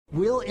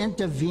We'll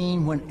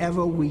intervene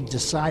whenever we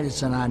decide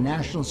it's in our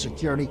national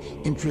security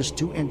interest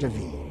to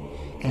intervene.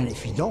 And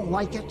if you don't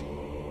like it,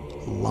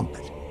 lump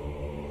it.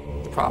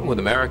 The problem with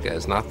America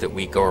is not that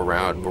we go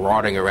around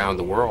marauding around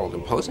the world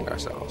imposing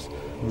ourselves.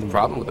 The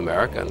problem with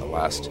America in the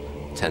last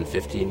 10,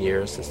 15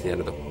 years, since the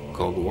end of the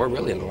Cold War,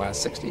 really in the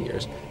last 60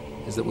 years,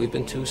 is that we've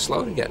been too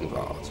slow to get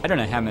involved. I don't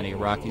know how many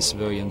Iraqi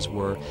civilians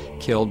were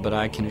killed, but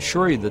I can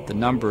assure you that the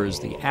number is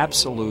the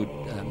absolute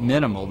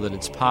minimal that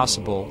it's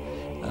possible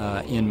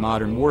in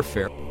modern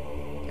warfare.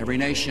 Every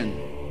nation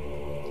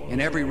in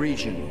every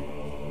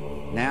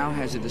region now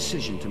has a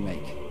decision to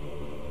make.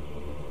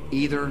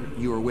 Either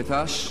you are with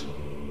us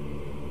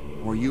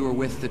or you are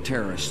with the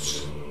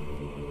terrorists.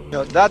 You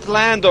know, that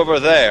land over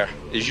there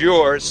is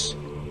yours.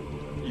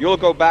 You'll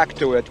go back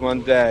to it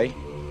one day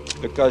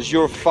because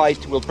your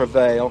fight will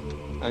prevail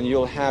and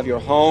you'll have your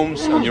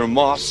homes and your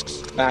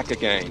mosques back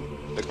again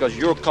because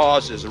your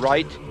cause is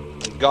right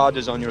and God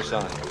is on your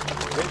side.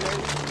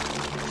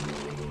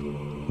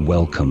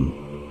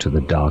 Welcome to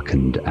the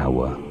darkened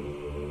hour.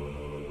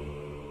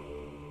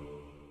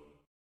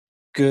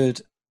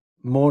 Good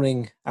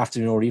morning,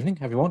 afternoon, or evening,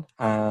 everyone,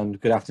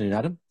 and good afternoon,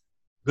 Adam.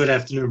 Good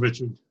afternoon,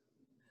 Richard.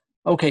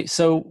 Okay,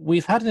 so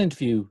we've had an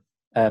interview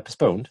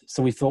postponed,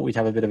 so we thought we'd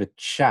have a bit of a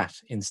chat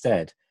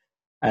instead.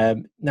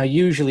 Now,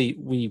 usually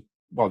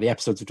the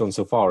episodes we've done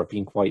so far have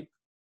been quite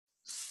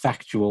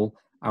factual,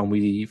 and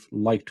we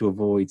like to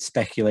avoid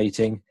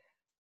speculating.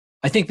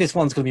 I think this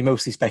one's going to be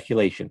mostly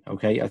speculation,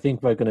 okay? I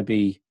think we're going to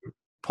be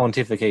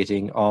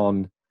pontificating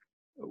on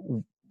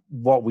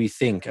what we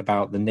think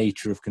about the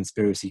nature of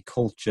conspiracy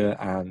culture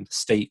and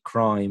state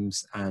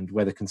crimes and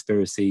whether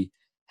conspiracy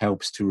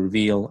helps to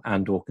reveal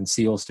and or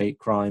conceal state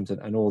crimes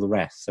and all the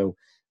rest. So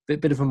a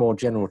bit of a more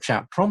general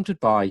chat prompted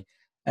by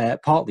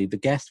partly the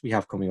guest we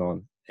have coming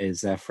on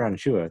is Fran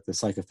Schuer, the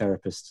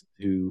psychotherapist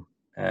who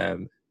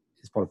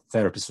is part of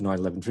Therapists for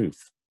 9/11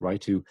 Truth,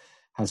 right? Who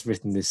has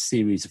written this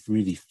series of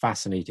really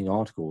fascinating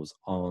articles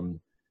on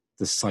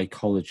the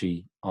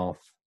psychology of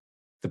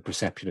the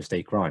perception of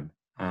state crime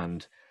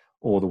and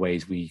all the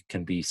ways we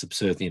can be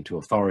subservient to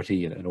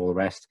authority and all the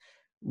rest.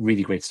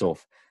 Really great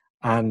stuff.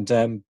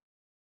 And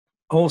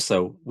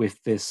also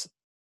with this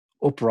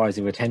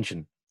uprising of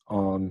attention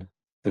on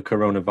the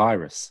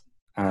coronavirus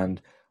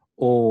and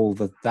all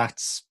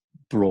that's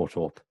brought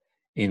up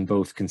in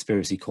both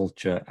conspiracy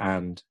culture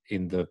and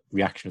in the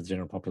reaction of the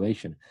general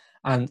population.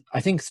 And I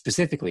think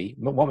specifically,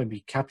 what maybe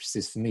captures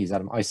this for me is,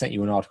 Adam, I sent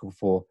you an article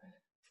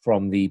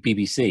from the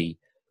BBC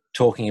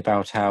talking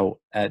about how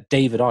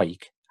David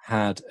Icke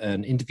had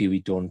an interview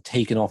he'd done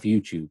taken off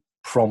YouTube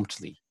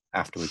promptly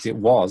afterwards. It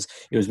was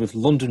with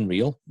London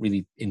Real,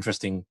 really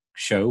interesting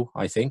show,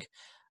 I think.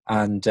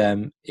 And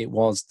it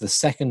was the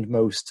second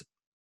most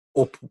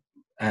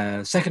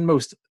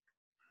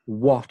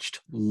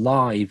watched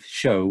live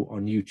show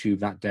on YouTube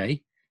that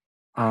day.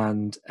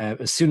 And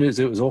as soon as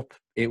it was up,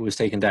 it was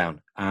taken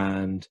down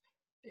and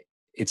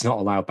it's not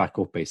allowed back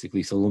up,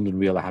 basically. So London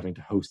Real are having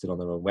to host it on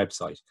their own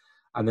website.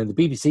 And then the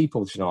BBC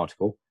published an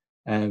article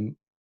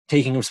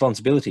taking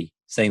responsibility,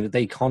 saying that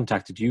they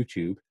contacted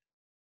YouTube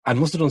and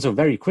must have done so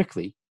very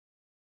quickly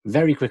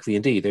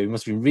indeed. They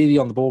must have been really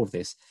on the ball with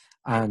this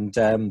and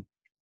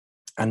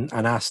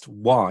asked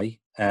why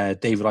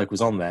David Icke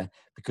was on there,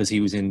 because he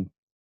was in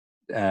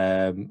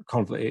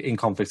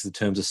conflicts of the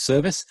terms of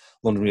service.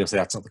 London Real said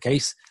that's not the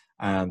case,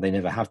 and they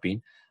never have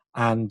been.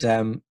 And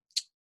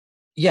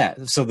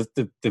so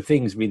the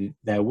things really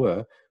there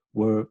were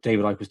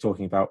David Icke was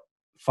talking about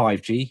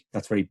 5G.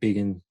 That's very big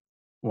in,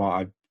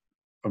 I'm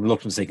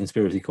reluctant to say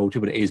conspiracy culture,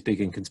 but it is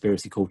big in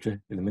conspiracy culture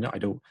in the minute. I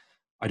don't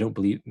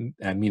mean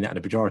that in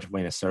a pejorative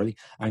way necessarily.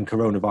 And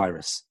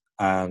coronavirus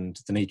and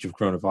the nature of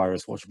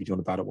coronavirus, what should be done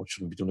about it, what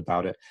shouldn't be done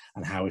about it,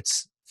 and how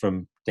it's,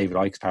 from David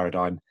Icke's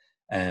paradigm,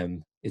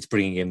 it's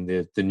bringing in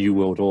the new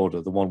world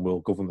order, the one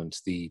world government,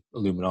 the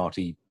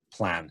Illuminati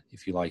plan,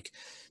 if you like.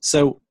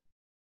 So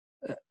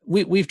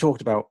we've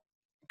talked about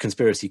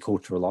conspiracy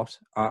culture a lot.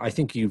 I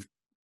think you've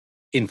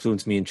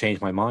influenced me and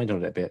changed my mind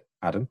on it a bit,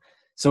 Adam.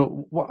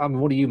 So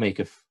what do you make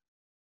of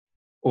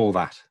all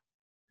that?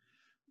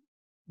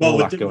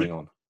 Well, going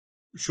on.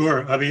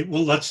 Sure. I mean,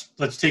 well, let's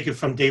take it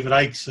from David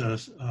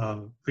Icke's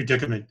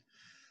predicament.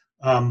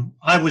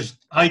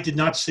 I did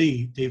not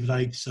see David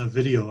Icke's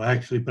video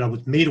actually, but I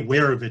was made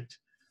aware of it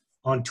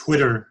on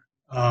Twitter.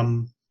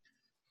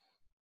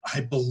 I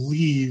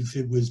believe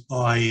it was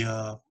by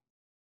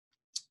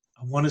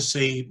I want to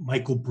say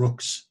Michael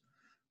Brooks,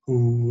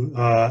 who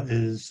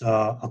is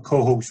a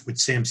co-host with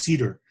Sam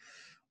Cedar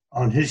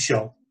on his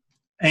show.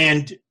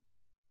 And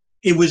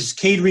it was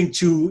catering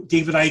to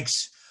David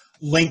Icke's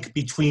link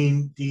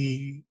between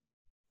the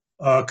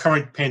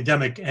current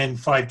pandemic and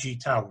 5G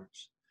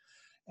towers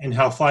and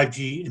how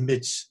 5G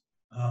emits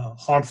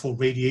harmful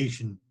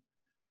radiation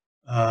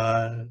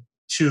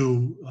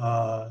to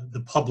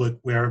the public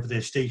wherever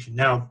they're stationed.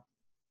 Now,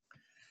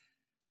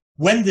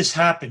 when this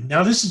happened,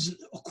 now this is,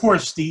 of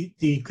course, the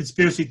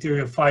conspiracy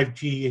theory of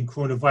 5G and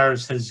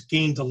coronavirus has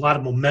gained a lot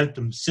of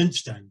momentum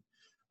since then.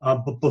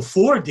 But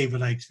before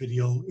David Icke's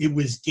video, it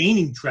was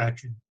gaining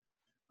traction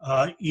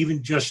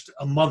even just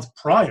a month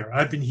prior.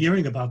 I've been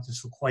hearing about this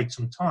for quite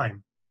some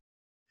time.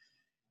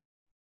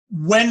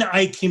 When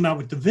I came out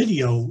with the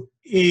video,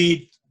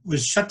 it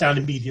was shut down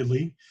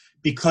immediately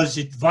because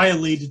it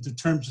violated the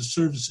terms of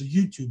service of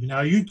YouTube. And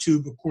now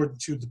YouTube, according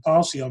to the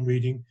policy I'm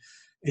reading,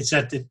 it's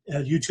that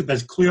YouTube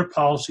has clear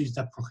policies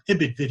that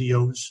prohibit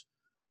videos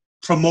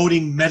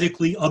promoting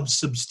medically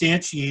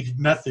unsubstantiated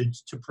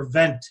methods to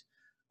prevent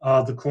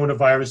the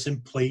coronavirus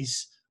in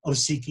place of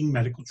seeking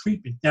medical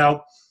treatment.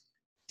 Now,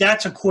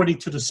 that's according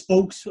to the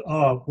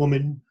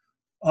spokeswoman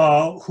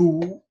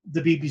who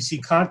the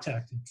BBC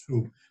contacted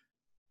through.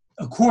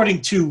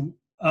 According to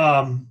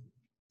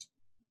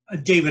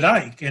David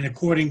Icke and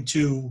according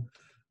to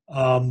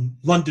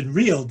London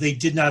Real, they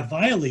did not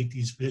violate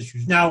these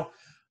issues. Now,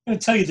 I'm going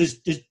to tell you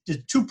there's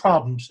two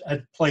problems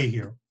at play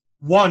here.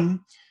 One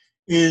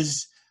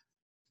is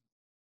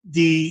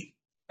the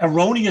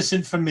erroneous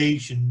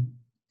information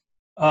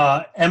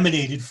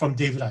emanated from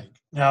David Icke.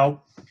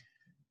 Now,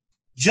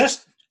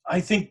 just I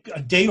think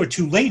a day or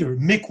two later,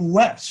 Mick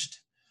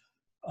West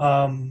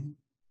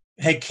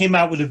had came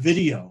out with a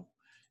video,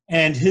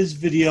 and his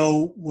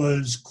video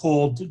was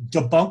called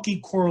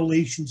 "Debunking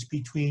Correlations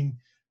Between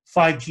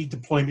 5G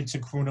Deployments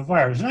and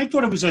Coronavirus." And I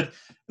thought it was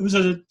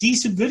a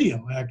decent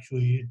video,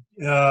 actually.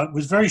 It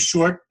was very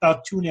short,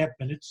 about 2.5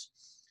 minutes.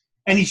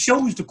 And he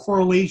shows the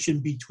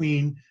correlation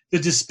between, the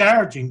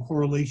disparaging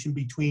correlation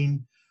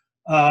between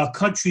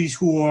countries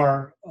who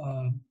are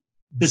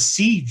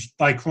besieged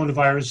by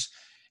coronavirus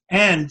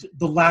and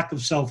the lack of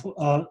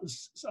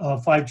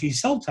 5G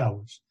cell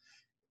towers.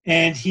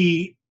 And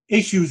he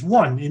issues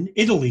one in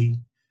Italy,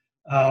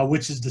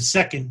 which is the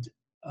second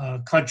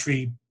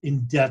country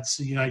in deaths.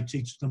 The United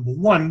States is number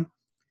one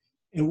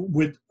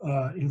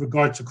in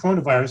regards to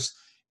coronavirus.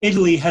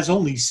 Italy has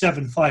only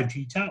 7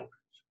 5G towers.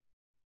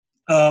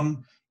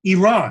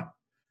 Iran,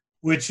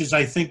 which is,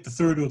 I think, the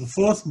third or the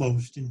fourth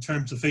most in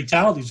terms of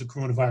fatalities of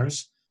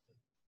coronavirus,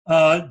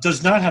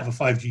 does not have a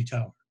 5G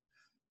tower.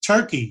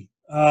 Turkey,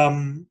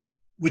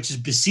 which is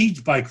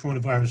besieged by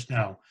coronavirus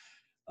now,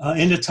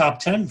 in the top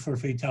 10 for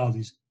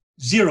fatalities,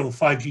 0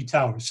 5G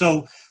towers.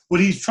 So what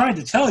he's trying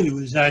to tell you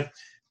is that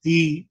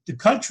the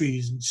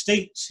countries and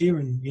states here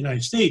in the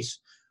United States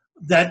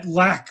that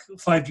lack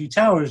 5G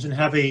towers and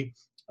have a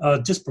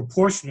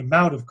disproportionate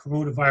amount of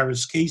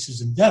coronavirus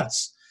cases and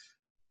deaths,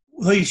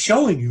 well, he's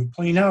showing you,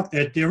 playing out,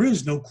 that there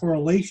is no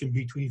correlation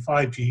between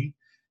 5G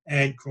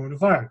and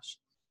coronavirus.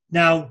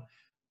 Now,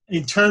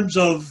 in terms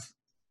of,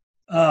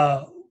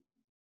 on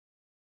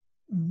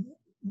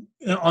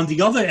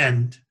the other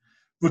end,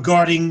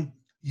 regarding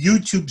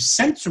YouTube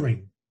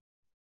censoring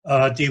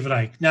David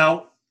Icke.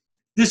 Now,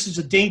 this is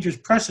a dangerous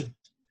precedent.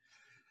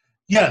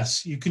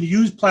 Yes, you can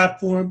use a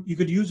platform,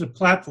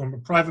 a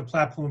private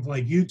platform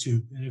like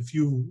YouTube, and if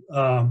you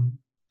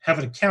have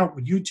an account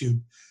with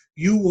YouTube,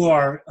 you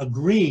are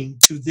agreeing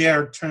to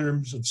their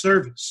terms of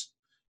service,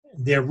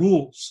 their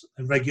rules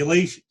and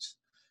regulations.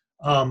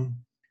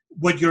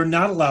 What you're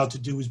not allowed to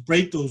do is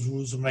break those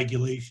rules and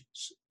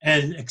regulations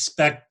and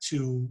expect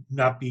to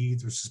not be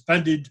either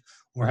suspended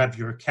or have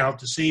your account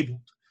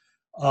disabled.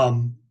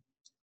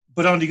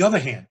 But on the other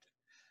hand,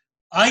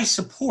 I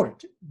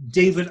support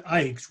David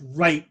Icke's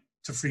right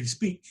to free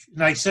speech.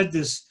 And I said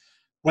this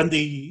when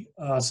they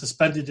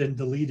suspended and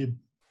deleted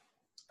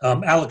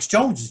Alex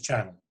Jones's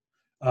channel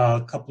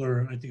I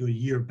think a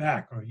year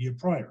back or a year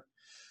prior.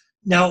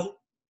 Now,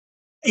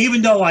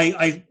 even though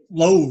I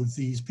loathe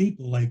these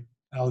people like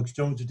Alex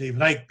Jones and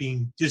David Icke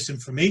being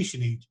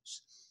disinformation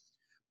agents,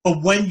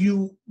 but when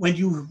you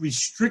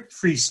restrict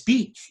free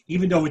speech,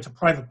 even though it's a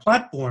private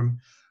platform,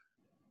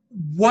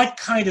 what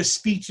kind of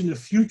speech in the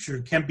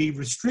future can be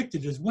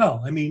restricted as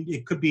well? I mean,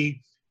 it could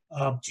be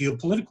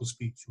geopolitical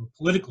speech or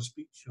political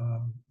speech,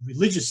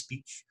 religious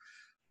speech.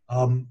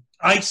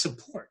 I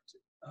support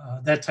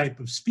that type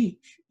of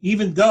speech,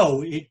 even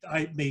though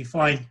I may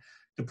find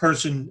the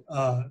person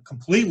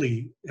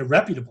completely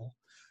irreputable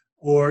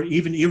or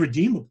even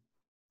irredeemable.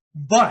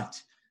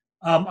 But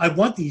I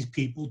want these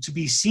people to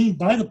be seen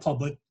by the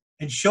public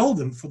and show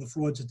them for the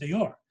frauds that they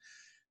are.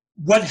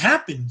 What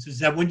happens is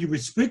that when you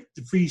restrict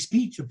the free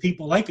speech of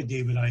people like a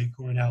David Icke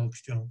or an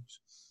Alex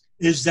Jones,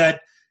 is that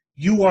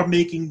you are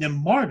making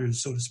them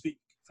martyrs, so to speak,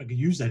 if I could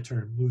use that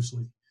term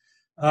loosely,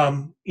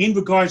 in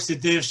regards to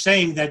they're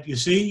saying that, you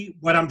see,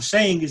 what I'm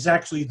saying is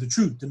actually the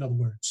truth, in other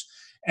words,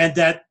 and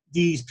that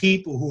these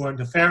people who are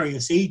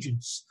nefarious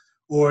agents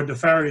or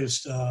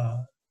nefarious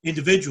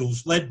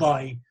individuals led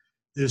by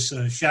this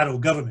shadow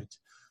government,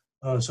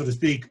 so to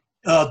speak,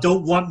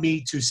 don't want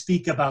me to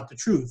speak about the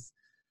truth.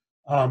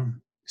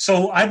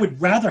 So I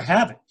would rather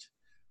have it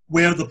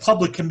where the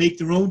public can make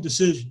their own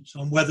decisions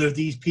on whether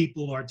these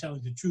people are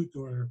telling the truth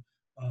or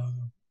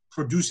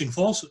producing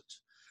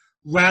falsehoods,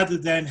 rather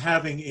than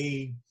having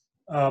a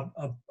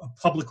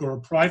public or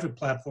a private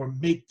platform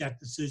make that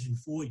decision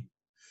for you.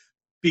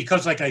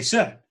 Because, like I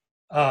said,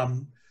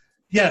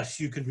 yes,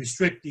 you can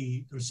restrict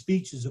the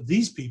speeches of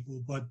these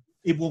people, but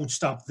it won't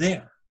stop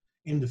there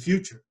in the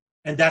future.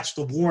 And that's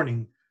the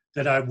warning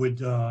that I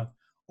would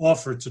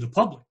offer to the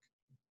public.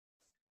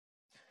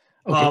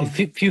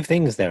 Okay, few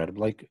things there.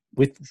 Like,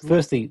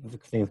 firstly, the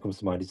thing that comes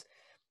to mind is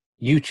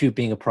YouTube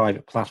being a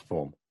private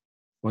platform.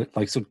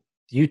 Like, so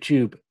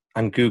YouTube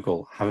and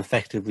Google have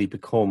effectively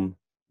become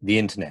the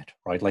internet,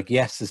 right? Like,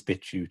 yes, there's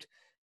BitChute,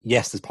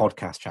 yes, there's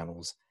podcast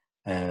channels,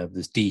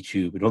 there's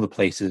DTube and other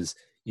places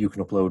you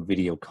can upload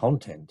video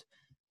content,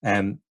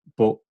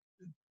 but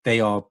they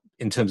are,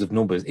 in terms of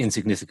numbers,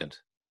 insignificant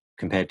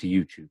compared to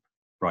YouTube,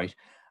 right?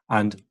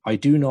 And I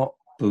do not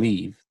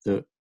believe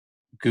that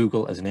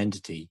Google as an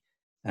entity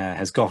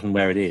has gotten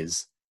where it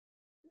is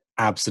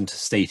absent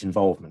state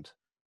involvement,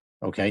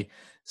 okay?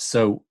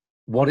 So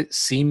what it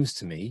seems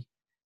to me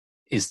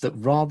is that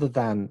rather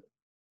than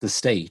the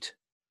state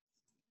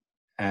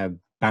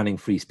banning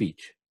free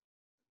speech,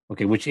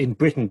 okay, which in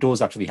Britain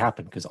does actually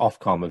happen because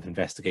Ofcom have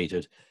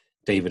investigated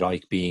David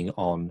Icke being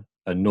on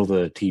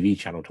another TV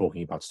channel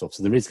talking about stuff.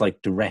 So there is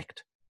like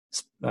direct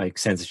like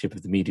censorship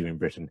of the media in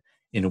Britain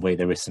in a way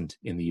there isn't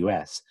in the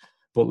US.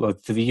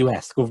 But for the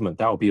US government,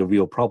 that would be a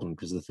real problem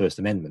because of the First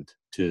Amendment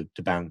to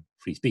ban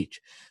free speech.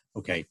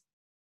 Okay,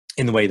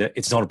 in the way that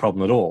it's not a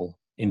problem at all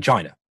in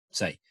China,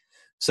 say.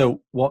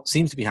 So what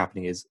seems to be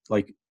happening is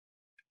like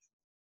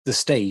the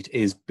state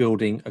is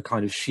building a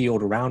kind of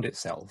shield around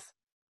itself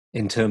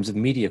in terms of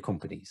media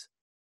companies.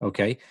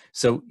 Okay,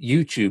 so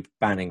YouTube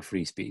banning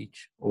free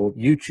speech or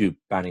YouTube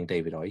banning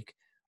David Icke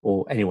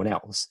or anyone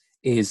else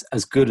is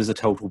as good as a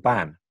total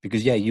ban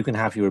because, yeah, you can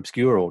have your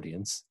obscure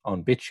audience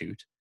on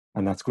BitChute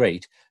and that's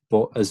great,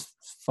 but as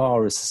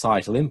far as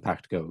societal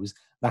impact goes,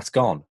 that's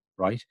gone,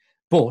 right?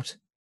 But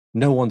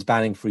no one's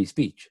banning free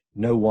speech.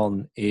 No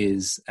one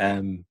is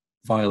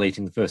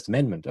violating the First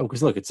Amendment. Oh,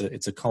 because look,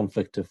 it's a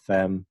conflict of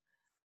the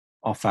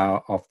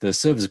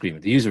service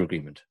agreement, the user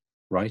agreement,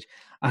 right?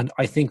 And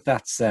I think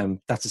that's a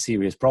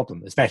serious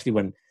problem, especially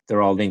when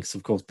there are links,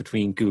 of course,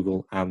 between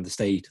Google and the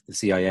state, the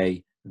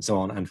CIA, and so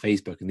on, and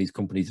Facebook, and these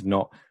companies have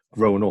not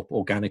grown up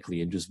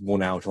organically and just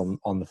won out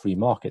on the free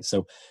market.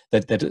 So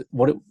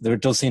there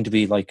does seem to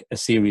be like a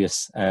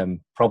serious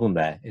problem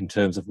there in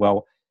terms of,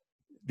 well,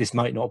 this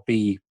might not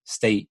be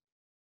state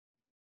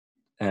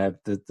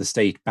the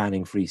state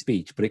banning free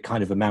speech, but it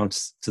kind of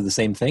amounts to the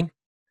same thing.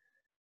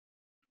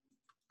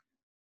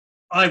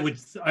 I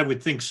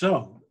would think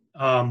so.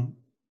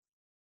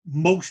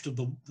 Most of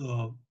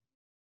the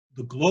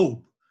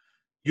globe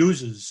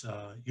uses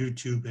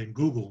YouTube and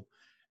Google,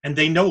 and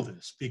they know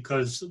this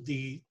because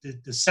the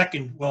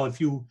second, well,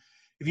 if you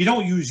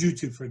don't use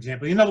YouTube, for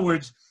example, in other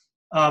words,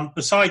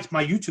 besides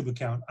my YouTube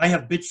account, I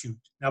have BitChute.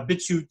 Now,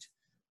 BitChute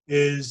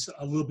is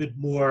a little bit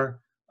more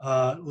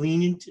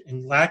lenient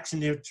and lax in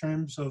their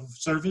terms of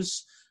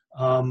service.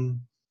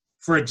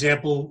 For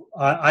example,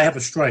 I have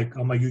a strike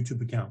on my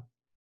YouTube account,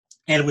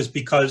 and it was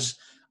because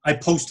I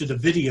posted a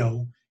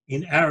video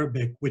in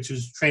Arabic, which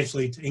is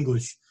translated to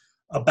English,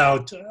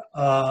 about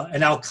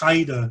an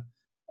Al-Qaeda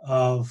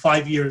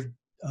 5-year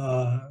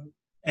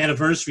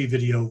anniversary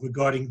video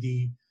regarding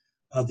the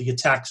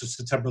attacks of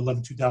September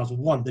 11,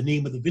 2001. The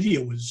name of the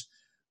video was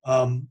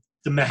the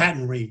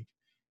Manhattan Raid.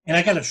 And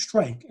I got a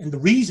strike. And the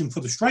reason for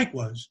the strike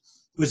was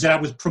that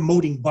I was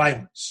promoting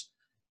violence.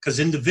 Because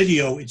in the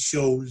video, it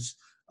shows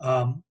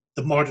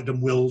the martyrdom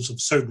wills of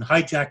certain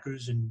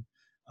hijackers and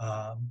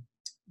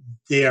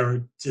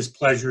their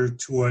displeasure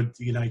toward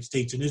the United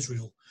States and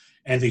Israel.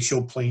 And they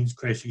show planes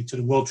crashing into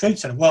the World Trade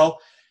Center. Well,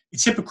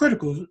 it's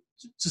hypocritical,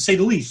 to say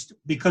the least,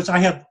 because I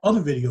have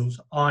other videos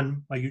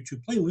on my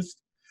YouTube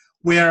playlist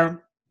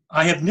where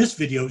I have missed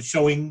videos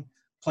showing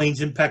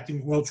planes impacting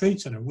the World Trade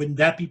Center. Wouldn't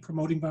that be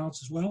promoting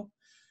violence as well?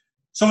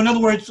 So in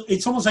other words,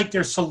 it's almost like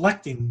they're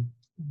selecting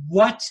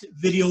what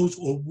videos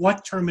or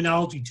what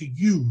terminology to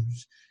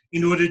use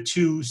in order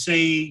to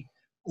say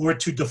or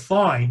to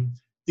define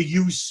the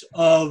use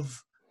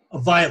of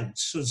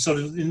violence. So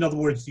in other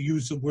words, the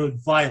use of the word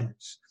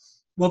violence.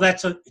 Well,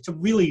 it's a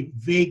really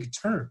vague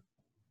term.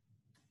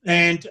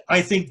 And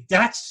I think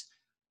that's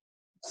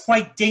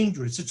quite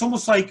dangerous. It's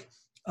almost like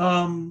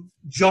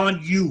John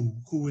Yoo,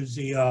 who is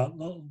a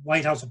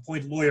White House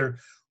appointed lawyer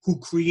who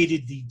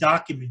created the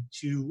document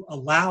to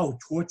allow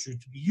torture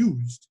to be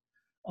used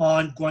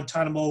on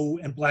Guantanamo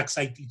and black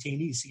site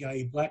detainees,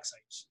 CIA black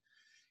sites.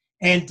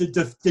 And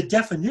the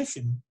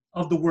definition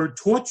of the word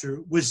torture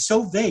was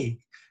so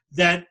vague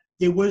that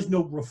there was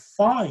no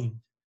refined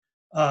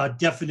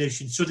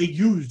definition, so they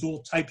used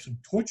all types of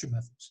torture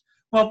methods.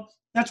 Well,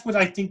 that's what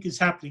I think is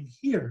happening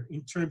here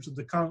in terms of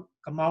the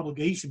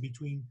commobligation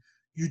between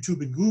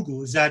YouTube and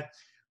Google, is that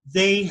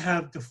they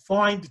have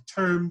defined the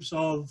terms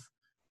of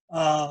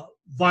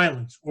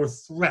violence or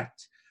threat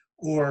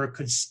or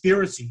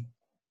conspiracy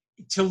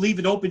to leave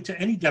it open to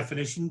any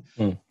definition,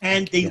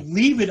 and they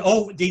leave it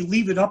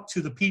up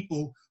to the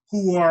people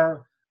who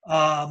are,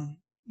 I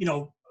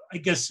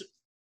guess,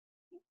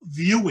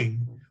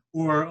 viewing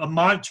or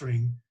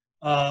monitoring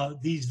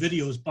these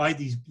videos by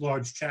these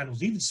large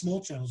channels, even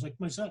small channels like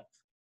myself.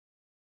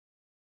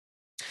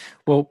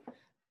 Well,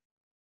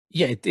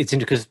 yeah, it's interesting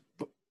because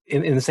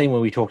in the same way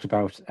we talked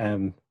about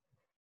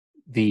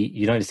the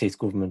United States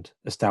government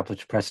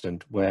established a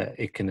precedent where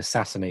it can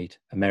assassinate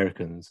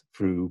Americans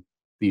through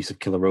the use of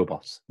killer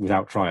robots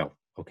without trial,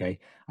 okay,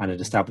 and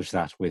it established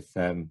that with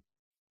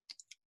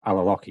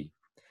Al-Awlaki.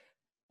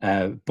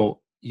 But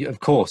of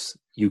course,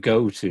 you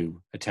go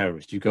to a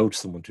terrorist, you go to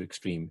someone too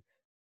extreme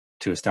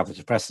to establish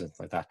a precedent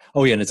like that.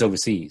 Oh yeah, and it's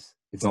overseas.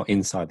 It's not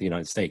inside the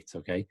United States,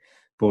 okay?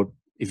 But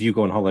if you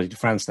go on holiday to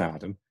France now,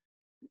 Adam,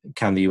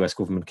 can the US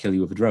government kill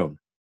you with a drone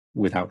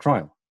without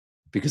trial?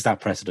 Because that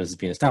precedent has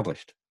been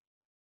established,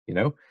 you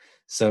know?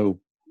 So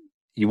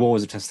you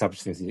always have to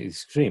establish things at the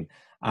extreme.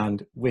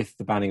 And with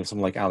the banning of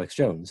someone like Alex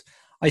Jones,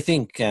 I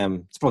think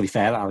it's probably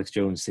fair that Alex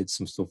Jones did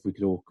some stuff we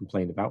could all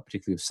complain about,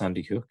 particularly with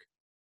Sandy Hook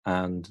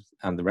and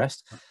the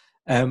rest.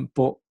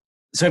 But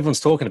so everyone's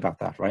talking about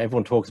that, right?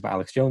 Everyone talks about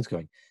Alex Jones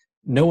going.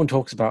 No one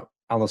talks about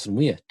Alison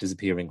Weir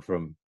disappearing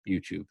from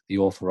YouTube, the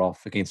author of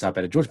Against Our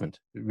Better Judgment,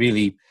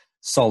 really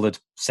solid,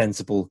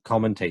 sensible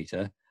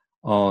commentator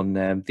on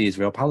the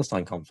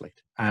Israel-Palestine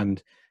conflict.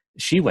 And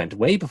she went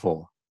way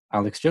before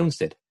Alex Jones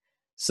did.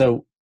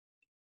 So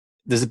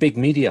there's a big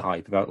media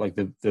hype about like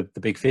the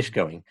big fish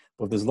going,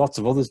 but there's lots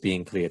of others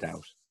being cleared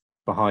out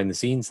behind the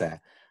scenes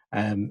there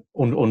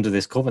under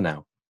this cover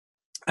now.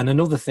 And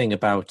another thing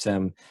about,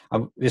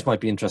 this might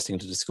be interesting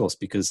to discuss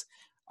because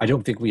I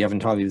don't think we have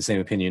entirely the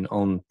same opinion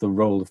on the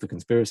role of the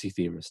conspiracy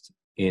theorist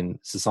in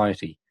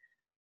society.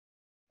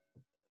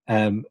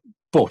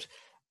 But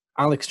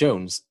Alex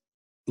Jones,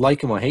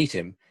 like him or hate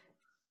him,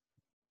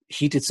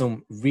 he did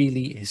some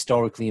really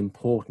historically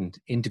important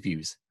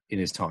interviews in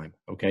his time,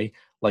 okay?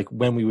 Like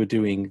when we were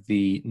doing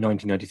the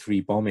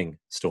 1993 bombing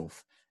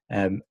stuff,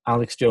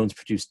 Alex Jones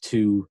produced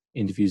 2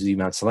 interviews with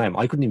Imad Salem.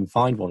 I couldn't even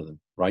find one of them,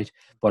 right?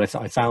 But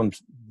I found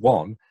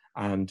one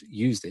and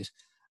used it.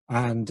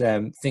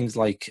 And things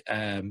like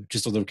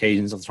just other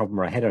occasions off the top of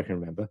my head I can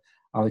remember,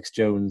 Alex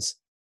Jones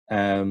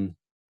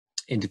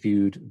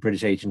interviewed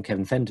British agent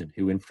Kevin Fenton,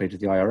 who infiltrated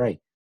the IRA.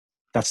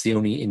 That's the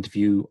only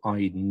interview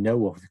I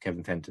know of with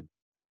Kevin Fenton.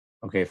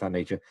 Okay, of that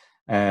nature.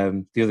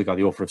 The other guy,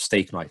 the author of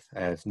Steak Knife,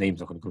 his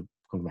name's not going to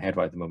come to my head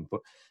right at the moment,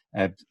 but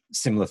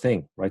similar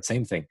thing, right?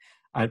 Same thing.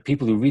 And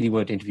people who really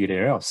weren't interviewed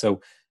anywhere else.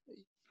 So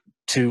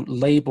to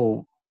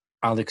label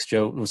Alex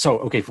Jones, so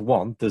okay, for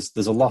one, there's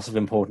a loss of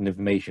important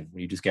information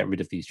when you just get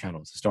rid of these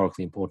channels,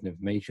 historically important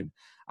information.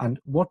 And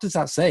what does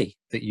that say,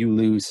 that you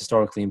lose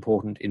historically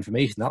important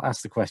information? That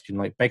asks the question,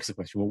 like begs the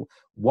question, well,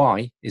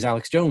 why is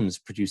Alex Jones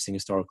producing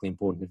historically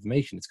important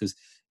information? It's because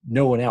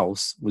no one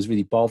else was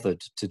really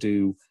bothered to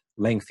do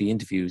lengthy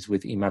interviews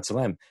with Imad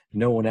Salem.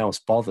 No one else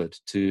bothered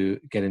to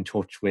get in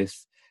touch with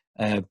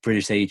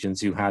British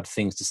agents who had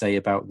things to say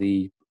about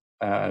the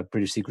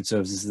British Secret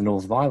Services in the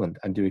north of Ireland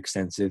and do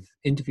extensive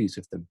interviews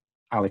with them.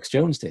 Alex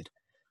Jones did.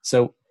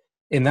 So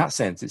in that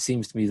sense, it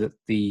seems to me that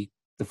the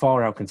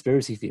far-out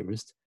conspiracy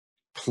theorist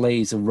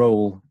plays a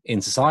role in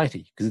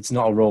society because it's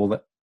not a role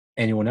that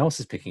anyone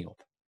else is picking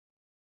up.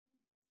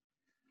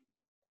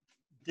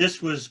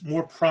 This was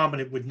more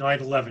prominent with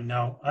 9/11.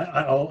 Now,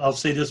 I'll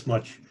say this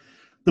much.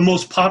 The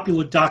most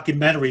popular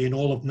documentary in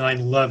all of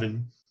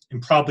 9/11,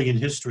 and probably in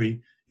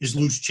history, is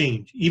Loose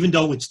Change, even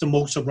though it's the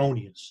most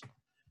erroneous,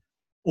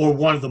 or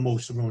one of the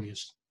most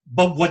erroneous.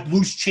 But what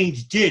Loose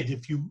Change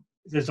did,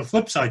 there's a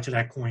flip side to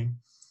that coin,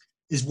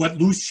 is what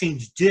Loose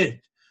Change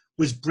did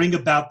was bring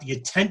about the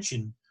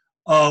attention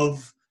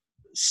of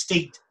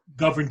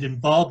state-governed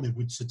involvement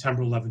with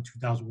September 11,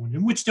 2001,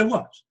 in which there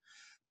was,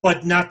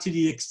 but not to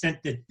the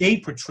extent that they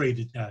portrayed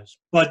it as.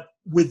 But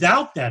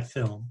without that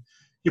film,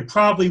 you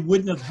probably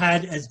wouldn't have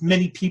had as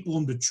many people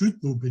in the truth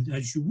movement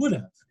as you would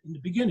have in the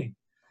beginning.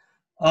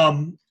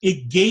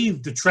 It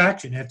gave the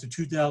traction after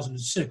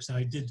 2006. And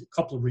I did a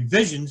couple of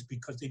revisions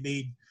because they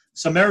made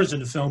some errors in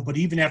the film, but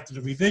even after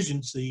the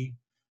revisions, the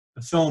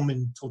film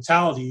in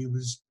totality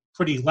was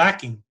pretty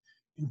lacking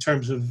in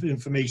terms of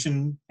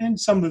information, and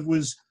some of it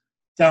was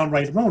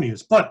downright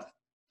erroneous. But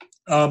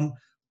what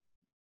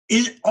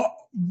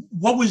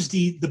was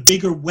the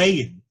bigger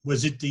weigh-in?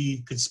 Was it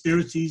the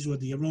conspiracies or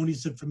the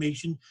erroneous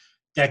information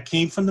that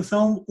came from the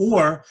film,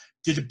 or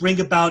did it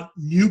bring about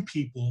new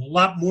people, a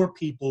lot more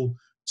people,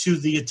 to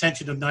the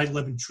attention of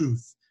 9/11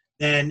 truth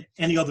than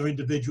any other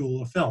individual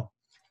or film?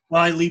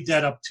 Well, I leave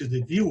that up to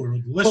the viewer or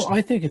the listener. Well,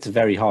 I think it's a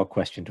very hard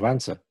question to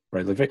answer,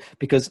 right?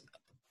 Because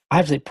I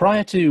have to say,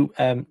 prior to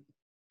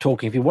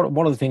talking to you,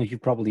 one of the things you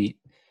probably,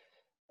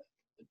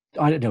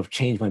 I don't know if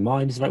changed my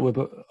mind is the right word,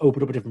 but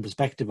opened up a different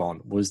perspective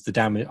on was the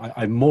damage.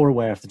 I'm more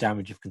aware of the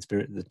damage of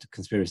the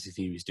conspiracy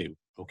theories do,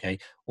 okay?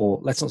 Or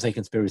let's not say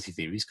conspiracy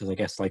theories, because I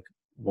guess like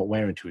what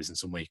we're into is in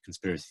some way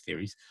conspiracy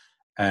theories.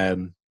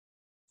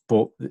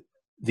 But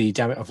the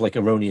damage of like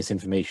erroneous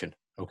information,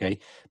 okay?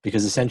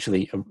 Because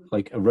essentially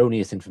like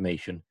erroneous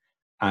information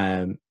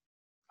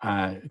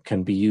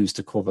can be used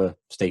to cover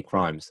state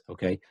crimes,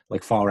 okay?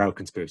 Like far out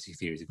conspiracy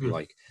theories, if you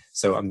like.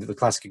 So the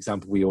classic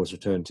example we always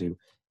return to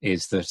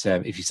is that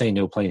if you say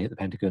no plane hit the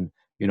Pentagon,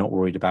 you're not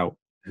worried about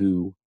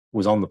who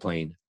was on the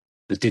plane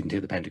that didn't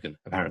hit the Pentagon,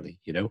 apparently,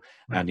 you know?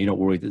 And you're not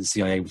worried that the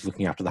CIA was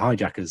looking after the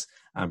hijackers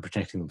and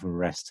protecting them from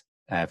arrest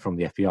from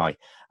the FBI.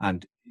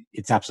 And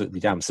it's absolutely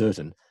damn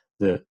certain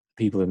that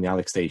people in the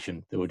Alex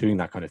station that were doing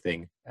that kind of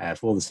thing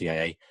for the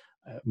CIA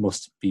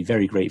must be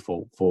very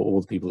grateful for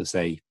all the people that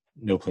say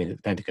no plane hit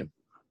the Pentagon,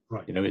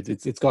 Right. You know,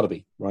 it's got to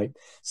be, right?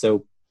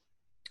 So,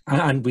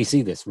 and we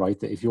see this, right,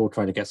 that if you're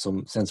trying to get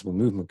some sensible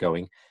movement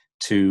going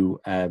to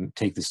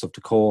take this stuff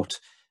to court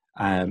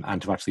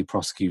and to actually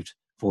prosecute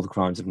for the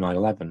crimes of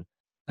 9/11,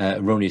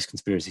 erroneous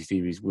conspiracy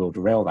theories will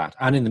derail that.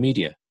 And in the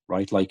media,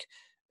 right? Like,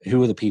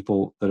 who are the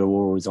people that are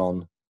always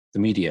on the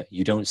media?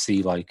 You don't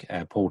see like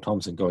Paul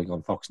Thompson going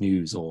on Fox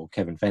News or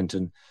Kevin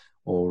Fenton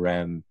or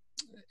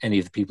any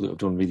of the people that have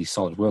done really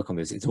solid work on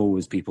this. It's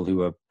always people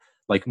who are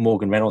like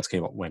Morgan Reynolds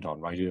went on,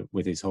 right,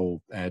 with his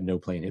whole no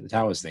plane hit the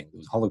towers thing. It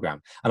was a hologram.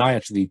 And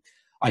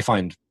I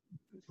find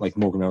like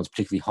Morgan Reynolds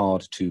particularly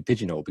hard to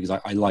pigeonhole because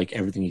I like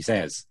everything he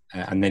says.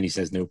 And then he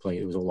says no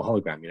plane, it was all a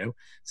hologram, you know?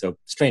 So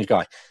strange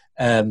guy.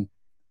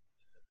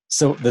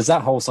 So there's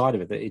that whole side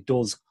of it, that it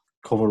does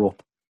cover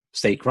up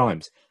state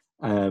crimes.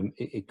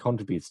 It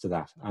contributes to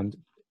that. And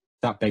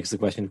that begs the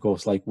question, of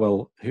course, like,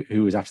 well,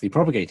 who is actually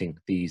propagating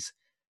these,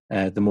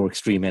 the more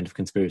extreme end of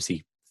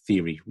conspiracy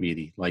theory,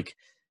 really? Like,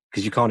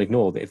 because you can't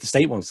ignore that if the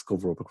state wants to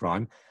cover up a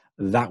crime,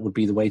 that would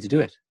be the way to do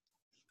it.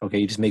 Okay,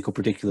 you just make up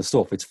ridiculous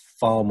stuff. It's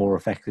far more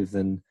effective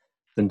than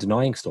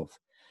denying stuff.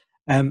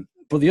 But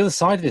the other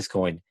side of this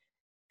coin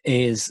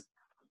is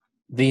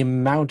the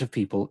amount of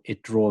people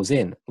it draws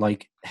in.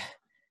 Like,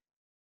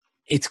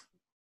 it's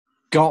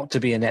got to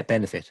be a net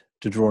benefit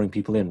to drawing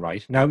people in,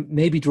 right? Now,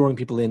 maybe drawing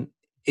people in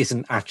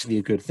isn't actually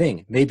a good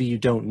thing. Maybe you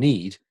don't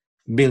need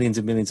millions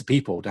and millions of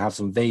people to have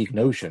some vague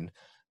notion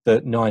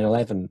that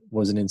 9/11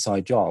 was an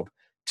inside job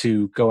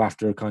to go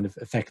after a kind of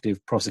effective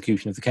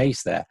prosecution of the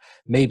case there.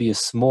 Maybe a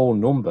small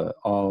number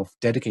of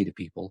dedicated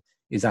people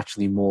is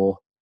actually more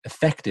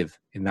effective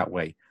in that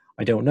way.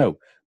 I don't know.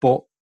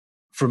 But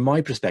from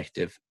my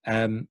perspective,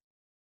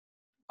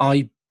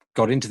 I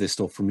got into this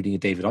stuff from reading a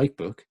David Icke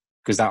book,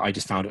 because that I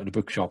just found it on a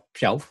bookshop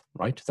shelf,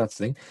 right? That's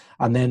the thing.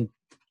 And then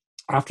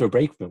after a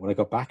break from it, when I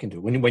got back into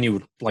it, when you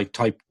would like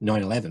type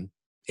 9/11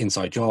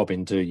 inside job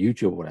into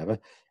YouTube or whatever,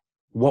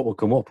 what would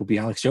come up would be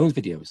Alex Jones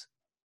videos.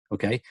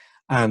 Okay.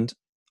 And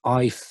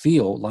I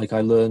feel like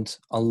I learned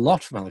a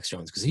lot from Alex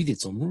Jones because he did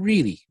some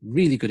really,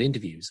 really good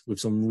interviews with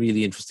some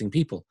really interesting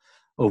people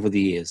over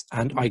the years.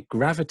 And I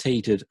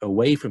gravitated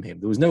away from him.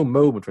 There was no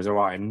moment where I said, oh,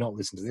 I'm not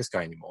listening to this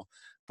guy anymore.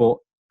 But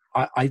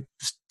I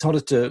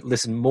started to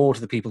listen more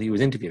to the people he was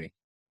interviewing.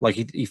 Like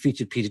he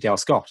featured Peter Dale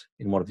Scott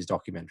in one of his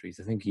documentaries.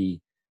 I think he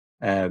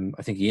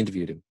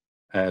interviewed him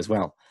as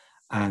well.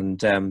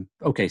 And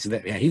okay, so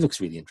that, yeah, he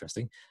looks really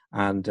interesting.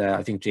 And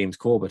I think James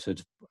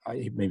Corbett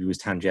maybe was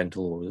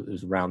tangential or it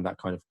was around that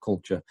kind of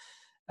culture.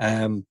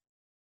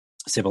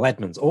 Sybil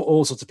Edmonds,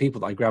 all sorts of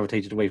people that I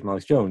gravitated away from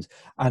Alex Jones.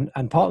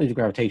 And partly the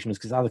gravitation was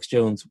because Alex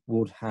Jones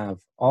would have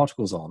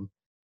articles on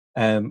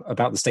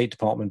about the State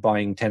Department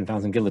buying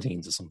 10,000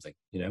 guillotines or something,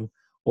 you know,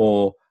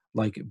 or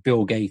like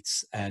Bill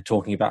Gates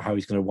talking about how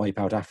he's going to wipe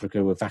out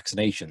Africa with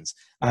vaccinations.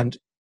 And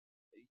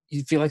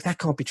you feel like that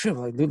can't be true.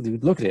 Like,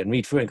 look at it and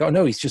read through it and go,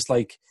 no, he's just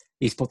like,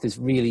 he's put this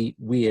really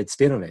weird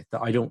spin on it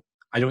that I don't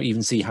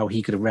even see how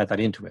he could have read that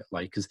into it.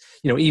 Like, because,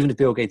 you know, even if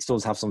Bill Gates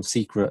does have some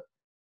secret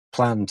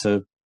plan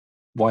to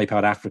wipe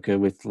out Africa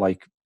with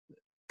like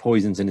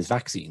poisons in his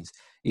vaccines,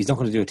 he's not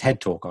going to do a TED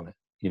talk on it,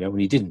 you know,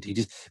 and he didn't. He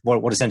just,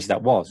 what essentially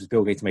that was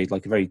Bill Gates made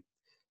like a very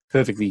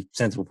perfectly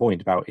sensible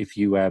point about if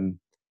you,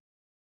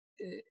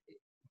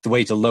 the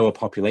way to lower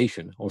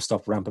population or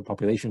stop rampant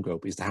population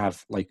growth is to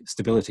have like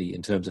stability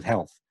in terms of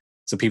health.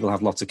 So people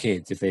have lots of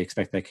kids if they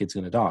expect their kids are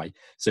going to die.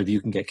 So if you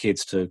can get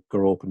kids to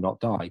grow up and not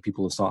die,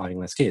 people will start having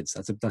less kids.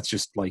 That's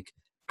just like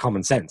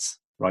common sense,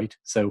 right?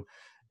 So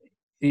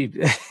he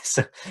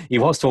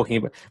was talking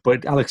about,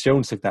 but Alex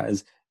Jones took that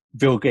as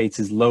Bill Gates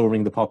is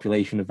lowering the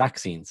population of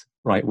vaccines,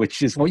 right?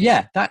 Which is, well,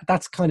 yeah,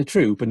 that's kind of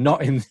true, but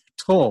not at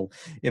all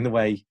in the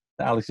way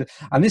that Alex.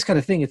 And this kind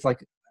of thing, it's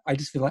like, I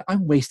just feel like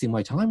I'm wasting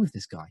my time with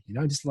this guy, you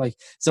know, just like,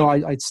 so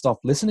I'd stop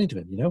listening to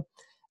him, you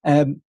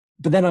know.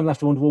 But then I'm left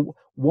to wonder, well,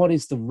 what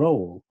is the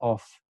role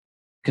of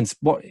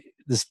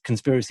this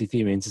conspiracy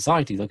theory in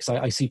society? Like, so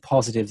I see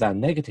positives and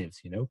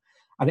negatives, you know,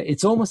 and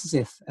it's almost as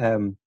if,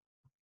 you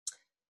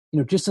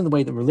know, just in the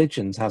way that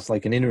religions has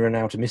like an inner and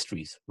outer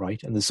mysteries,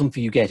 right? And there's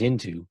something you get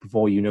into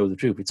before you know the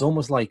truth. It's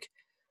almost like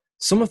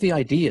some of the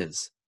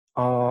ideas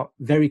are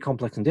very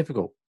complex and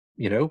difficult,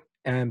 you know,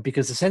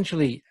 because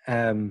essentially,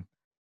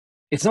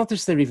 it's not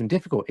just they're even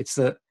difficult. It's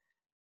that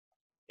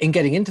in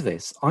getting into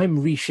this, I'm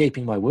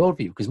reshaping my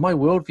worldview because my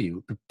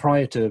worldview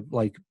prior to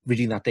like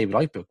reading that David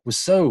Icke book was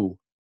so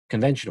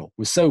conventional,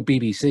 was so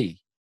BBC,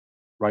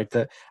 right?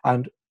 That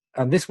and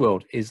this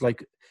world is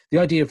like the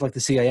idea of like the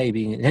CIA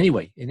being in any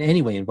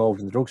way involved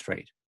in the drugs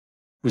trade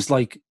was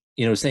like,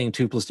 you know, saying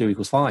 2 +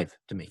 2 = 5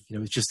 to me. You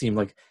know, it just seemed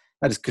like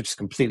that is just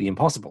completely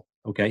impossible.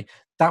 Okay,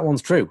 that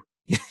one's true.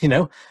 You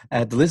know,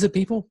 the lizard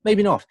people,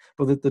 maybe not,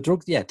 but the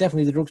drugs, yeah,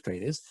 definitely the drugs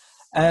trade is.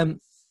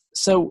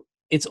 So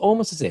it's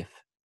almost as if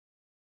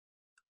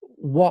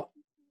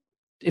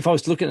if I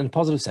was to look at it in a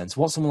positive sense,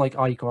 what someone like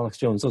Icke or Alex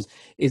Jones does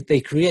is they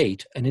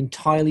create an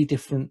entirely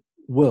different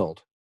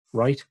world,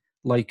 right?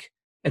 Like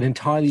an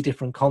entirely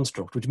different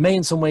construct, which may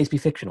in some ways be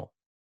fictional.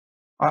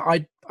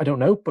 I I don't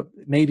know, but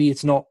maybe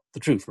it's not the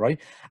truth, right?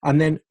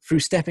 And then through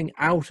stepping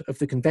out of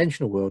the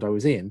conventional world I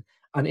was in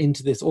and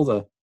into this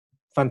other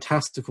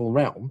fantastical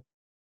realm,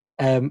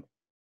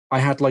 I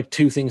had like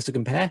two things to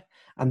compare.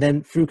 And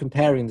then through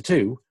comparing the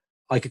two,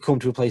 I could come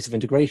to a place of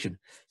integration.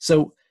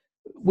 So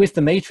with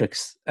the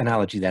Matrix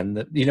analogy then,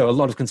 that, you know, a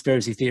lot of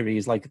conspiracy theory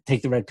is like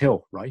take the red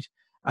pill, right?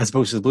 As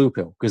opposed to the blue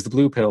pill, because the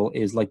blue pill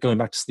is like going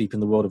back to sleep in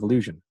the world of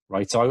illusion,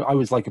 right? So I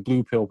was like a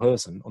blue pill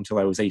person until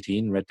I was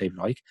 18, read David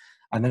Icke,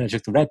 and then I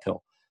took the red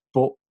pill.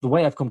 But the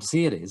way I've come to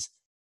see it is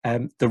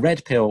the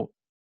red pill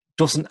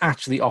doesn't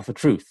actually offer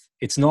truth.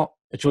 It's not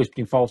a choice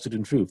between falsehood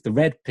and truth. The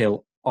red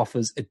pill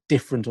offers a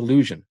different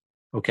illusion,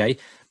 okay?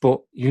 But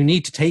you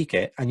need to take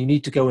it and you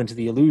need to go into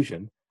the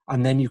illusion,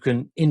 and then you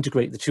can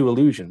integrate the two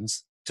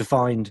illusions to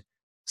find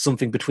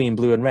something between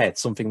blue and red,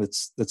 something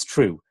that's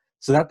true.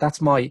 So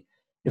that's my...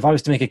 If I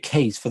was to make a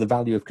case for the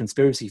value of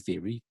conspiracy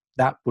theory,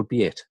 that would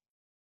be it.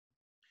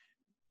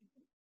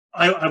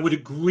 I would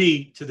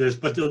agree to this,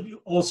 but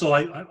also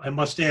I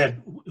must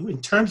add, in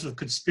terms of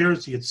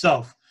conspiracy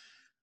itself,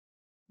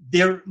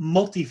 they're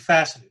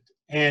multifaceted.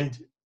 And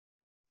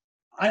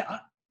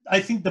I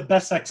think the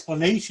best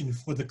explanation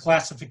for the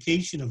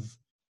classification of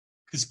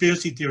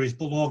conspiracy theories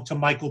belong to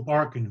Michael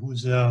Barkin,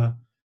 who's an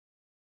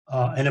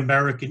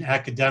American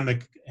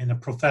academic and a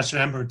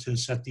professor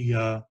emeritus at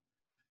the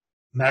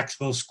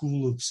Maxwell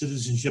School of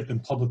Citizenship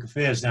and Public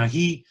Affairs. Now,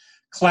 he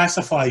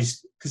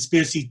classifies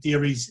conspiracy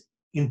theories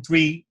in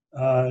three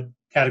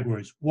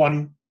categories.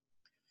 One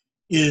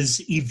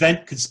is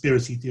event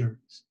conspiracy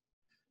theories.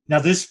 Now,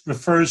 this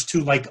refers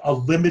to like a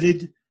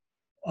limited,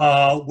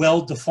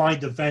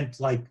 well-defined event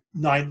like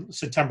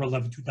September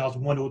 11,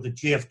 2001, or the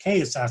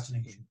JFK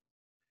assassination.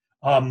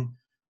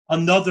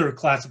 Another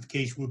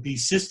classification would be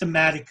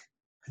systematic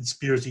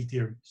conspiracy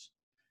theories.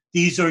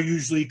 These are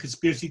usually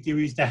conspiracy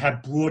theories that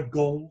have broad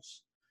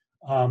goals,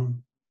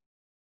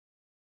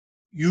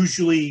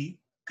 usually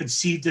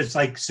conceived as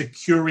like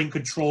securing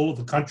control of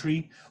a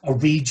country, a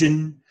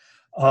region,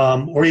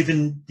 or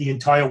even the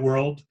entire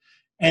world.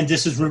 And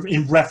this is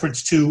in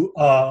reference to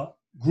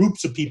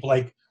groups of people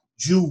like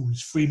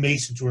Jews,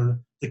 Freemasons, or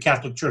the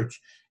Catholic Church.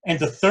 And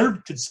the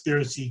third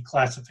conspiracy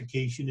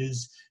classification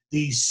is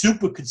the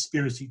super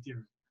conspiracy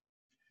theory.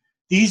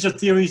 These are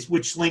theories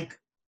which link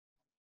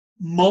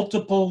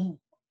multiple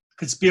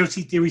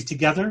conspiracy theories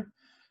together,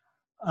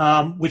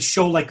 which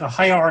show like a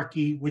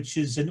hierarchy, which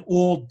is an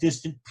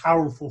all-distant,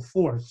 powerful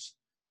force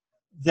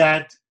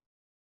that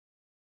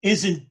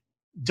isn't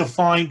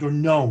defined or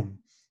known.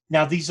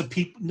 Now, these are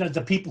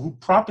the people who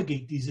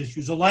propagate these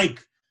issues are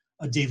like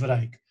a David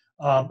Icke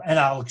and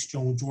Alex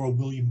Jones or a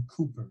William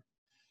Cooper.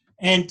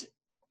 And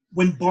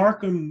when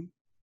Barkham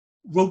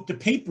wrote the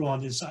paper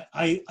on this,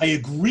 I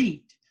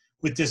agreed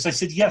with this. I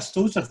said, yes,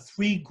 those are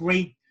three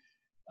great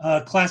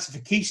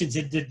classifications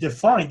that they're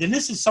defined. And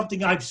this is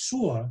something I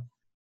saw,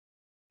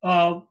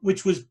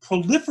 which was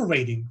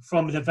proliferating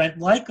from an event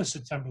like a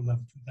September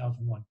 11,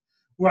 2001,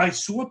 where I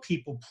saw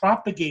people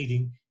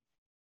propagating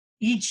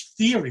each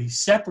theory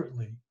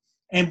separately.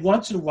 And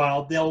once in a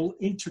while, they'll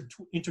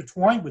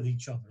intertwine with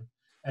each other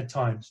at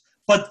times.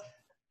 But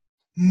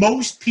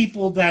most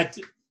people that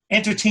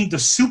entertain the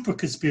super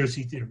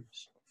conspiracy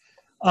theories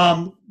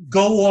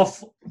go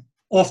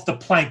off the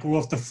plank or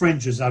off the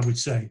fringes, I would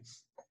say.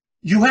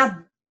 You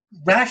have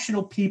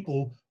rational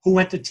people who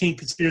entertain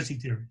conspiracy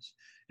theories.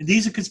 And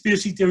these are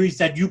conspiracy theories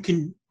that you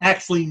can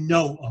actually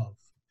know of.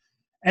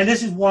 And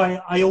this is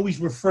why I always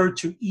refer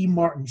to E.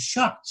 Martin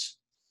Schatz,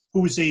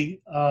 who is a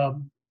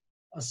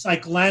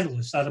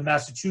psychoanalyst out of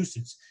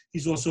Massachusetts.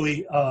 He's also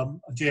a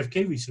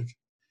JFK researcher.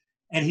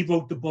 And he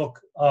wrote the book,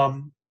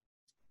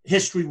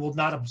 History Will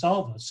Not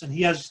Absolve Us. And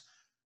he has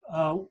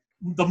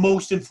the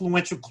most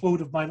influential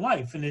quote of my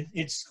life. And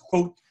it's a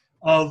quote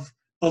of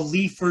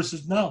belief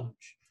versus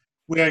knowledge,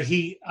 where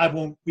I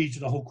won't read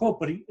you the whole quote,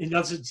 but in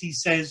other words, he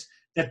says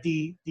that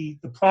the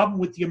problem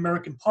with the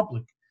American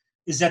public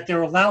is that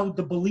they're allowed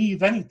to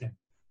believe anything,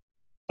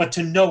 but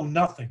to know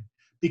nothing.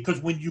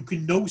 Because when you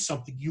can know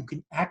something, you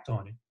can act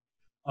on it.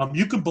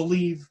 You can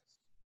believe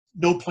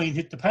no plane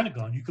hit the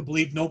Pentagon. You can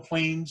believe no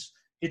planes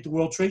hit the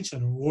World Trade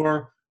Center,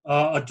 or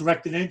a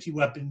directed energy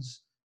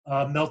weapons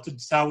melted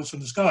towers from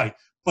the sky.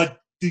 But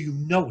do you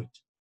know it?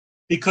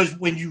 Because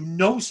when you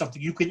know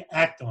something, you can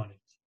act on it.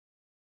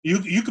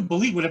 You can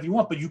believe whatever you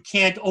want, but you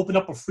can't open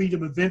up a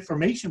Freedom of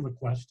Information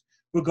request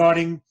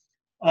regarding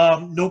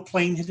no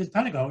plane hit the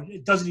Pentagon.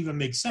 It doesn't even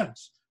make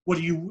sense. What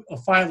are you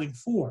filing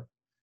for?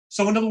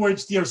 So in other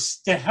words,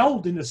 they're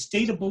held in a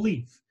state of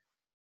belief,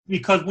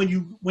 because when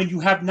you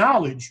have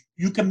knowledge,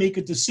 you can make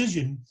a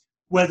decision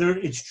whether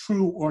it's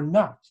true or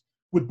not.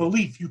 With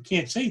belief, you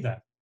can't say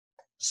that.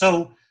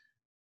 So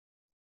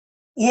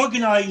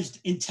organized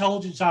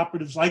intelligence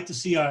operatives like the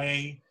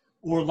CIA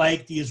or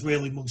like the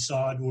Israeli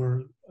Mossad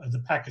or the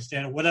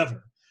Pakistan or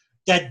whatever,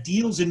 that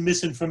deals in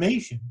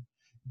misinformation,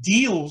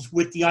 deals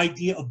with the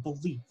idea of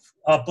belief,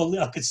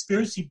 a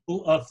conspiracy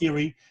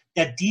theory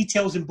that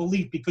details in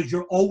belief, because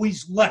you're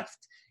always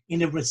left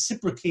in a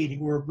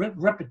reciprocating or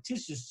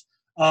repetitious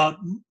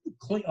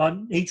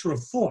nature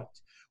of thought,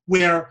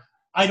 where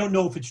I don't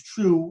know if it's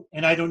true,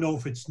 and I don't know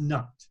if it's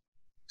not.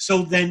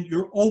 So then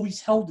you're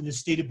always held in a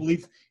state of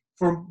belief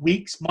for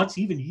weeks, months,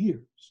 even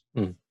years.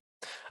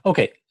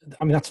 Okay,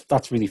 I mean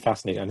that's really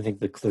fascinating. I think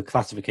the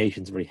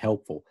classification is very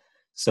helpful.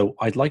 So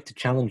I'd like to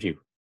challenge you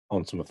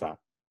on some of that,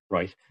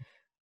 right?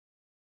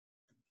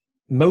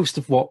 Most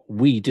of what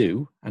we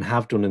do and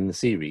have done in the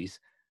series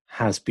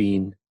has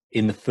been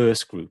in the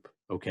first group,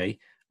 okay?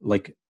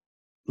 Like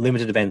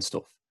limited event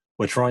stuff.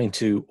 We're trying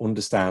to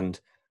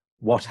understand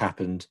what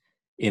happened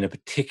in a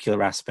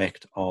particular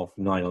aspect of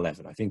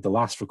 9/11. I think the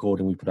last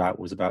recording we put out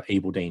was about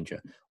Able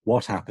Danger.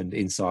 What happened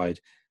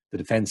inside the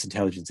Defense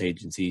Intelligence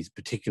Agency's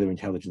particular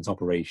intelligence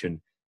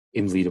operation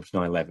in the lead up to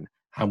 9/11?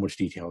 How much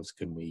details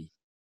can we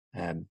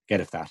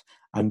get of that?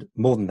 And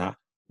more than that,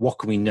 what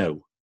can we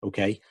know?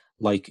 Okay,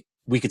 like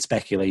we could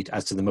speculate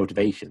as to the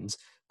motivations,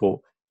 but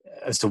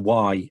as to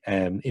why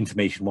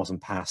information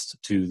wasn't passed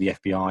to the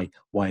FBI,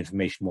 why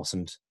information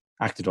wasn't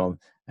acted on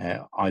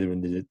either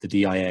in the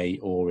DIA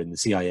or in the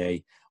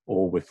CIA,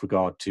 or with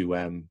regard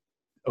to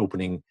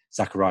opening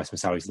Zacharias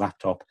Moussaouy's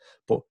laptop.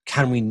 But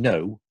can we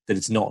know that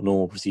it's not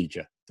normal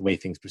procedure, the way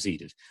things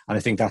proceeded? And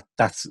I think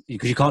that's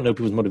because you can't know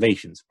people's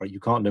motivations, right? You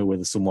can't know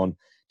whether someone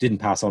didn't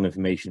pass on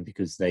information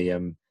because they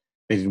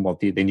didn't want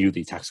they knew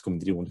the attacks coming,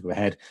 they didn't want to go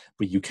ahead.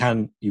 But you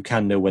can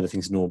know whether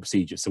things are normal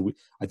procedure. So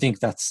I think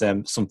that's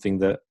something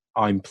that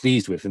I'm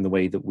pleased with in the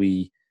way that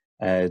we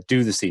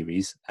do the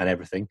series and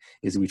everything,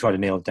 is that we try to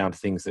nail it down to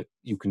things that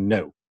you can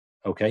know.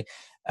 Okay,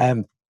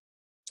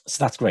 so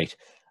that's great.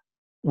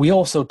 We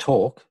also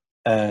talk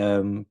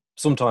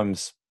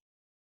sometimes,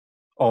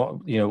 or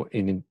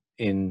in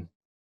the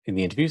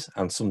interviews,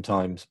 and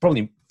sometimes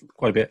probably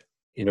quite a bit,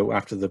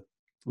 after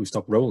we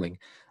stop rolling,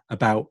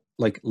 about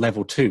like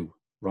level 2,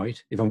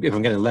 right? If I'm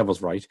getting the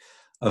levels right,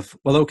 of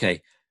well,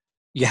 okay,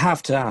 you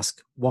have to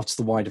ask what's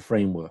the wider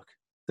framework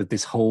that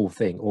this whole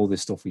thing, all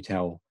this stuff we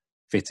tell,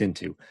 fits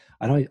into.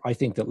 And I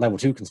think that level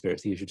 2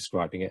 conspiracy, as you're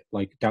describing it,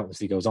 like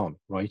doubtlessly goes on,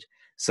 right?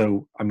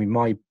 So I mean,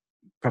 my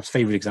perhaps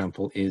favorite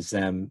example is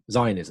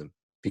Zionism,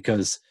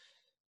 because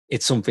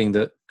it's something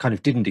that kind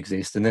of didn't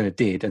exist, and then it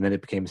did, and then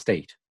it became a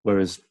state,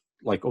 whereas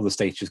like other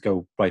states just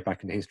go right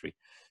back into history.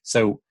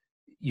 So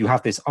you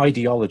have this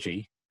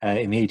ideology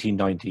in the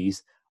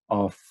 1890s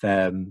of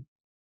a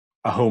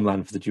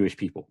homeland for the Jewish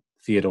people,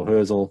 Theodore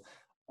Herzl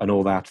and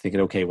all that,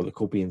 thinking, okay, well, it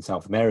could be in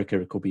South America,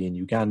 it could be in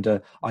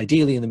Uganda,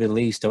 ideally in the Middle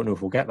East, don't know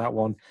if we'll get that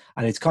one.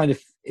 And it's kind of,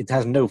 it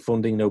has no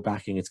funding, no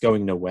backing, it's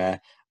going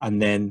nowhere.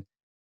 And then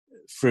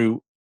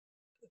through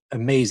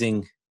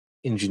amazing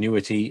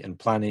ingenuity and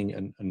planning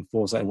and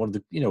foresight, and one of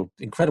the,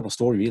 incredible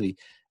story really,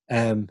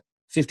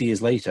 50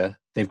 years later,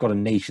 they've got a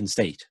nation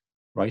state,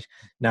 right?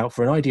 Now,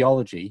 for an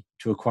ideology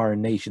to acquire a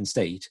nation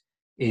state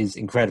is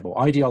incredible.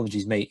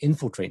 Ideologies may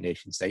infiltrate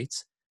nation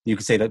states. You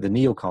could say that the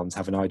neocons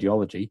have an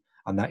ideology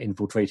and that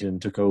infiltrated and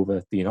took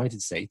over the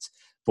United States.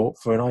 But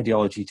for an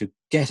ideology to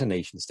get a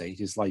nation state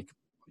is like,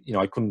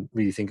 I couldn't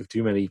really think of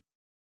too many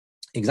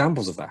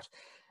examples of that.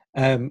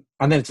 And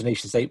then it's a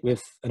nation state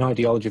with an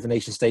ideology of a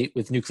nation state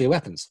with nuclear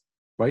weapons,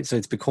 right? So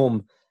it's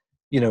become,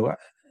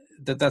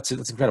 that's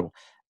incredible.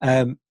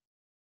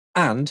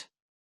 And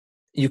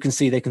you can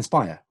see they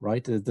conspire,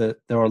 right? There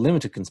are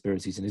limited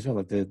conspiracies in Israel,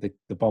 like the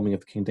bombing of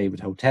the King David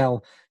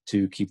Hotel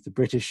to keep the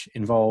British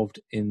involved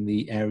in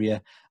the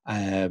area,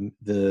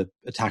 the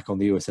attack on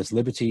the USS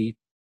Liberty,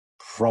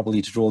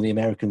 probably to draw the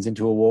Americans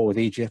into a war with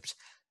Egypt.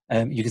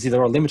 You can see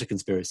there are limited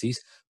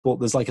conspiracies, but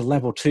there's like a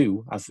level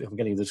 2, if I'm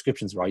getting the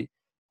descriptions right,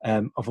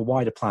 of a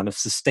wider plan of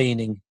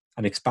sustaining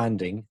and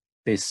expanding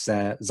this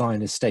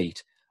Zionist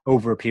state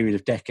over a period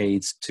of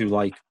decades to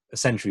like a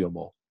century or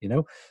more.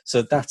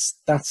 So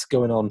that's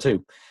going on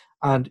too.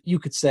 And you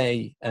could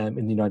say in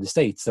the United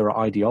States there are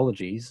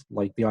ideologies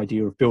like the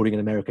idea of building an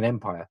American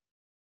empire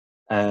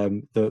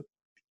that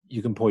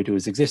you can point to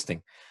as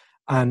existing,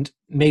 and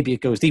maybe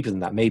it goes deeper than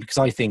that. Maybe because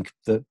I think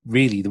that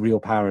really the real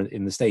power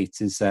in the States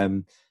is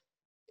the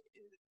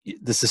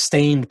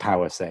sustained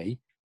power, say,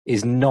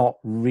 is not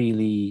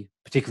really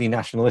particularly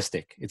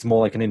nationalistic. It's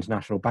more like an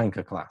international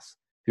banker class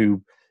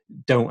who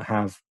don't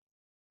have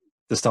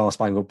the Star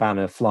Spangled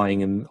Banner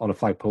flying on a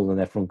flagpole in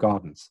their front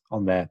gardens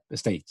on their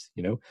estates,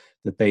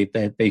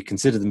 that they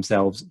consider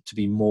themselves to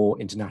be more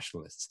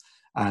internationalists.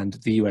 And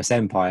the US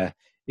empire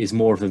is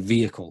more of a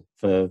vehicle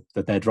that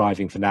they're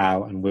driving for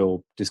now and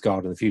will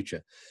discard in the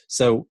future.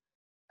 So,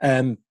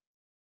 we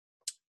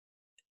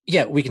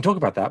can talk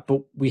about that,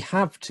 but we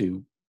have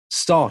to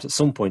start at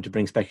some point to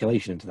bring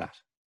speculation into that,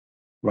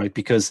 right?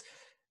 Because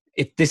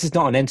this is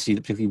not an entity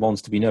that particularly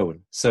wants to be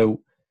known. So,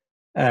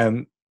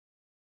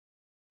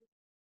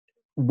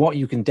 what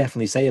you can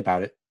definitely say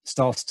about it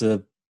starts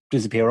to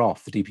disappear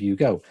off the deeper you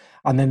go.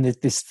 And then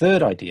this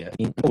third idea,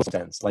 in all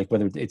sense, like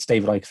whether it's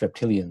David Icke's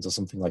reptilians or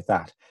something like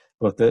that.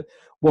 But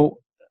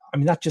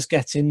that just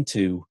gets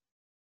into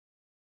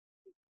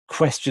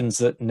questions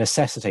that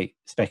necessitate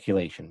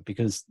speculation,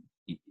 because,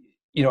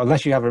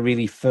 unless you have a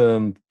really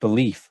firm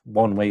belief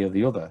one way or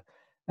the other,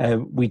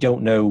 we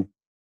don't know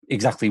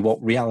exactly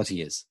what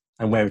reality is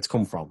and where it's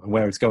come from and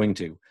where it's going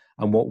to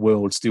and what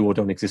worlds do or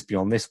don't exist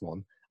beyond this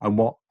one and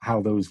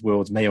how those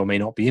worlds may or may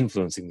not be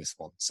influencing this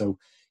one. So,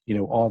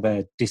 are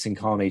there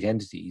disincarnate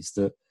entities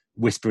that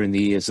whisper in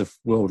the ears of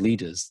world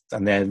leaders,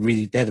 and they're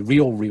the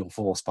real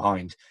force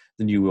behind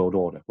the New World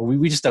Order? Well,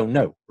 we just don't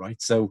know,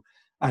 right? So,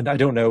 and I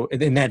don't know.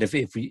 And then if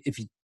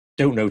you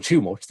don't know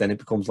too much, then it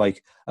becomes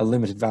like a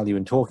limited value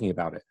in talking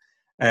about it.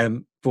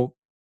 But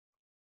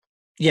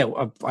yeah,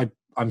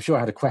 I'm sure I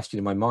had a question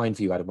in my mind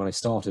for you, Adam, when I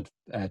started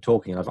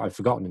talking. I've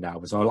forgotten it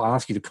now, so I'll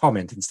ask you to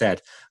comment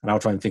instead, and I'll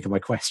try and think of my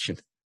question.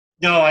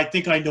 No, I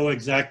think I know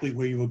exactly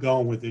where you were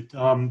going with it.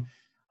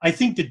 I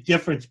think the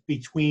difference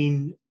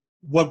between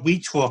what we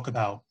talk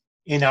about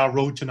in our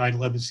Road to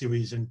 9/11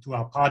 series and through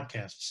our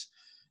podcasts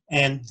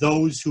and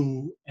those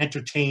who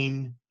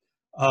entertain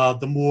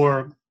the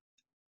more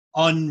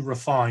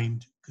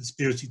unrefined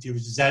conspiracy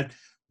theories is that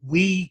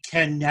we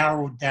can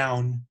narrow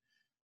down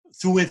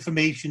through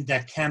information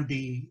that can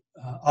be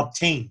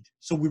obtained.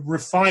 So we're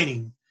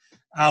refining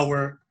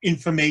our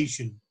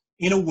information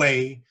in a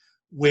way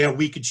where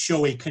we could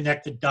show a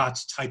connected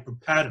dots type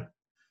of pattern.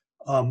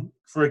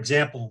 For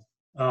example,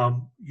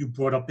 you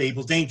brought up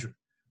Able Danger,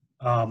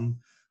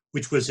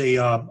 which was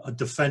a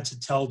Defense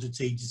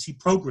Intelligence Agency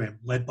program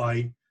led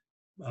by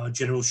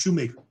General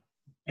Shoemaker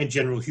and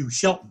General Hugh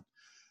Shelton.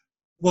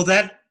 Well,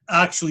 that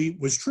actually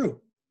was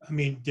true. I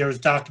mean, there's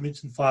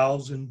documents and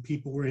files, and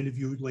people were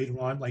interviewed later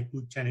on, like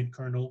Lieutenant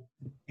Colonel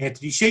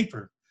Anthony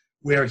Schaefer,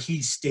 where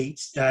he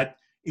states that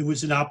it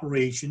was an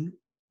operation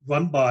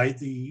run by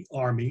the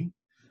Army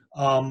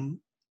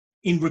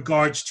in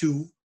regards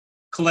to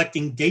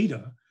collecting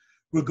data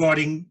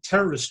regarding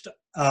terrorist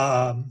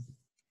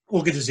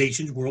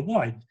organizations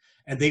worldwide.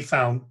 And they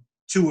found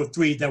 2 or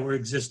 3 that were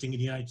existing in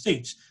the United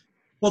States.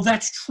 Well,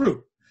 that's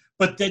true.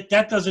 But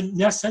that doesn't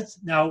necessarily.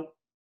 Now,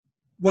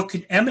 what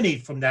could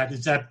emanate from that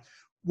is that,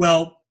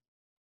 well,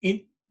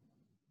 in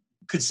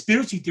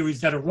conspiracy theories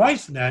that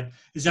arise from that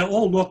is that,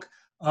 oh, look,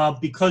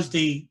 because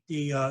they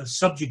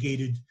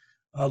subjugated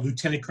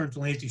Lieutenant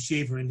Colonel Anthony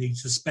Schaefer and they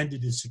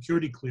suspended his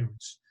security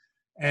clearance,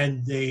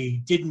 and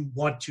they didn't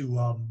want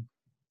to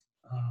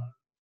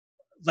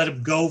let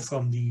him go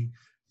from the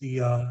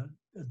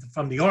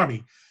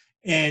Army.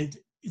 And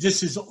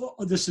this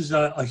is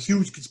a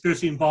huge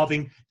conspiracy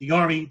involving the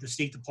Army, the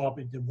State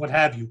Department, and what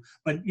have you.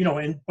 But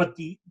but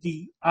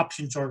the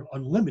options are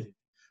unlimited.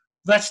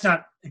 That's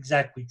not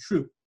exactly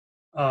true.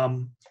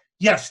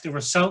 Yes, there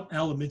were some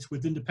elements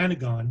within the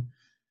Pentagon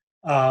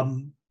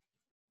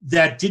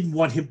that didn't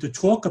want him to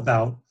talk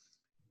about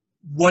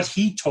what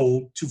he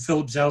told to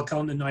Philip Zelikow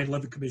and the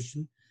 9/11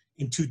 Commission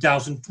in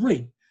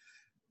 2003.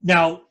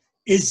 Now,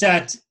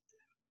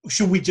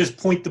 should we just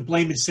point the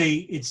blame and say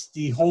it's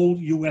the whole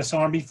U.S.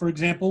 Army, for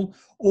example,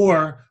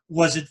 or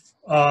was it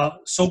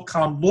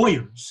SOCOM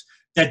lawyers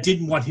that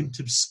didn't want him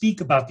to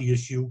speak about the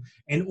issue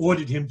and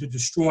ordered him to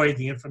destroy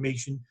the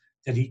information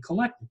that he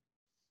collected?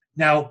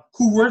 Now,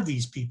 who were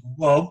these people?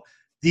 Well,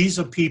 these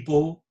are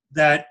people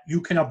that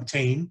you can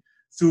obtain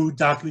through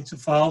documents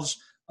and files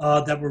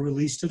that were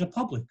released to the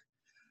public.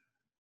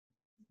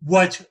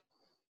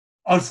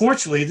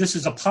 Unfortunately, this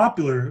is a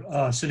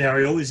popular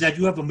scenario, is that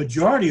you have a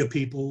majority of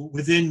people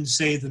within,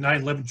 say, the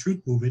 9/11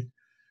 Truth Movement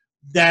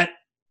that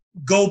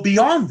go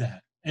beyond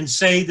that and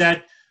say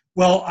that,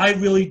 well, I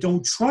really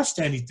don't trust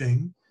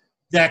anything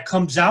that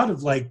comes out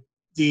of, like,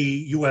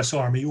 the U.S.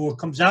 Army or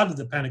comes out of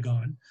the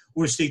Pentagon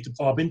or State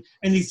Department,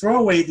 and they throw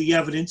away the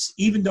evidence,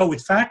 even though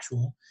it's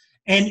factual,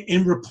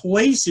 and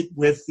replace it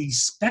with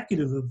these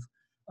speculative,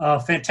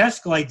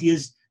 fantastical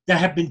ideas that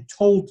have been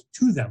told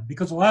to them,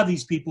 because a lot of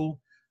these people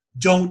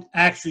don't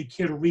actually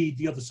care to read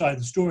the other side of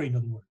the story, in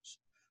other words.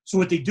 So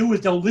what they do is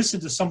they'll listen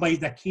to somebody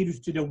that caters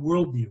to their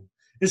worldview.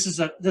 This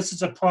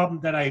is a problem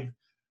that I've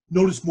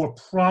noticed more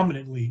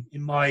prominently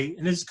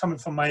and this is coming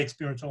from my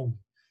experience only,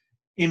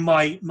 in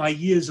my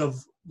years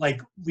of,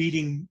 like,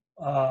 reading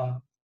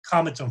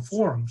comments on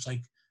forums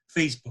like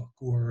Facebook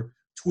or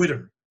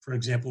Twitter, for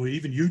example, or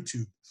even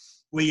YouTube,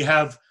 where you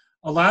have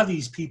a lot of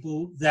these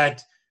people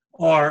that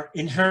are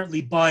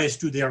inherently biased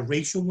through their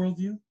racial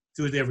worldview,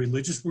 through their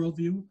religious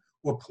worldview,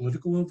 or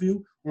political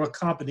worldview, or a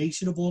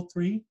combination of all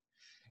three.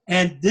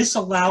 And this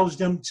allows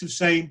them to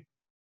say,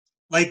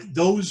 like,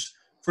 those,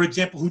 for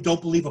example, who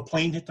don't believe a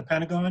plane hit the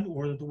Pentagon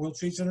or the World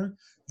Trade Center,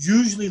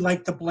 usually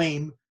like to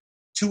blame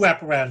 2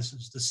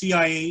 apparatuses, the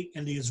CIA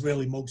and the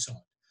Israeli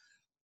Mossad.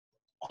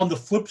 On the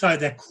flip side of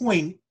that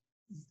coin,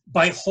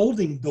 by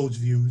holding those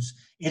views,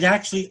 it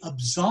actually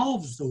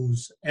absolves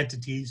those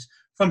entities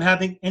from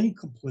having any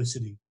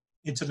complicity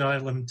into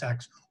 9/11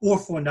 attacks or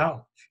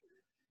foreknowledge.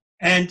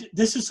 And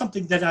this is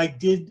something that I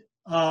did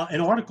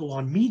an article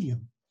on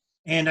Medium,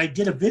 and I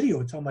did a video,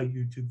 it's on my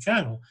YouTube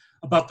channel,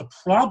 about the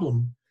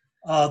problem,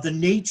 the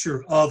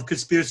nature of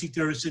conspiracy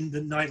theorists in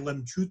the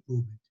 9/11 Truth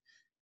Movement.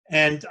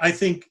 And I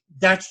think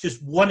that's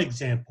just one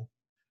example.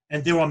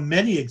 And there are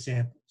many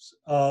examples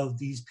of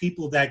these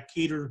people that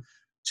cater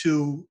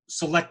to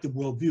selective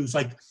worldviews,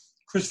 like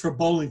Christopher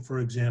Bowling, for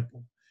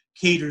example,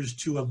 caters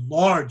to a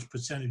large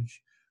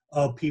percentage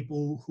of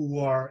people who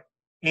are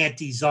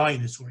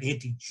anti-Zionist or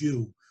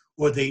anti-Jew,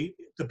 or the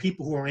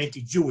people who are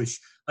anti-Jewish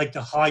like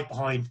to hide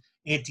behind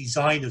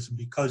anti-Zionism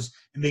because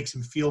it makes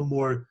them feel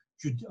more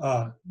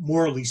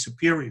morally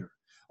superior.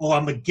 Oh,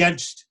 I'm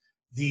against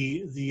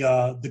the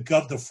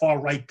far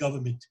right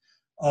government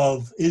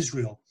of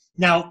Israel.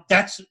 Now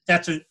that's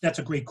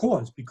a great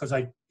cause, because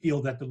I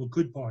feel that the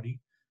Likud party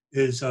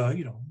is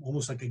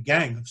almost like a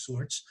gang of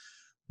sorts,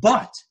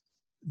 but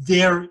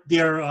their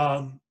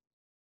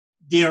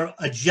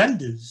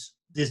agendas,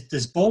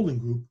 this Bolin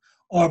group,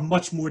 are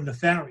much more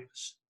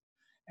nefarious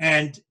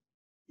and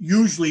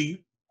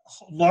usually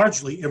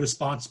largely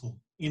irresponsible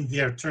in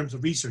their terms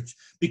of research,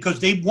 because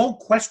they won't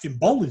question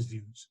Bolin's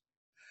views.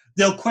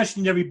 They'll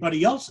question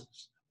everybody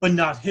else's, but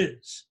not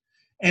his.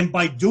 And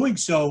by doing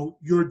so,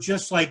 you're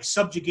just like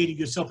subjugating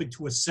yourself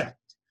into a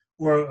sect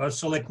or a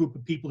select group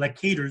of people that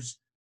caters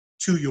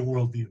to your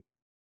worldview.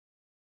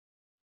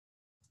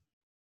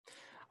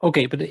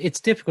 Okay, but it's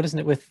difficult, isn't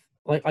it? With,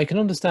 like, I can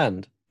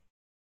understand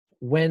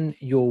when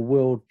your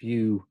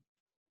worldview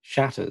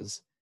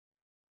shatters,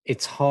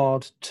 it's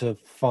hard to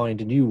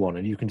find a new one,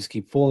 and you can just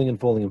keep falling and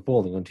falling and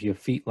falling until your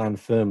feet land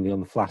firmly on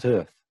the flat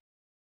earth.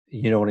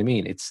 You know what I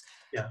mean? It's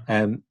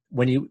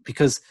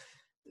because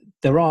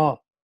there are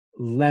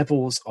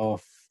levels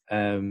of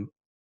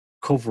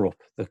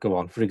cover-up that go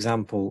on. For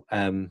example,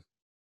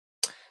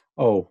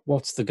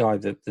 what's the guy,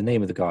 the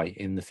name of the guy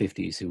in the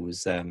 50s who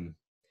was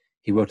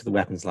he worked at the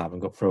weapons lab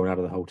and got thrown out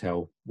of the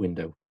hotel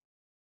window?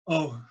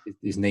 Oh,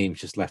 his name's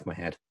just left my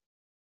head.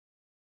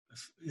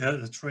 Yeah,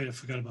 that's right. I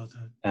forgot about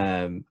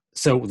that.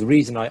 So the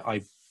reason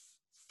I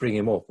bring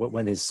him up,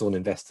 when his son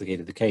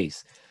investigated the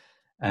case,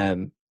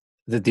 the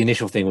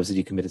initial thing was that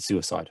he committed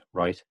suicide,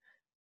 right?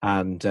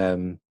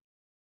 And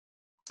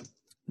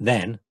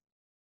then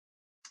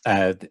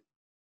the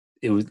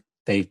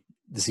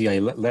CIA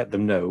let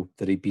them know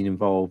that he'd been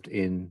involved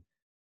in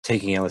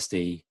taking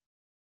LSD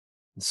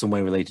in some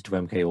way related to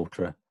MK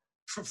Ultra.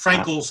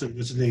 Frank Olson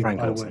was his name.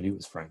 Frank Olson. I knew it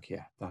was Frank.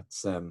 Yeah,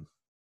 that's.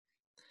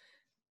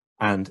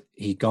 And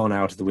he'd gone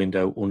out of the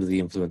window under the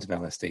influence of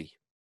LSD,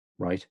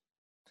 right?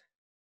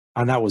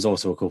 And that was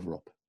also a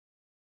cover-up,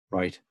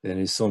 right? And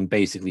his son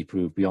basically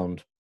proved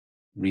beyond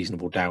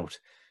reasonable doubt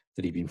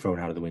that he'd been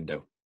thrown out of the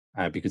window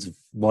because of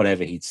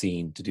whatever he'd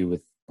seen to do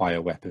with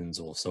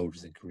bioweapons or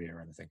soldiers in Korea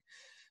or anything.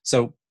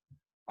 So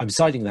I'm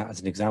citing that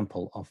as an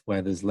example of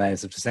where there's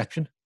layers of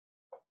deception.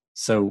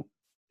 So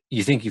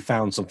you think you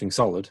found something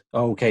solid.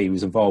 Oh, okay, he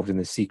was involved in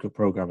this secret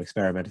program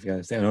experimenting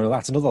against it. No,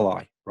 that's another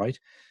lie, right?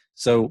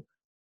 So,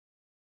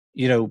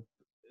 you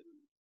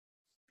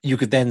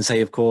could then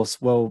say, of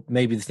course, well,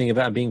 maybe the thing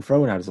about him being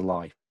thrown out is a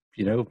lie.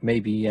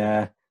 Maybe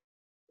it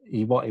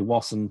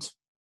wasn't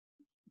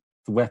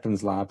the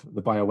weapons lab,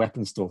 the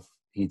bioweapon stuff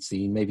he'd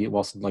seen. Maybe it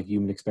wasn't like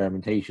human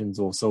experimentations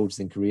or soldiers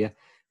in Korea.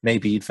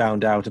 Maybe he'd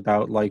found out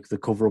about like the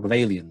cover-up of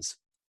aliens,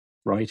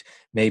 right?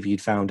 Maybe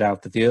he'd found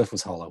out that the earth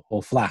was hollow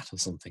or flat or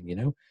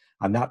something,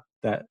 and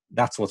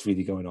that's what's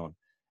really going on.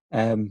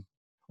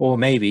 Or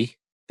maybe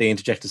they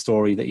interject a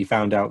story that he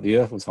found out the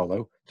earth was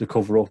hollow to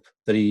cover up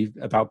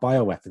about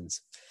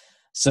bioweapons.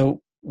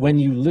 So when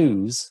you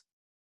lose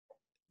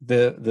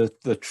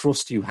the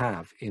trust you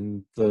have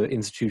in the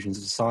institutions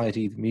of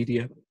society, the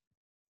media,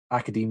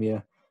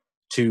 academia,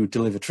 to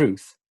deliver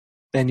truth,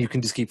 then you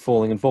can just keep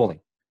falling and falling,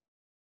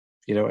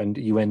 and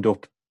you end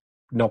up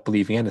not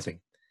believing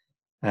anything.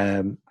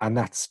 And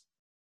that's,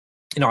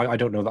 I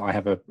don't know that I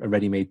have a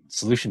ready-made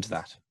solution to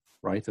that,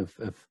 right?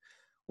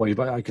 But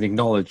I can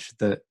acknowledge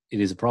that it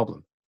is a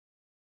problem.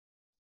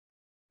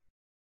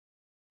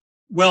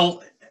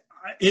 Well,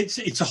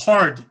 it's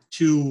hard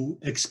to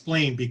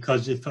explain,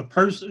 because if a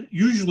person,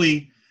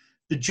 usually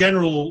the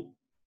general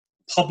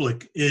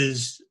public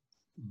is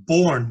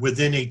born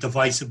within a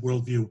divisive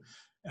worldview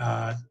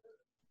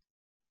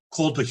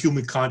called the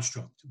human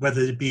construct, whether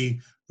it be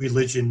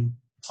religion,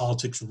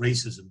 politics, or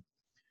racism.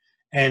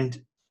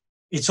 And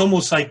it's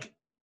almost like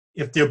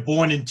if they're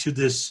born into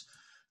this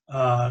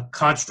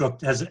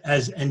construct as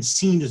and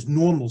seen as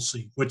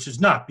normalcy, which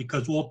is not,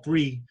 because all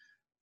three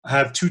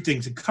have two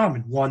things in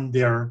common. One,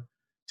 they're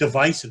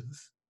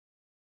divisive,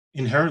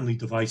 inherently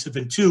divisive,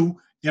 and two,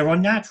 they're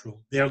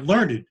unnatural. They're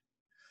learned.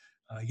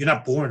 You're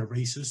not born a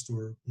racist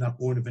or not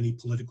born of any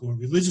political or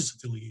religious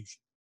affiliation.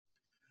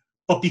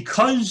 But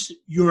because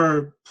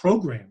you're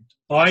programmed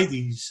by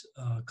these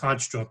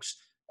constructs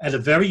at a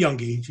very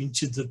young age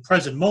into the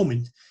present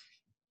moment,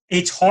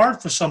 it's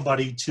hard for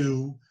somebody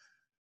to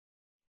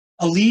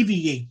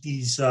alleviate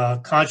these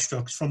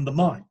constructs from the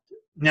mind.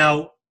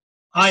 Now,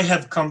 I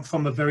have come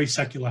from a very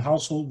secular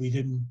household. We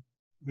didn't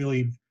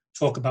really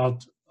talk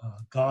about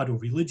God or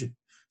religion.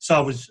 So I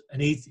was an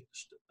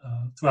atheist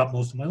throughout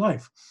most of my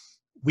life.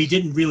 We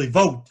didn't really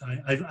vote.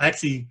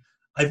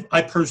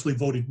 I personally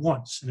voted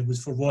once, and it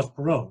was for Ross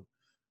Perot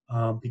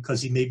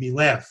because he made me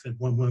laugh at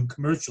one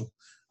commercial.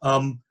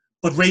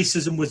 But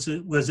racism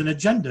was an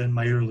agenda in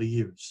my early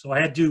years. So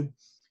I had to,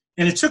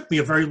 and it took me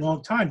a very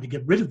long time to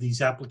get rid of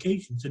these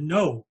applications and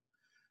know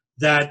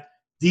that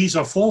these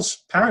are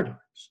false paradigms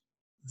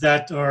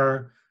that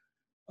are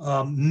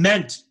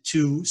meant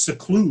to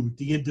seclude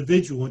the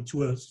individual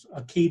into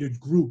a catered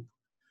group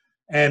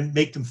and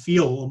make them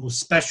feel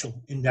almost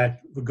special in that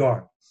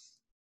regard.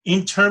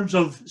 in terms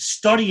of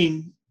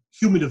studying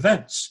human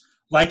events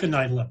like a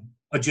 9/11,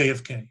 a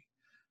JFK,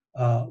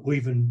 or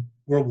even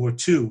World War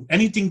II,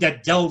 anything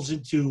that delves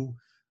into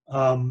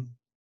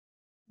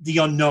the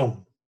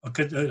unknown.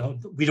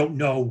 We don't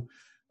know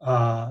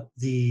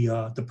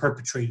the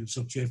perpetrators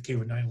of JFK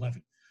or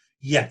 9/11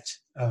 yet.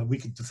 We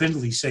can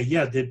definitively say,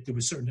 yeah, there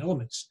were certain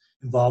elements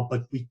involved,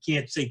 but we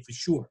can't say for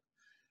sure.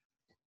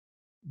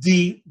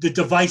 The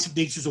divisive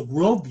natures of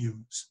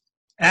worldviews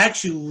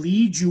actually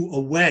lead you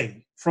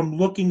away from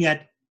looking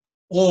at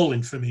all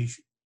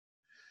information.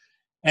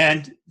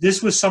 And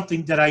this was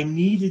something that I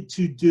needed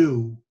to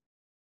do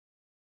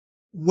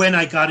when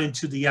I got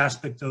into the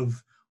aspect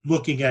of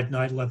looking at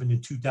 9/11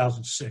 in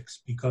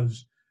 2006,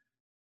 because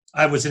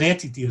I was an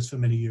anti-theist for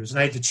many years, and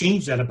I had to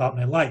change that about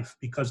my life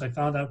because I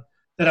found out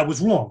that I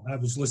was wrong. I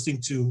was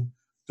listening to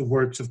the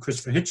works of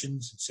Christopher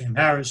Hitchens and Sam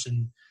Harris,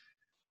 and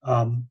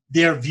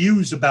their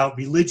views about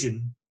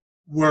religion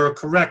were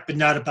correct, but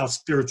not about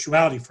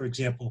spirituality, for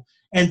example.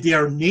 And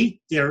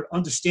their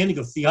understanding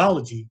of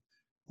theology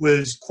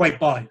was quite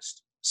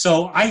biased.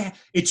 So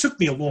it took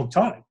me a long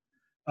time.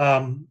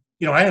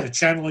 I had a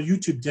channel on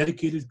YouTube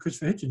dedicated to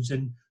Christopher Hitchens,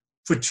 and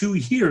for 2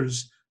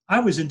 years, I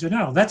was in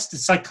denial. That's the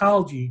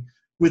psychology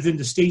within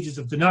the stages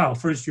of denial.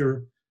 First,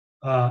 you're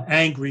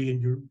angry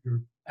and you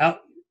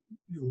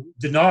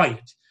deny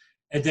it,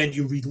 and then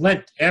you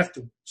relent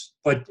afterwards.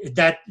 But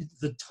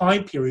the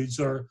time periods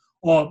are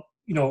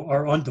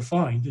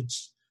undefined.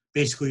 It's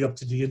basically up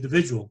to the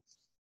individual.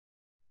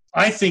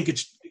 I think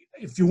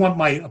if you want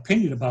my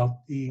opinion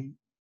about the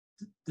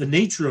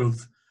nature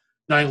of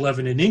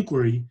 9/11 and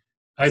inquiry,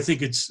 I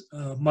think it's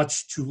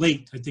much too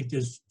late. I think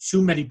there's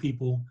too many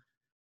people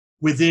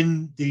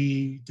within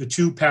the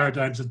two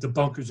paradigms of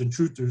debunkers and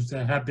truthers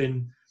that have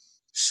been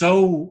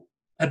so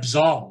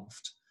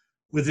absolved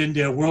within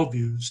their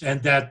worldviews,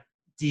 and that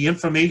the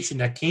information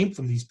that came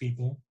from these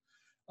people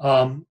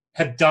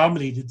have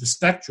dominated the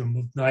spectrum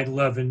of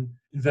 9/11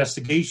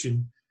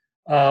 investigation.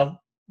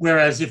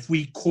 Whereas if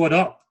we caught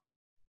up,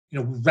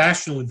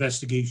 rational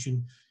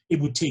investigation, it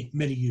would take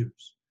many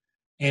years.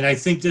 And I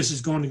think this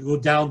is going to go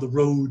down the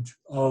road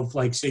of,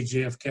 like, say,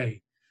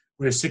 JFK,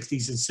 where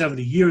 60s and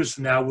 70 years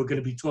from now, we're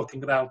going to be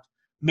talking about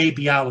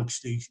maybe Alex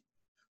Station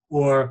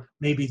or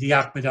maybe the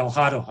Ahmed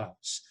al-Hado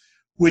House,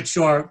 which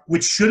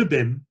should have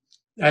been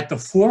at the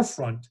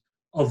forefront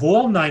of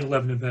all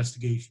 9/11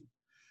 investigation,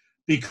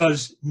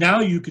 because now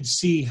you could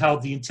see how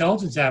the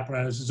intelligence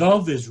apparatuses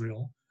of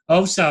Israel,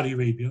 of Saudi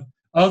Arabia,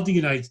 of the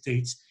United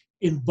States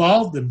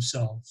involved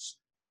themselves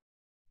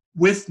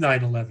with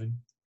 9/11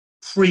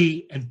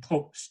 pre and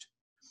post,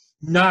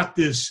 not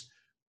this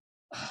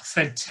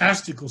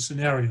fantastical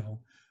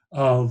scenario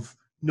of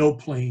no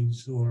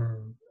planes,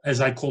 or, as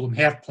I call them,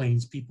 half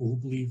planes, people who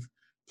believe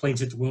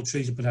planes hit the World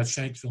Trade Center but not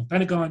Shanksville and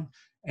Pentagon.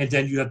 And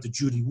then you have the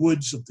Judy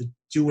Woods of the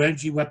dual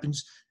energy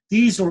weapons.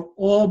 These are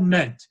all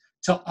meant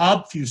to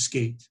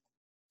obfuscate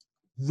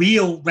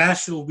real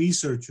rational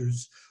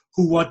researchers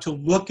who want to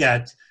look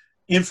at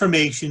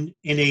information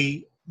in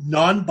a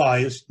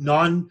non-biased,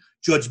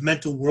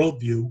 non-judgmental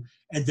worldview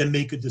and then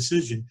make a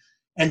decision.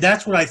 And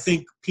that's what I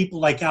think people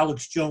like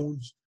Alex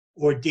Jones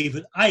or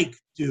David Icke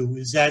do,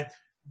 is that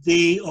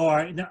they are,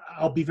 and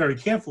I'll be very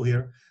careful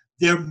here,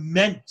 they're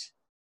meant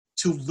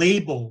to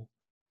label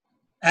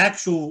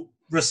actual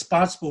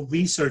responsible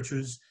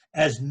researchers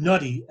as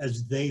nutty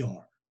as they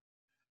are.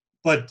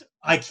 But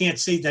I can't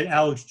say that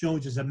Alex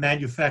Jones is a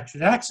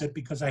manufactured accent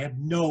because I have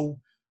no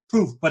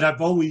proof, but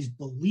I've always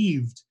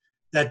believed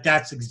that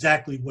that's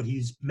exactly what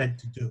he's meant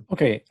to do.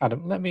 Okay,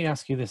 Adam, let me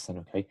ask you this then,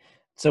 okay?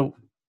 So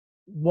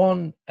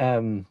one,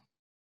 an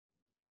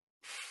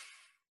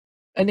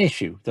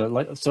issue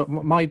that, so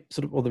my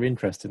sort of other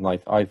interest in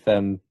life, I've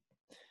been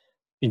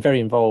very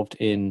involved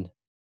in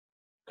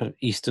kind of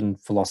Eastern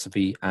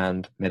philosophy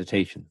and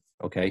meditation,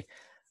 okay?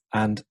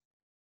 And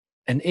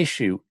an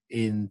issue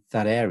in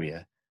that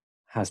area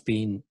has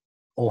been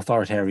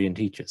authoritarian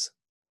teachers,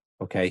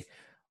 okay?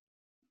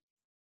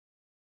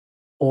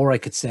 Or I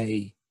could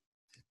say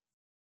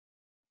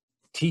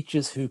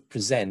teachers who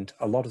present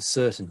a lot of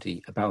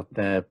certainty about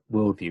their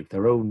worldview,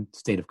 their own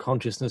state of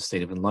consciousness,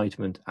 state of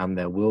enlightenment, and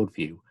their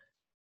worldview.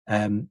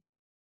 And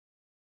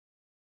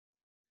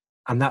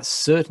that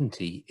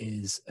certainty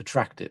is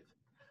attractive.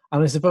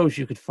 And I suppose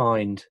you could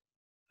find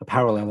a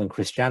parallel in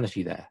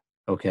Christianity there,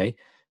 okay?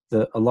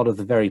 A lot of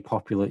the very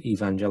popular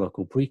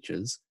evangelical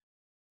preachers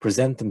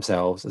present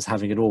themselves as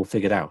having it all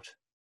figured out,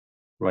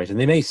 right? And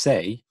they may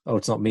say, oh,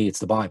 it's not me, it's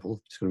the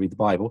Bible, just going to read the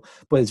Bible,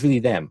 but it's really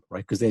them,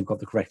 right? Because they've got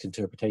the correct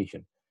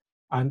interpretation.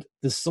 And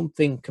there's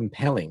something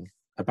compelling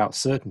about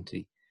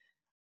certainty.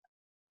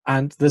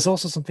 And there's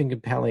also something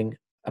compelling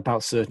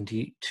about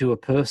certainty to a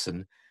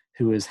person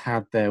who has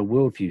had their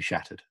worldview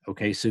shattered,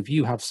 okay? So if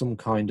you have some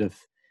kind of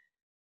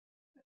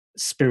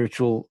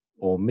spiritual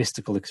or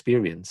mystical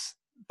experience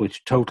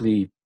which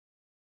totally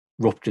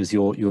ruptures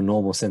your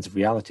normal sense of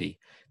reality,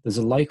 there's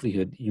a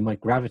likelihood you might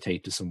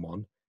gravitate to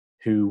someone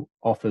who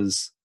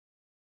offers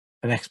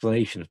an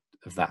explanation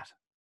of that,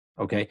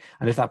 okay?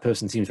 And if that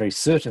person seems very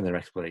certain in their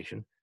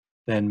explanation,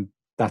 then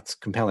that's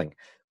compelling.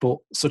 But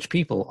such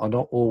people are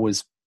not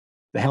always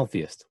the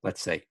healthiest,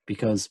 let's say,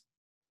 because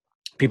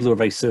people who are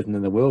very certain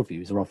in their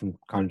worldviews are often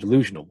kind of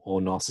delusional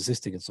or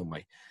narcissistic in some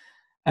way.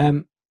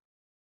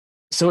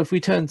 So if we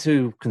turn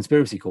to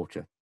conspiracy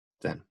culture,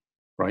 then,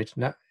 right?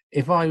 Now,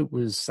 if I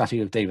was sat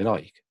here with David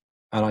Icke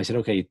and I said,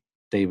 okay,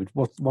 David,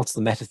 what's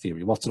the meta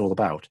theory? What's it all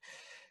about?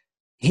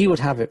 He would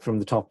have it from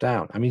the top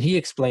down. I mean, he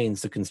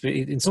explains the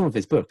conspiracy in some of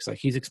his books. Like,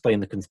 he's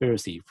explained the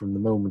conspiracy from the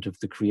moment of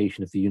the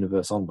creation of the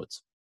universe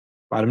onwards.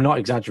 But I'm not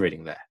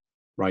exaggerating there,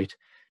 right?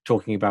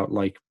 Talking about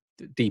like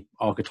deep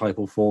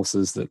archetypal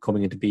forces that are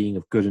coming into being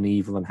of good and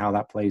evil and how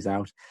that plays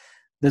out.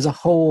 There's a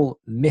whole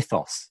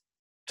mythos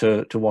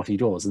to what he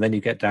does. And then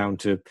you get down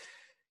to,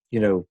 you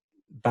know,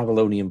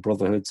 Babylonian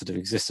brotherhoods that have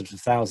existed for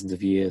thousands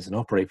of years and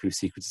operate through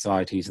secret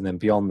societies. And then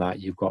beyond that,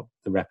 you've got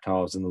the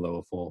reptiles in the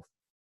lower fourth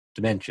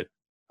dimension.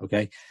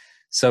 Okay.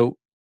 So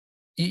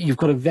you've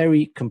got a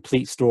very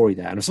complete story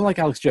there. And it's not like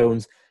Alex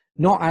Jones,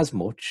 not as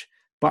much,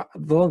 but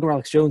the longer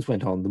Alex Jones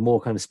went on, the more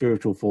kind of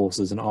spiritual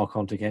forces and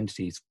archontic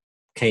entities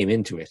came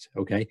into it.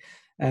 Okay.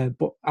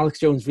 But Alex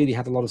Jones really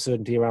had a lot of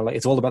certainty around, like,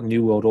 it's all about the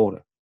New World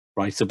Order,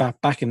 right? So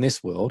back in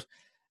this world,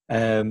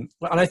 and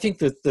I think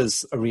that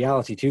there's a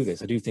reality to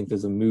this. I do think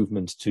there's a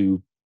movement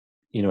to,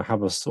 you know,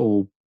 have us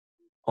all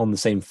on the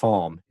same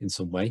farm in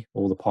some way,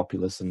 all the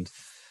populace, and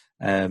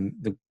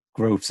the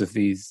growths of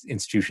these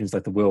institutions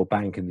like the World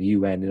Bank and the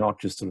UN. They're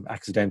not just sort of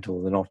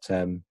accidental. They're not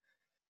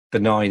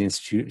benign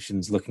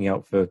institutions looking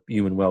out for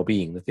human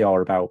well-being. That they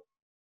are about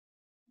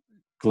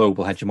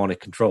global hegemonic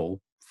control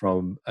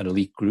from an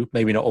elite group.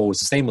 Maybe not always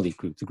the same elite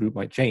group. The group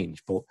might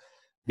change, but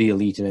the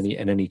elite in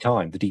any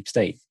time, the deep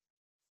state.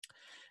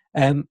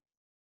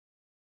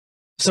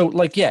 So,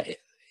 like, yeah,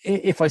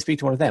 if I speak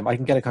to one of them, I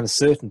can get a kind of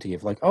certainty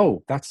of like,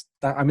 oh, that's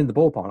that. I'm in the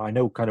ballpark. I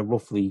know kind of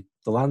roughly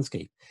the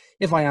landscape.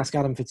 If I ask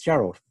Adam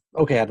Fitzgerald,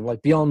 okay, Adam,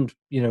 like beyond,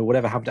 you know,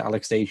 whatever happened to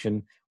Alex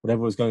Station,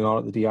 whatever was going on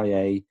at the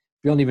DIA,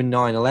 beyond even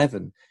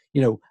 9/11,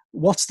 you know,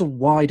 what's the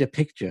wider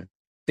picture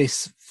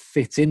this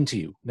fits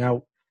into?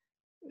 Now,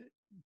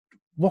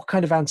 what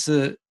kind of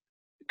answer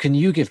can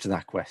you give to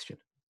that question?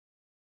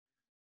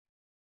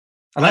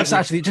 And that's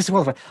actually, just to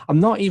qualify, I'm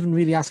not even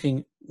really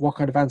asking what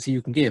kind of answer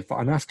you can give, but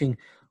I'm asking,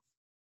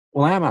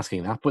 well, I am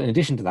asking that, but in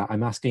addition to that,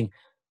 I'm asking,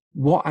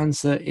 what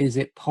answer is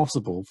it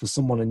possible for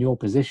someone in your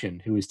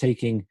position who is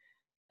taking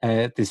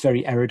this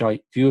very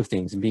erudite view of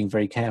things and being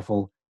very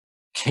careful,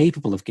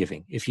 capable of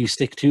giving? If you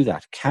stick to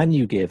that, can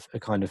you give a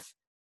kind of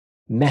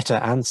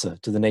meta answer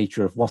to the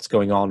nature of what's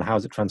going on, how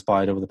has it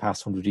transpired over the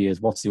past 100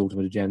 years, what's the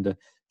ultimate agenda,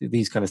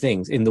 these kind of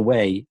things, in the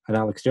way an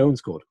Alex Jones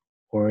could?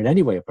 Or in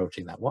any way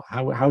approaching that?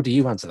 How do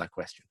you answer that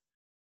question?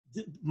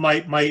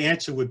 My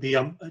answer would be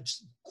I'm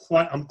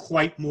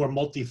quite more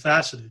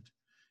multifaceted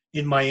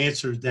in my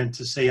answer than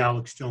to say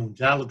Alex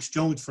Jones. Alex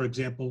Jones, for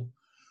example,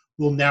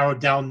 will narrow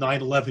down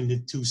 9/11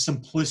 into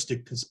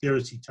simplistic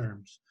conspiracy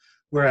terms,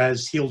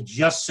 whereas he'll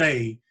just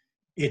say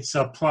it's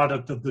a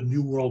product of the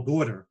New World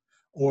Order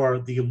or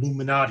the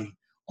Illuminati,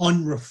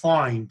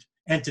 unrefined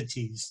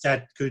entities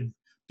that could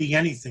be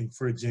anything,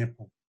 for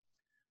example.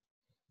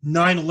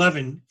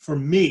 9/11 for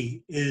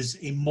me is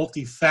a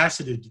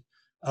multifaceted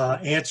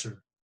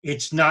answer.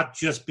 It's not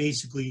just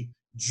basically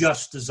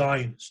just the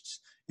Zionists.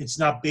 It's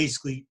not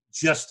basically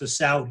just the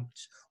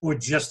Saudis or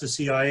just the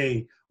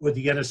CIA or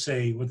the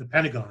NSA or the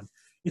Pentagon.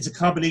 It's a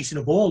combination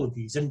of all of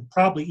these and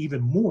probably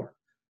even more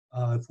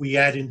if we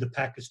add in the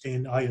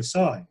Pakistan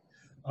ISI.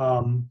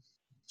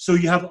 So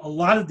you have a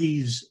lot of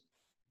these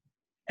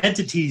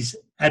entities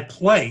at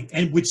play,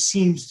 and which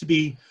seems to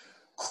be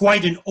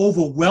quite an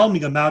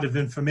overwhelming amount of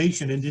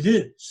information, and it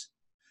is.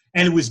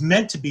 And it was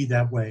meant to be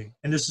that way.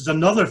 And this is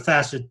another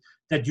facet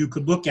that you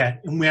could look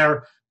at, and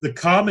where the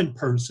common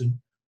person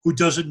who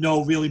doesn't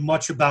know really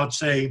much about,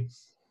 say,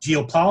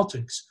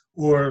 geopolitics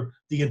or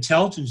the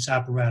intelligence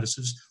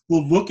apparatuses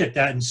will look at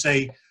that and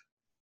say,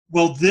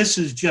 well, this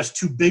is just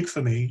too big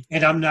for me,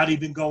 and I'm not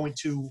even going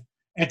to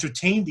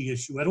entertain the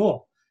issue at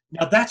all.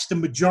 Now, that's the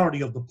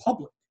majority of the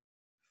public.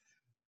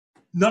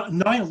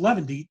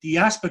 9/11, the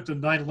aspect of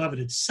 9/11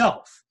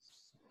 itself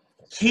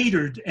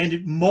catered and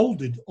it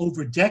molded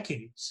over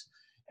decades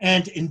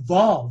and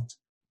involved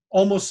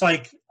almost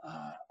like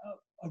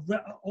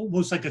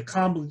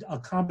a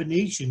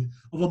combination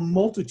of a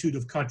multitude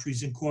of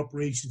countries and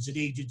corporations and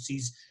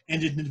agencies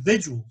and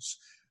individuals.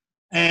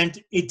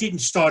 And it didn't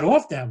start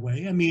off that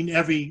way. I mean,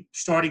 every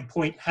starting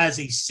point has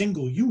a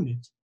single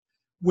unit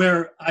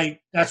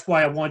that's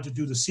why I wanted to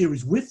do the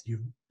series with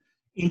you,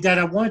 in that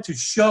I wanted to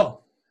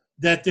show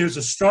that there's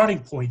a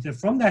starting point, and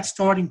from that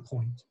starting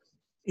point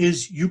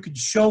is you can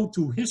show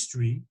through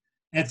history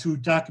and through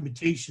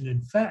documentation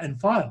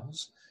and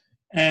files,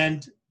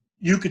 and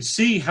you could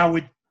see how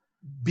it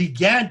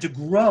began to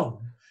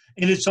grow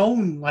in its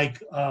own,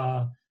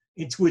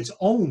 into its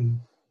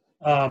own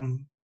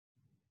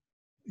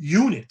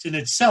unit in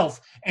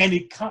itself, and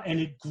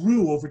it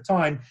grew over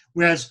time,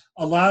 whereas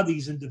a lot of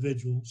these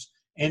individuals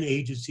and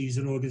agencies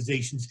and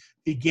organizations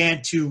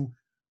began to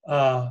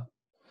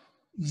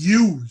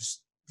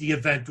use the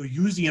event or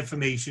use the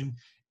information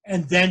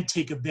and then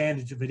take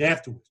advantage of it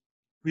afterwards.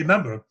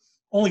 remember,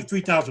 only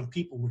 3,000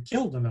 people were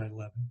killed on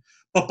 9/11.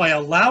 But by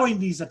allowing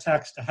these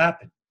attacks to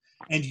happen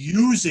and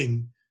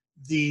using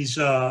these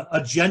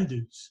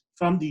agendas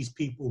from these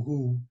people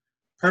who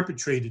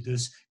perpetrated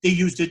this, they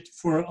used it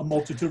for a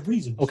multitude of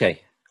reasons.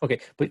 Okay.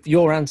 But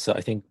your answer,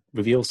 I think,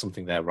 reveals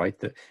something there, right?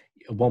 That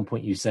at one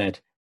point you said,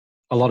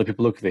 a lot of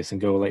people look at this and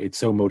go, like, it's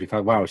so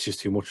motivated. Wow, it's just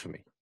too much for me.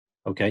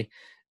 Okay.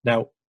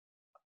 Now,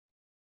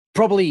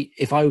 probably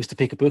if I was to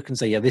pick a book and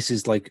say, yeah, this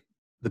is like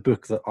the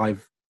book that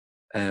I've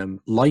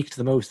liked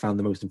the most, found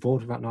the most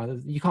important about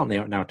 9/11, you can't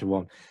narrow it down to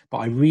one. But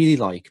I really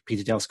like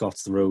Peter Dale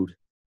Scott's The Road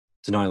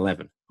to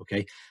 9/11.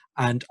 Okay.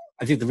 And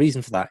I think the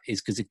reason for that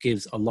is because it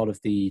gives a lot of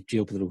the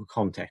geopolitical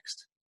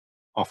context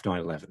of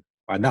 9/11.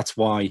 And that's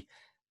why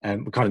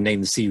we kind of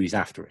named the series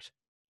after it,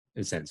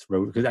 in a sense.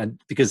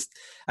 Because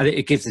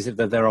it gives us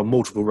that there are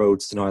multiple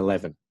roads to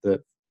 9/11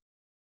 that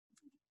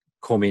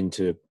come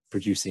into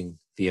producing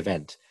the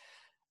event.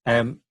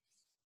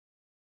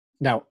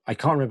 Now, I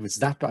can't remember if it's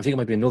that, but I think it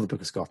might be another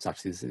book of Scott's,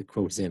 actually. The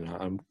quote is in.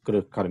 I'm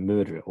going to kind of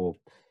murder it or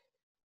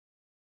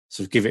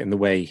sort of give it in the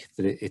way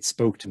that it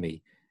spoke to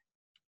me.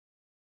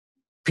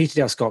 Peter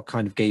Dale Scott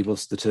kind of gave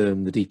us the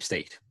term the deep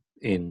state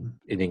in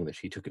English.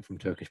 He took it from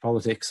Turkish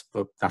politics,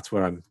 but that's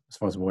where as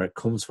far as I'm aware, it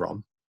comes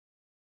from.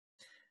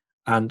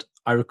 And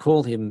I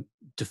recall him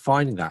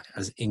defining that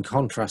as, in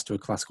contrast to a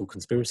classical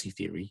conspiracy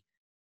theory,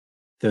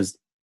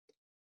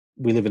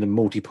 we live in a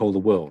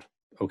multipolar world,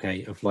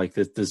 okay, of like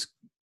there's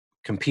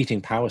competing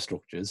power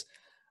structures,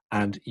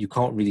 and you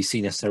can't really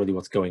see necessarily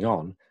what's going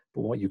on,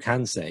 but what you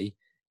can say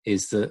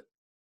is that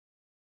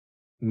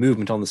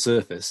movement on the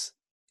surface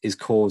is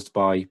caused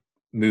by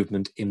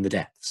movement in the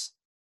depths,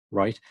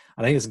 right?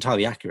 And I think it's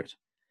entirely accurate.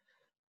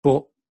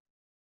 But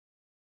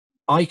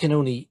I can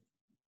only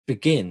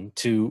begin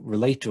to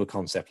relate to a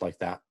concept like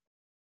that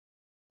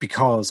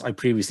because I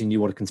previously knew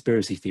what a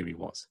conspiracy theory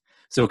was.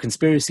 So a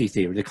conspiracy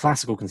theory, the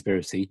classical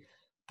conspiracy,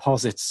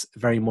 posits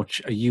very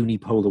much a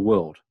unipolar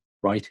world,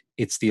 right?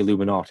 It's the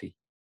Illuminati.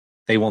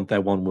 They want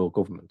their one world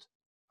government,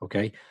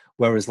 okay?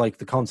 Whereas like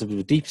the concept of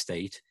a deep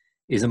state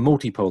is a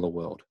multipolar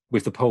world,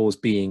 with the poles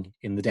being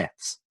in the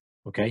depths,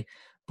 okay?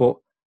 But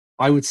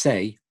I would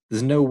say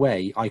there's no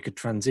way I could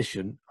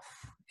transition.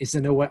 Is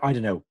there no way? I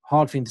don't know.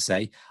 Hard thing to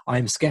say. I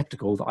am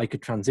skeptical that I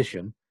could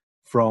transition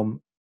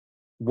from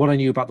what I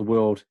knew about the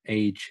world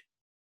age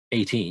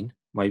 18,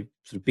 my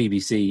sort of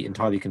BBC,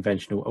 entirely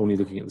conventional, only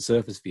looking at the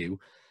surface view,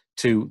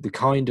 to the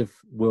kind of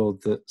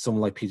world that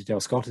someone like Peter Dale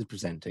Scott is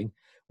presenting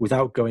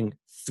without going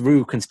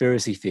through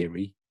conspiracy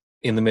theory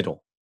in the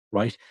middle,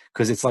 right?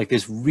 Because it's like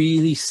this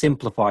really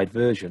simplified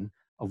version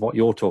of what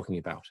you're talking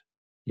about,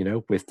 you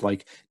know, with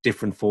like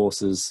different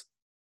forces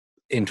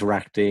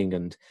interacting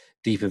and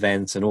deep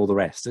events and all the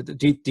rest.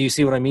 Do you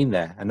see what I mean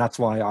there? And that's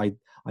why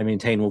I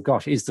maintain, well,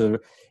 gosh, is there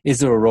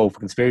a role for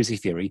conspiracy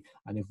theory?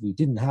 And if we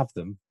didn't have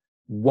them,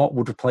 what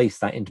would replace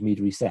that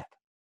intermediary step?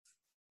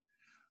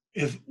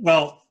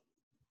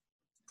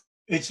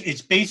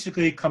 It's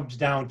basically comes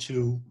down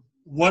to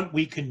what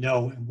we can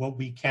know and what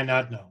we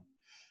cannot know.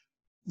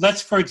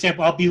 Let's, for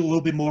example, I'll be a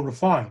little bit more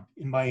refined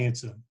in my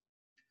answer.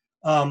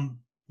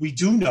 We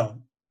do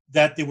know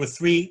that there were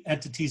three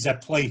entities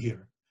at play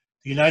here: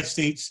 the United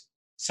States,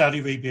 Saudi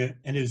Arabia,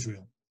 and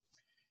Israel,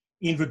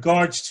 in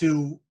regards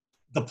to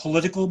the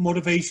political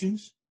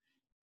motivations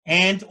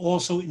and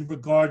also in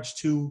regards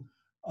to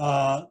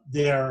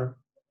their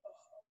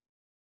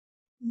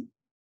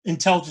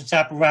intelligence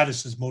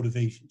apparatuses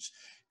motivations.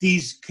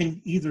 These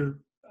can either,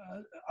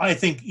 I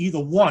think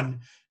either one,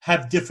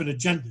 have different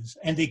agendas,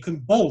 and they can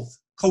both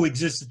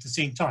coexist at the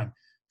same time.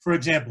 For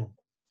example,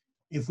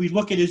 if we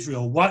look at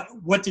Israel,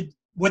 what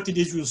did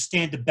Israel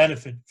stand to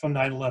benefit from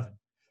 9/11?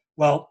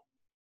 Well,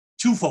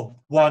 twofold.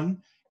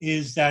 One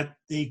is that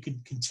they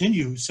could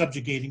continue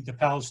subjugating the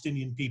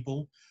Palestinian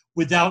people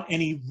without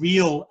any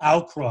real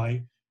outcry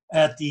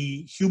at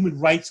the human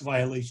rights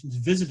violations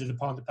visited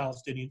upon the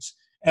Palestinians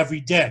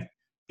every day,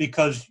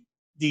 because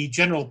the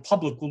general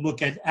public will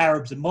look at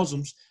Arabs and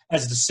Muslims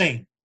as the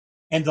same,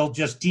 and they'll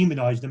just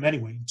demonize them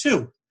anyway.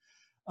 Two,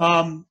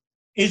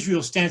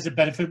 Israel stands to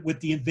benefit with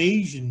the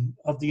invasion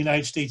of the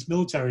United States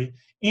military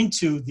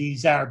into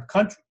these Arab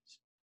countries,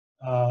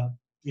 the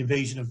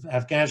invasion of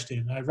Afghanistan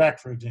and Iraq,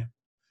 for example.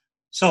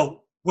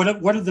 So what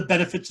are the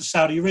benefits of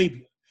Saudi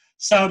Arabia?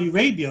 Saudi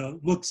Arabia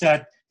looks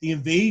at the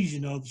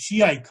invasion of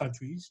Shiite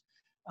countries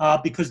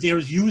because they're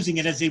using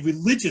it as a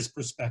religious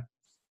perspective,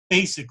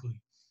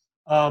 basically.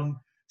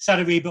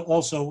 Saudi Arabia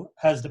also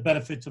has the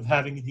benefits of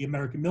having the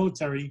American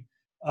military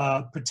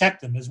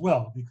protect them as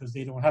well, because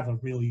they don't have a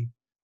really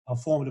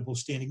formidable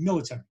standing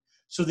military.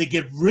 So they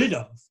get rid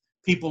of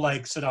people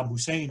like Saddam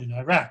Hussein in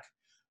Iraq,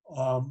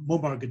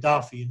 Muammar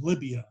Gaddafi in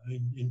Libya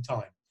in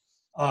time.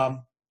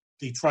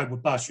 They tried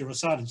with Bashar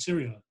Assad in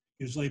Syria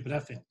years later, but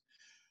that failed.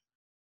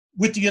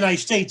 With the United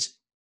States,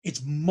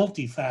 it's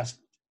multifaceted.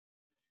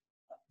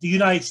 The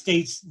United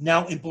States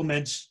now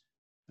implements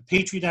the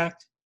Patriot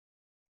Act,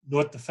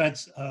 North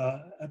Defense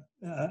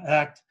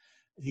Act,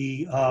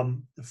 the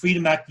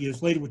Freedom Act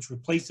years later, which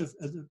replaced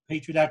the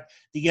Patriot Act,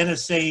 the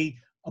NSA,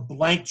 a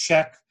blank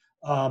check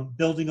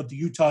building of the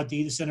Utah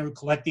data center,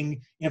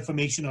 collecting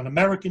information on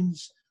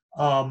Americans,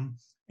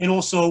 and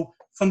also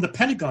from the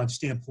Pentagon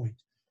standpoint,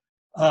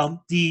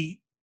 the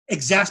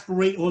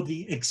exasperate or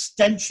the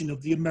extension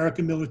of the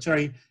American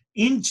military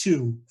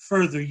into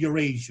further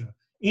Eurasia,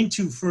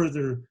 into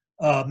further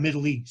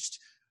Middle East.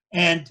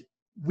 And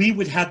we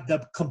would have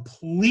the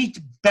complete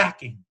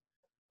backing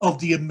of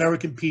the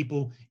American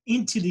people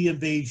into the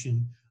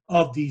invasion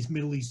of these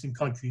Middle Eastern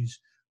countries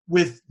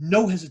with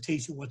no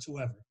hesitation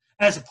whatsoever,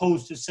 as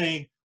opposed to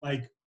saying,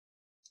 like,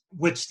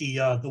 what's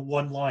the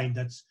one line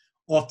that's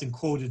often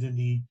quoted in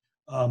the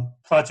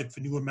Project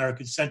for New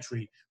American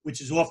Century, which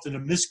is often a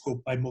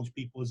misquote by most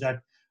people, is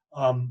that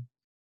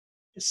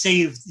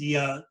save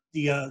the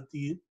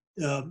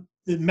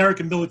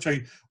American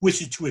military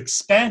wishes to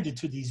expand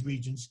into these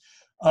regions,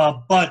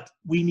 but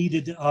we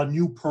needed a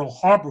new Pearl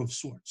Harbor of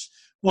sorts.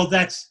 Well,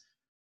 that's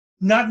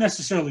not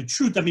necessarily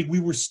true. I mean, we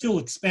were still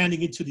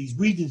expanding into these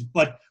regions,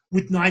 but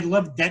with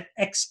 9/11, that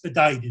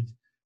expedited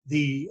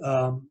the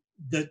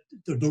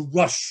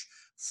rush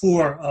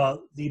for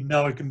the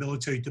American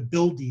military to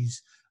build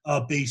these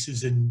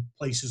bases in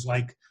places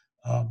like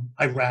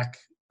Iraq,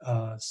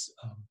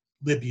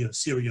 Libya,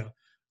 Syria,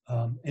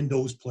 and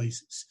those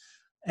places.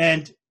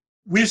 And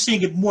we're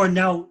seeing it more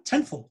now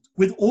tenfold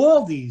with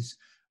all these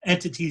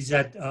entities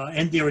that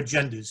and their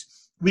agendas.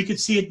 We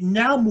could see it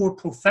now more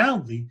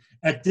profoundly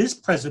at this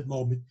present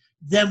moment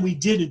than we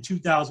did in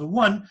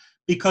 2001,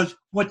 because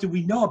what did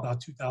we know about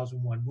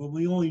 2001? Well,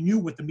 we only knew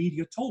what the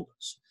media told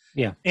us.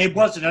 Yeah. It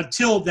wasn't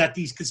until that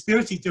these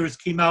conspiracy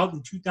theorists came out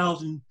in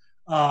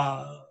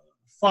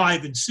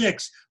 2005 and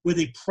 6 where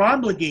they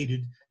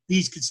promulgated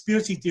these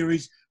conspiracy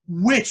theories,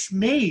 which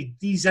made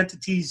these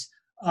entities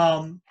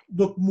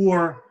look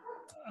more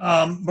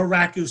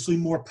miraculously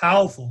more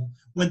powerful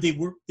when they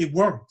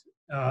weren't.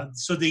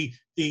 So they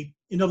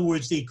in other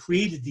words, they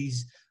created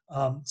these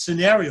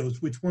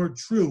scenarios which weren't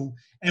true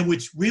and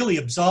which really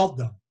absolved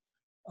them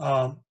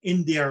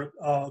in their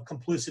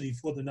complicity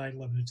for the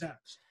 9/11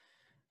 attacks.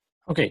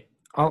 Okay,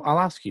 I'll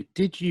ask you,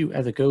 did you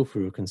ever go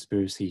through a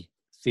conspiracy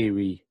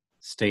theory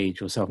stage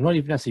yourself? Not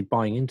even necessarily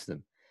buying into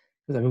them.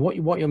 Because I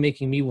mean, what you're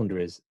making me wonder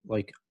is,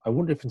 like, I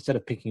wonder if instead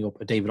of picking up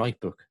a David Icke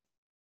book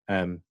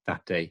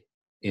that day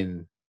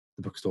in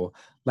the bookstore,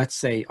 let's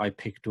say I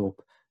picked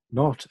up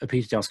not a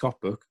Peter Dale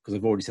Scott book, because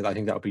I've already said I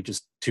think that would be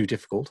just too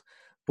difficult,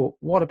 but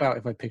what about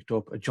if I picked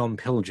up a John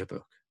Pilger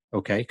book,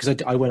 okay?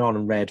 Because I went on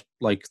and read,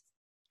 like,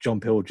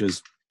 John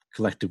Pilger's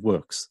collective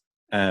works,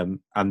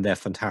 and they're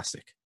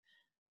fantastic.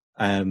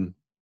 And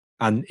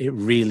it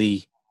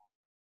really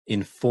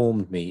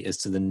informed me as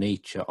to the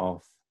nature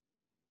of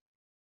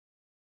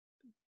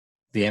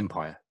the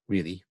empire,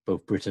 really,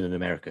 both Britain and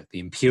America, the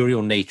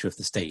imperial nature of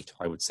the state,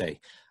 I would say,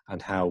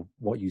 and how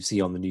what you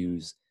see on the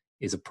news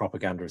is a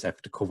propagandist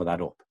effort to cover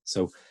that up.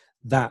 So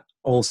that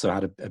also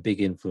had a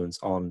big influence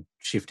on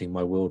shifting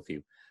my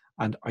worldview.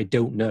 And I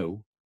don't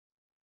know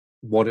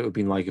what it would have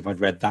been like if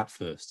I'd read that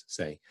first,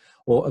 say.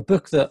 Or a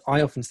book that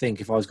I often think,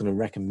 if I was going to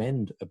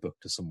recommend a book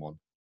to someone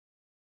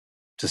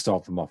to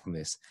start them off on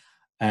this,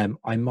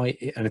 I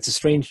might, and it's a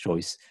strange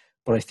choice,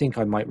 but I think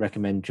I might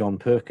recommend John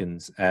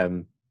Perkins.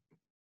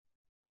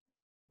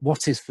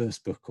 What's his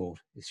first book called?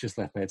 It's just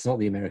left me. It's not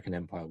the American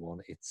Empire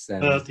one. It's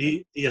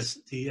the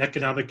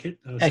Economic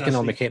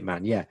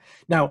Hitman. Yeah.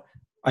 Now,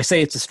 I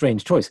say it's a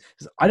strange choice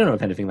because I don't know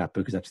if anything in that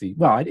book is actually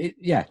I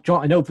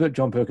know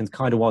John Perkins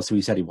kind of was who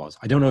he said he was.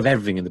 I don't know if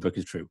everything in the book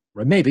is true.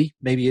 Right? Maybe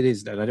it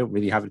is, and I don't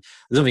really have it.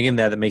 There's nothing in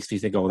there that makes me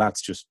think, oh,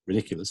 that's just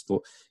ridiculous.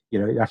 But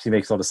it actually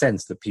makes a lot of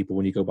sense that people,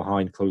 when you go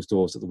behind closed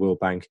doors at the World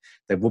Bank,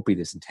 there would be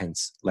this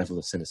intense level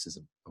of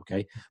cynicism.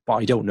 Okay, but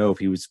I don't know if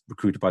he was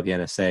recruited by the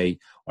NSA.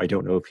 Or I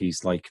don't know if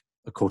he's like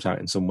a cutout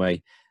in some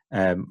way.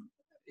 It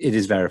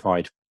is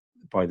verified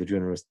by the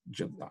journalist.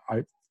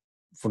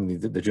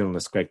 The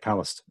journalist Greg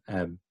Palast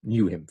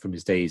knew him from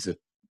his days at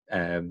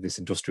this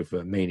industrial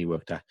firm Maine he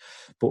worked at.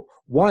 But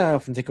why I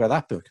often think about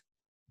that book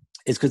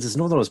is because it's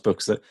another of those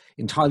books that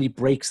entirely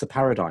breaks the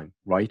paradigm,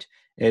 right?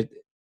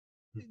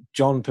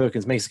 John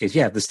Perkins makes the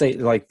case, the state,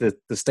 like the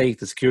state,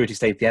 the security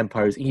state, the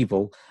empire is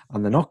evil,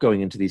 and they're not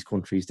going into these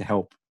countries to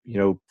help,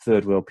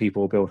 third world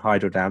people build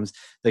hydro dams.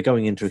 They're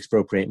going in to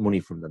expropriate money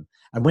from them.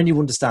 And when you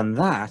understand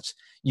that,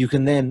 you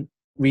can then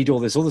read all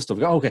this other stuff.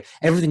 Go, okay,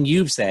 everything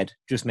you've said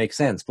just makes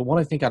sense. But what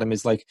I think, Adam,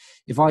 is like,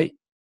 if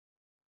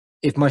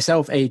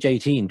myself, age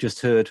 18,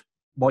 just heard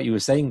what you were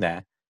saying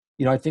there,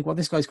 I think, well,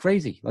 this guy's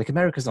crazy. Like,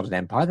 America's not an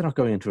empire. They're not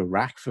going into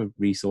Iraq for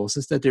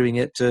resources. They're doing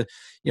it to,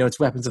 it's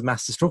weapons of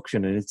mass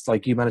destruction, and it's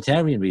like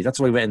humanitarian reasons. That's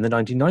why we went in the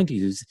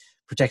 1990s, is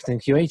protecting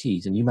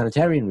Kuwaitis and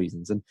humanitarian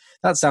reasons. And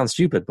that sounds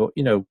stupid, but,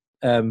 I know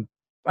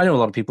a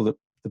lot of people that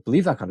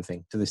believe that kind of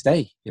thing to this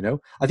day.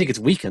 I think it's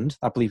weakened.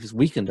 That belief is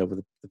weakened over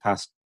the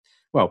past,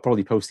 well,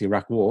 probably post the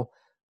Iraq War,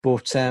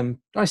 but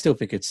I still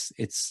think it's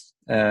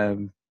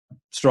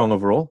strong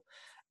overall.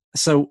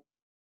 So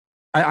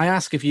I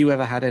ask if you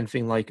ever had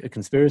anything like a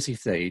conspiracy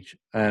stage,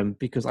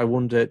 because I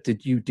wonder,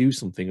 did you do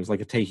something? It was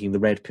like a taking the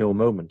red pill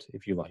moment,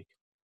 if you like.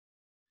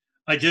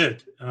 I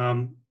did.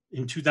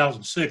 In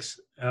 2006,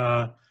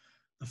 the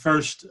the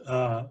first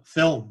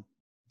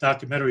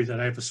documentary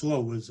that I ever saw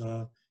was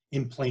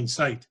In Plain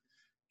Sight,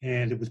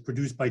 and it was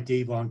produced by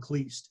Dave Von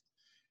Kleist.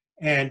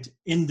 And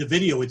in the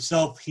video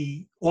itself,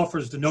 he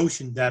offers the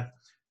notion that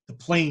the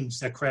planes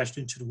that crashed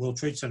into the World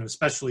Trade Center,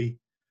 especially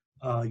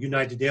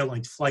United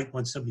Airlines Flight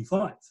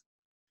 175,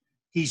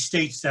 he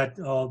states that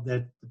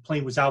that the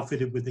plane was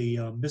outfitted with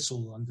a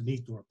missile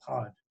underneath, or a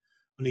pod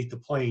underneath the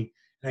plane.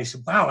 And I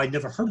said, wow, I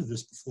never heard of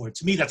this before.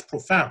 To me, that's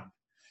profound.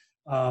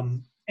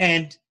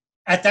 And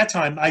at that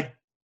time, I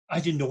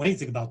didn't know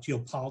anything about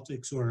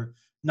geopolitics or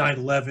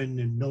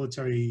 9/11 and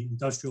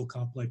military-industrial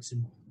complex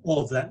and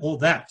all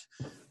that.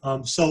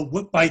 So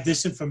by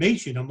this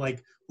information, I'm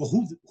like,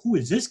 well, who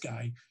is this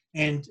guy?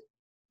 And,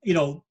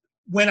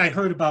 when I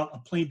heard about a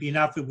plane being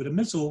outfitted with a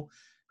missile,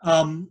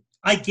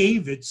 I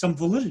gave it some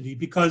validity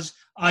because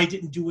I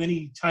didn't do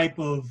any type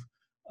of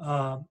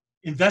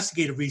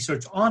investigative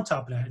research on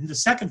top of that. And the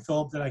second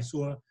film that I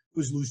saw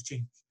was Loose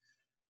Change.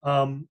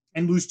 And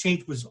Loose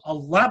Change was a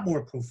lot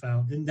more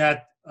profound in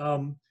that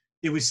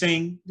they were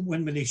saying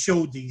when they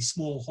showed the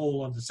small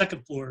hole on the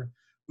second floor,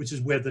 which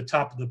is where the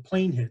top of the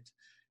plane hit,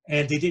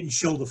 and they didn't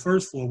show the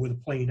first floor where the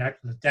plane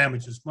actually, the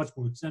damage is much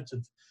more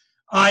extensive.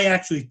 I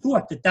actually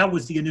thought that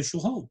was the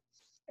initial hole.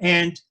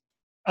 And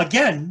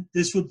again,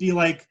 this would be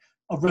like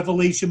a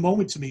revelation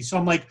moment to me. So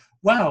I'm like,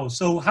 wow,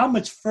 so how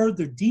much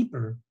further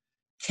deeper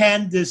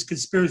can this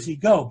conspiracy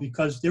go?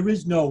 Because there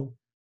is no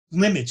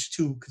limits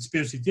to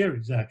conspiracy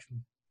theories,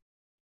 actually.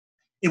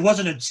 It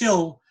wasn't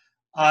until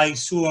I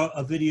saw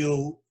a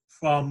video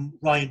from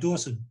Ryan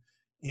Dawson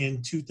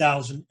in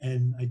 2000,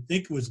 and I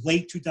think it was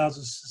late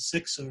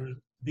 2006 or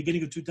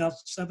beginning of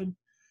 2007,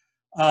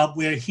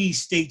 where he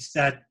states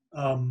that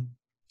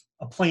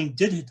a plane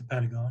did hit the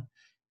Pentagon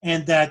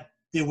and that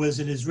there was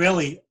an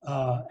Israeli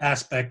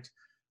aspect,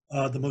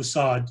 the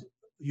Mossad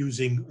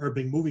using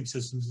urban moving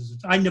systems.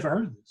 I never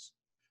heard of this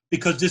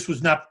because this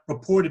was not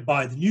reported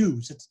by the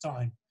news at the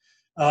time.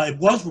 It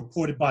was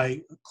reported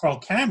by Carl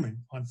Cameron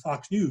on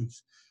Fox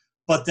News,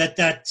 but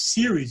that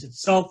series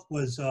itself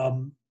was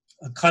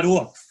cut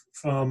off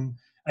from,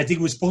 I think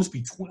it was supposed to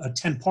be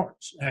 10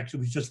 parts. Actually,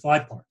 it was just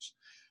 5 parts.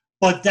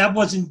 But that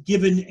wasn't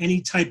given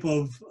any type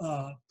of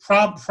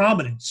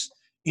prominence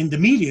in the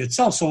media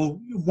itself. So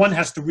one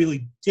has to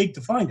really dig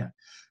to find that.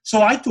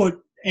 So I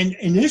thought, and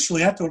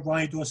initially I thought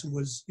Ryan Dawson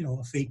was,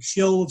 a fake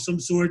shill of some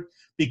sort,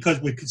 because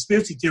with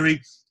conspiracy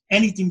theory,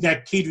 anything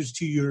that caters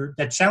to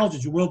that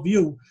challenges your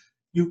worldview,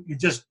 you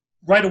just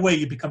right away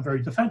you become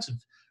very defensive.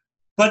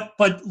 But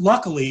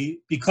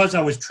luckily, because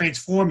I was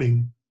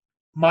transforming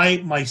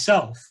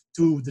myself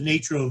through the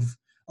nature of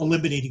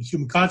eliminating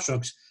human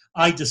constructs,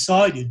 I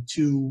decided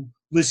to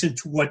listen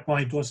to what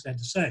Ryan Dawson had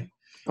to say.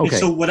 Okay. And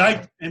so what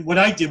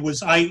I did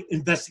was I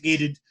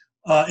investigated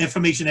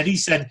information that he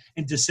said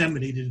and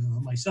disseminated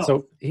it myself.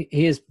 So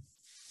here's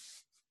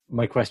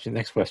my question.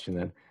 Next question,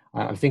 then.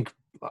 I think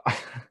I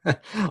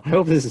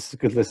hope this is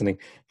good listening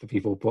for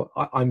people, but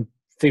I'm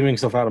figuring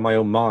stuff out of my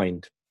own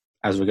mind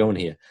as we're going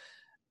here.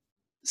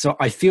 So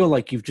I feel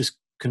like you've just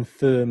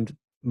confirmed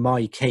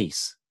my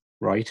case,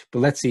 right? But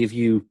let's see if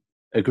you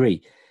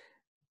agree.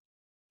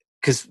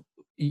 Because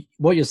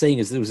what you're saying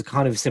is there was a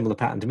kind of similar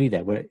pattern to me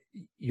there, where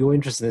your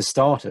interest in this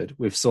started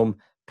with some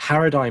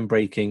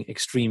paradigm-breaking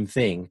extreme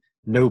thing,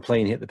 no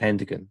plane hit the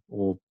Pentagon,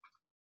 or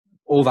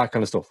all that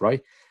kind of stuff,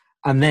 right?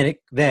 And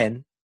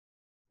then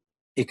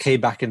it came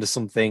back into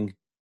something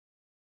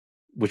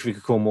which we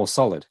could call more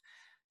solid.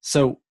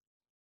 So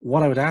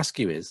what I would ask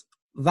you is,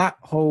 that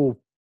whole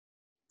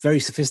very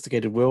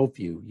sophisticated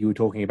worldview you were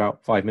talking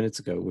about 5 minutes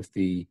ago, with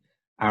the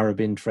Arab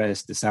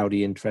interest, the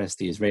Saudi interest,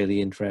 the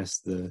Israeli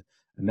interest, the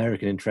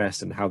American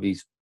interest, and how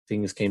these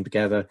things came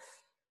together,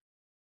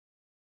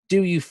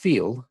 do you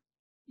feel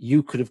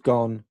you could have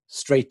gone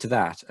straight to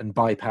that and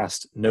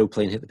bypassed no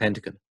plane hit the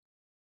Pentagon?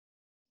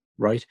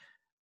 Right?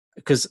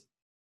 Because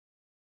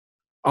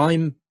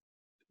I'm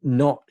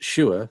not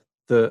sure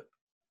that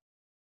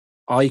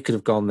I could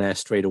have gone there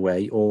straight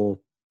away or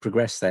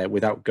progressed there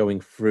without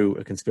going through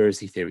a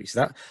conspiracy theory.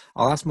 So that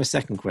I'll ask my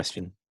second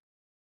question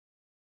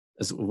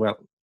as well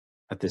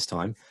at this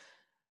time.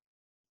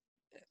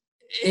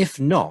 If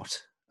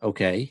not,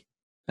 okay,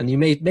 and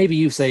maybe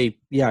you say,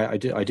 yeah, I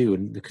do,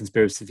 and the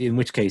conspiracy, in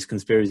which case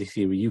conspiracy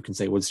theory, you can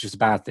say, well, it's just a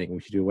bad thing, we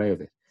should do away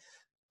with it.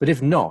 But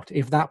if not,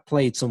 if that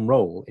played some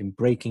role in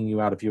breaking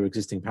you out of your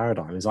existing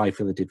paradigm, as I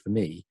feel it did for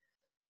me,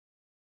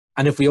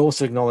 and if we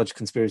also acknowledge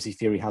conspiracy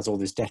theory has all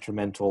this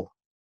detrimental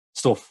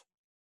stuff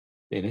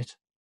in it,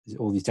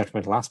 all these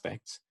detrimental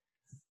aspects,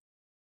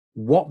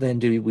 what then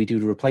do we do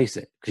to replace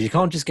it? Because you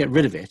can't just get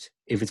rid of it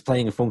if it's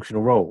playing a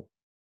functional role.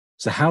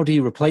 So how do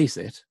you replace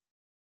it?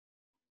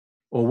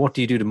 Or what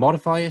do you do to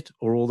modify it?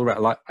 Or all the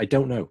rest? Like, I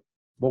don't know.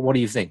 What do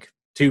you think?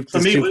 Two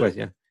questions.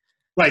 Yeah.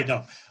 Right.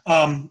 No.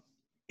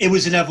 It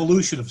was an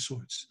evolution of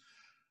sorts.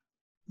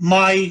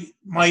 My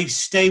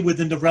stay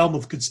within the realm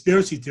of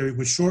conspiracy theory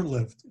was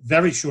short-lived,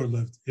 very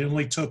short-lived. It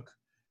only took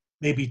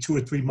maybe 2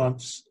 or 3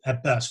 months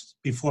at best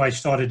before I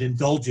started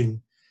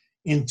indulging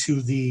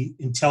into the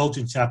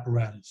intelligence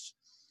apparatus.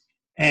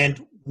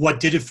 And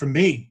what did it for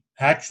me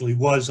actually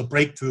was a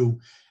breakthrough.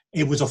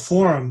 It was a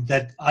forum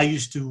that I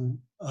used to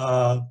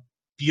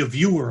be a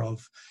viewer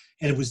of,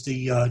 and it was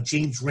the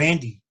James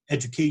Randi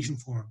Education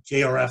Forum,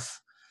 JRF,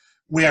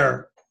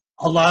 where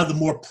a lot of the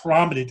more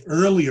prominent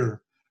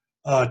earlier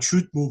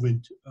truth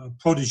movement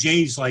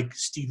proteges like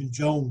Stephen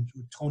Jones,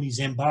 Tony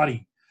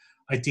Zambati,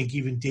 I think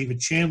even David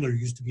Chandler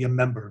used to be a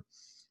member,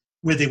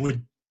 where they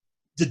would,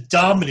 the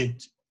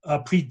dominant,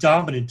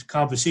 predominant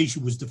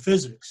conversation was the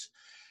physics.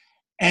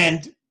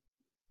 And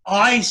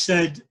I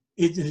said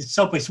in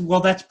itself, I said,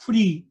 well, that's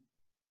pretty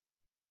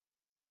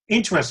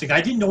interesting.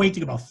 I didn't know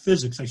anything about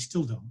physics. I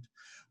still don't.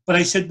 But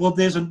I said, well,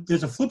 there's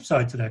a flip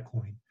side to that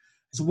coin.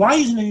 So why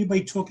isn't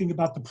anybody talking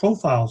about the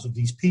profiles of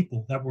these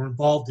people that were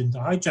involved in the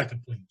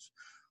hijacked planes?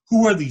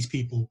 Who are these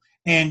people?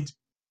 And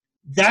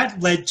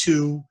that led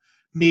to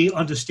me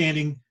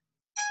understanding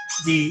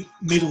the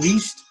Middle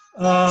East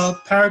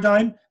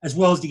paradigm as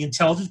well as the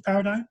intelligence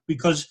paradigm,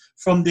 because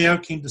from there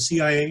came the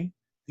CIA,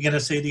 the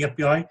NSA, the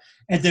FBI,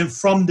 and then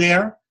from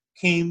there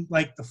came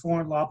like the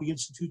Foreign Lobby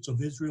Institutes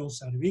of Israel,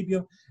 Saudi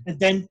Arabia, and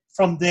then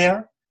from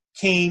there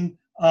came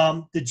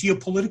the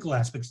geopolitical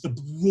aspects, the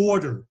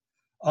broader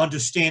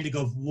understanding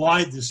of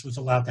why this was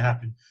allowed to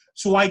happen.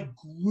 So I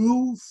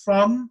grew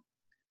from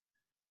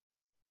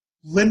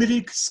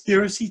limited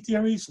conspiracy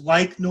theories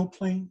like no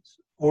planes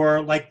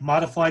or like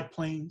modified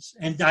planes,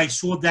 and I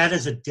saw that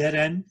as a dead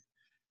end.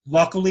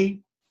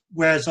 Luckily,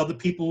 whereas other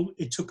people,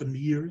 it took them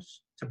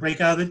years to break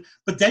out of it.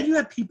 But then you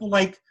have people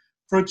like,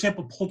 for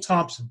example, Paul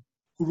Thompson,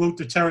 who wrote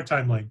The Terror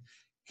Timeline.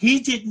 He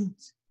didn't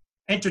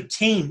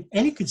entertain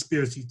any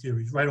conspiracy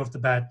theories right off the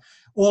bat.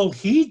 All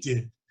he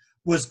did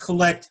was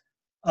collect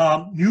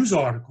news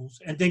articles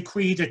and then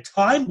create a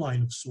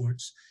timeline of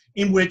sorts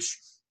in which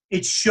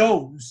it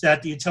shows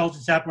that the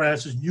intelligence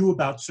apparatuses knew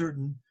about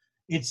certain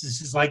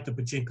instances like the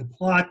Pachinko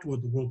plot or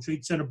the World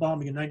Trade Center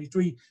bombing in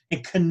 '93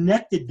 and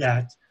connected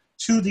that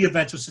to the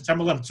events of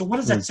September 11th. So what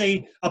does that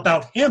say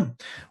about him?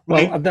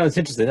 Right? Well, that was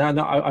interesting.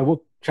 I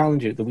will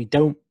challenge you that we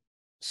don't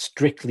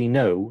strictly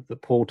know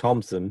that Paul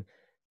Thompson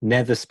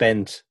never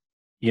spent,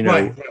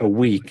 a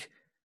week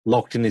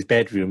locked in his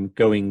bedroom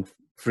going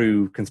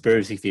through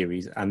conspiracy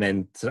theories and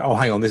then said, oh,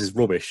 hang on, this is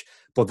rubbish.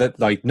 But that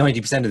like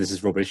 90% of this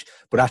is rubbish,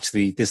 but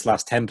actually this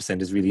last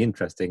 10% is really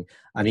interesting.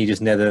 And he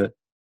just never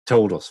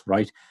told us,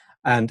 right?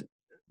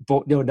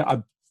 But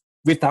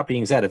with that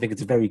being said, I think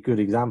it's a very good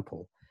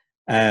example.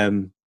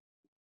 And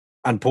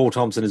Paul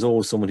Thompson is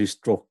always someone who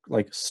struck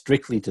like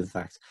strictly to the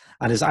facts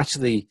and is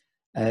actually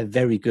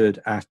very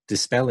good at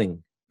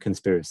dispelling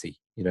conspiracy.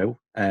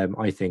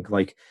 I think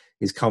like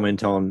his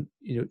comment on,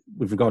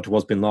 with regard to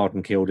was Bin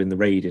Laden killed in the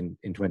raid in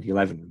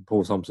 2011,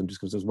 Paul Thompson just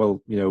goes,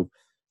 well,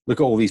 look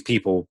at all these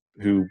people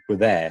who were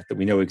there that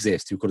we know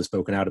exist who could have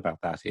spoken out about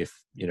that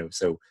if,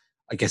 so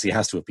I guess he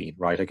has to have been,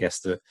 right? I guess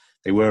that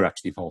they were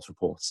actually false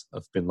reports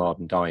of Bin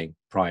Laden dying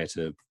prior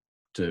to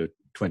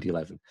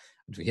 2011.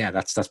 Yeah,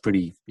 that's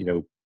pretty,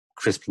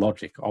 crisp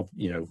logic of,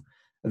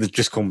 that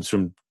just comes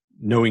from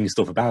knowing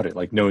stuff about it,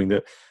 like knowing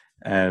that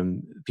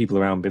people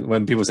around,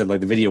 when people said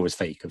like the video was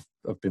fake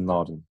of Bin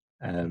Laden,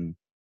 in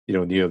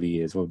the early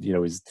years, well,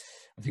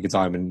 I think it's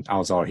Ayman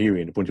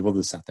al-Zawahiri and a bunch of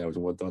others sat there.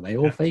 Are they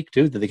all fake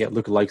too? Did they get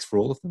lookalikes for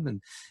all of them?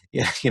 And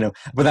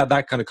but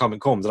that kind of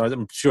comment comes, and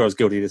I'm sure I was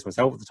guilty of this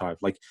myself at the time,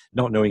 like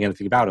not knowing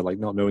anything about it, like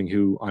not knowing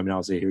who Ayman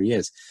al-Zawahiri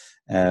is.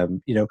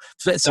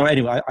 So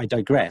anyway, I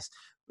digress.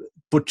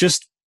 But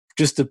just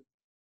to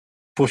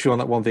push you on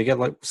that one thing again,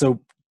 like,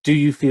 so do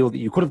you feel that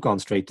you could have gone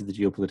straight to the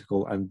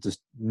geopolitical and just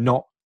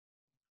not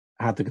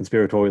had the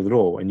conspiratorial at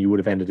all, and you would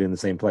have ended in the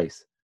same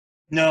place?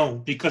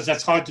 No, because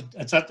that's hard to.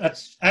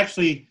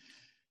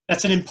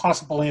 That's an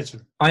impossible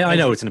answer. I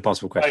know it's an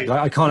impossible question. Right.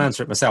 I can't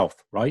answer it myself,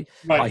 right?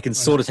 I can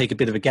sort of take a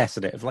bit of a guess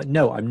at it. Of like,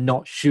 no, I'm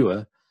not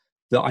sure.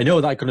 That I know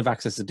that I could have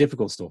access to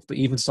difficult stuff, but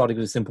even starting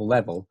at a simple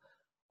level,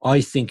 I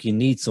think you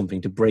need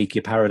something to break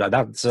your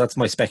paradigm. So that's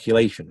my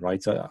speculation,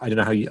 right? So I don't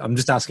know how you. I'm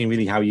just asking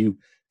really how you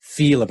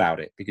feel about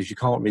it because you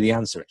can't really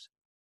answer it.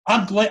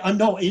 I'm glad.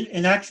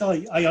 And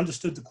actually, I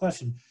understood the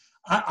question.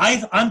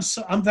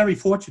 I'm very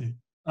fortunate.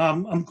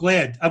 I'm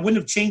glad. I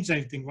wouldn't have changed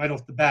anything right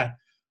off the bat.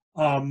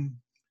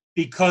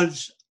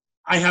 Because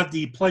I have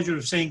the pleasure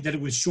of saying that it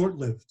was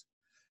short-lived.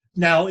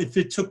 Now, if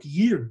it took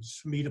years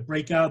for me to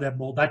break out of that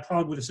mold, I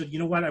probably would have said, you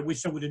know what, I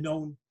wish I would have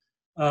known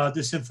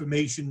this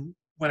information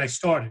when I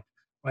started,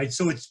 right?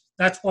 So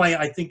that's why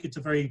I think it's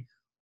a very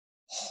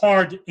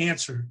hard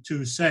answer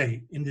to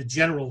say in the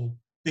general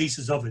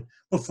basis of it.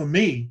 But for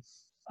me,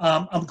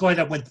 I'm glad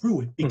I went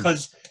through it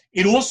because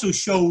it also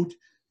showed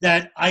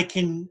that I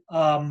can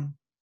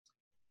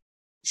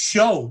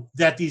show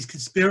that these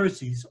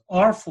conspiracies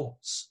are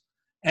false.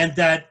 And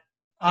that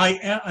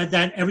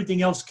that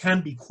everything else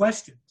can be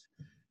questioned.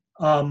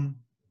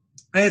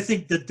 I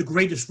think that the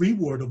greatest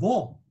reward of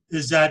all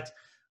is that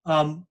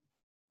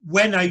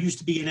when I used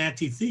to be an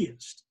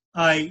anti-theist,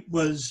 I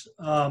was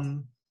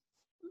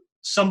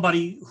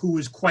somebody who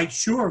was quite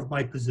sure of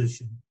my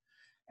position,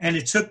 and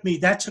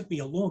that took me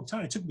a long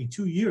time. It took me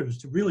 2 years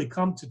to really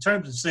come to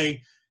terms and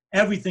say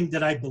everything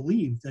that I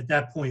believed at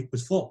that point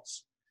was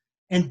false,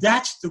 and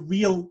that's the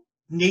real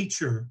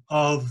nature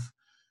of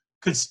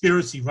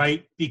conspiracy,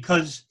 right?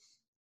 Because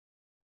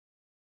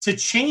to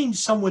change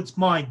someone's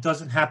mind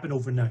doesn't happen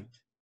overnight.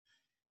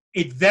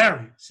 It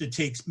varies. It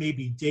takes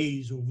maybe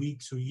days or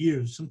weeks or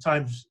years,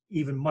 sometimes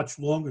even much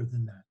longer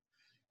than that.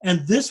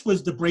 And this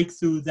was the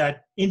breakthrough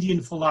that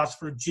Indian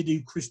philosopher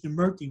Jiddu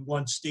Krishnamurti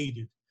once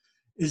stated,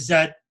 is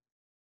that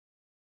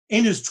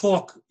in his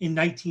talk in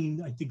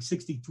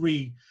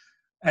 1963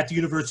 at the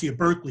University of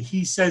Berkeley,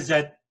 he says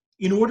that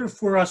in order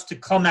for us to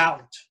come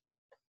out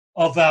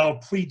of our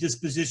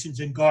predispositions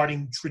and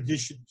guarding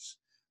traditions,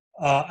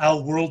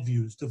 our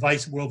worldviews,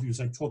 divisive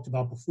worldviews I talked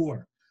about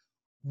before,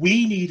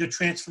 we need a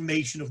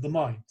transformation of the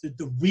mind,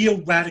 the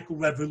real radical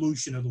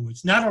revolution, in other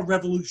words, not a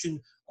revolution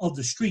of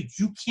the streets.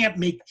 You can't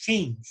make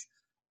change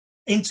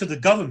into the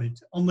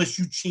government unless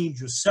you change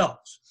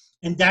yourselves.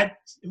 And that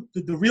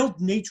the real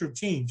nature of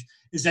change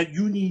is that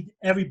you need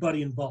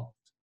everybody involved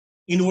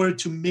in order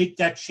to make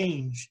that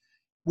change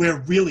where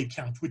it really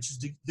counts, which is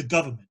the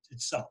government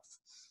itself.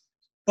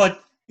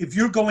 But if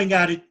you're going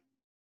at it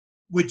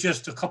with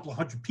just a couple of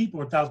hundred people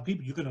or 1,000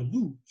 people, you're going to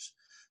lose.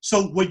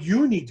 So what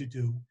you need to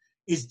do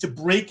is to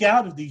break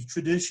out of these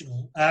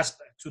traditional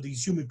aspects or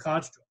these human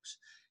constructs,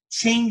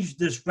 change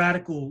this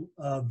radical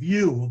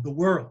view of the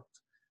world,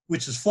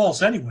 which is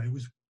false anyway. It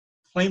was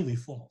plainly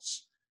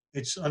false.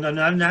 It's an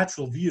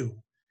unnatural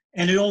view,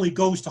 and it only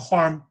goes to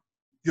harm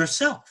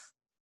yourself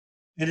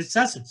in its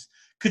essence.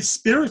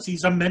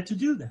 Conspiracies are meant to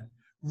do that.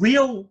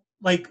 Real,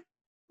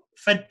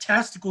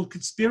 fantastical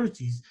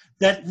conspiracies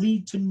that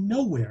lead to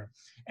nowhere.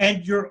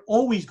 And you're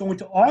always going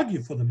to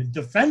argue for them and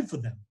defend for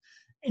them.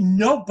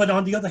 But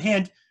on the other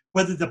hand,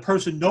 whether the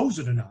person knows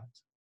it or not,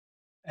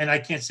 and I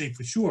can't say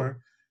for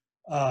sure,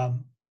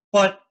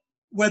 but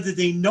whether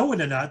they know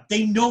it or not,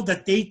 they know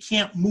that they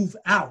can't move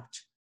out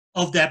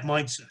of that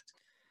mindset.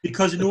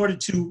 Because in order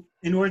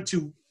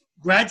to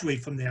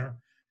graduate from there,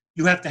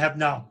 you have to have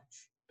knowledge.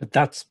 But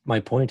that's my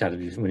point out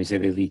of it when you say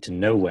they lead to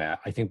nowhere.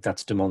 I think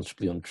that's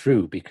demonstrably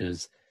untrue,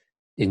 because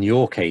in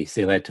your case,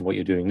 they led to what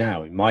you're doing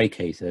now. In my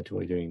case, they led to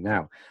what you're doing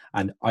now.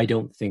 And I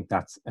don't think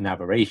that's an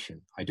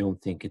aberration. I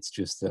don't think it's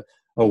just that,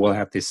 oh, we'll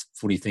have this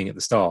funny thing at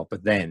the start,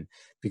 but then,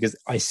 because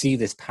I see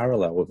this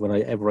parallel with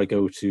whenever I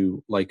go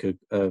to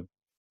a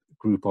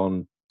group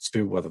on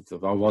spirit, whether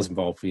I was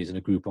involved for years in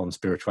a group on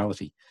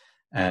spirituality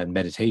and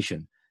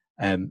meditation.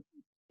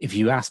 If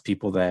you ask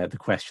people there the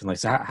question,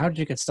 so how did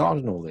you get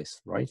started in all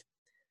this, right?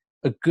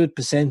 A good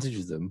percentage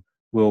of them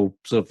will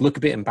sort of look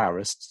a bit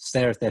embarrassed,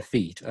 stare at their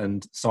feet,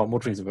 and start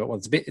muttering about, well,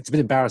 it's a bit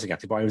embarrassing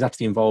actually, but I was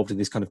actually involved in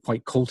this kind of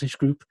quite cultish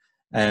group,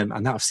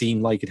 and that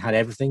seemed like it had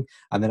everything,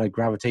 and then I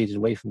gravitated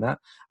away from that.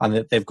 And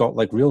that they've got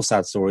real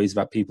sad stories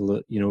about people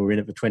that were in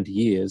it for 20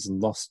 years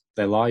and lost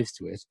their lives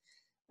to it.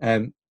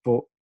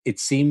 But it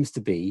seems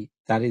to be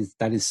that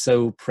is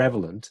so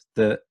prevalent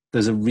that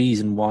there's a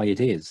reason why it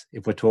is.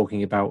 If we're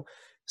talking about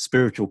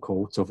spiritual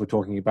cults, or if we're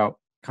talking about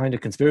kind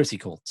of conspiracy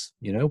cults,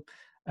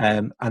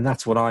 and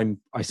that's what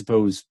I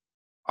suppose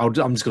I'm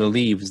just going to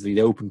leave as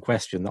the open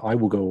question that I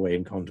will go away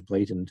and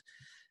contemplate, and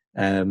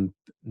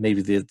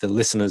maybe the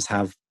listeners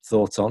have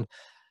thoughts on.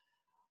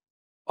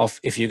 Of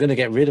if you're going to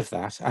get rid of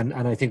that, and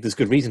I think there's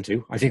good reason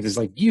to. I think there's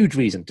huge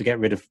reason to get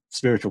rid of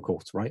spiritual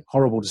cults, right?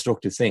 Horrible,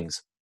 destructive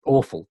things,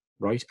 awful,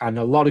 right? And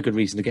a lot of good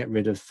reason to get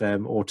rid of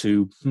or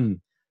to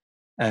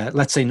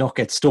let's say not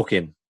get stuck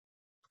in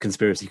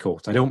conspiracy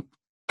cults. I don't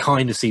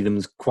kind of see them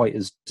as quite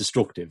as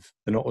destructive.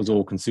 They're not as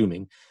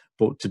all-consuming,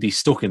 but to be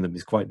stuck in them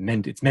is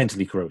it's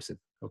mentally corrosive,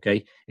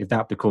 okay? If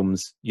that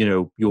becomes,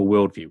 your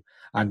worldview.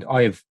 And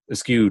I have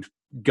eschewed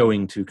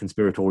going to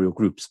conspiratorial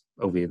groups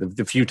over here.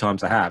 The few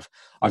times I have,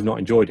 I've not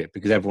enjoyed it,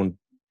 because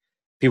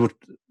people,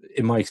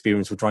 in my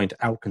experience, were trying to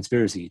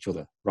out-conspiracy each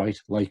other, right?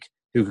 Like,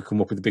 who could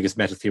come up with the biggest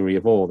meta theory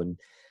of all? And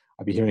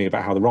I'd be hearing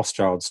about how the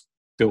Rothschilds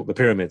built the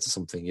pyramids or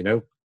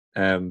something,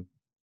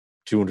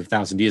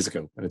 200,000 years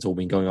ago, and it's all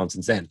been going on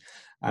since then.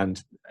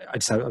 And I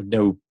just have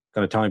no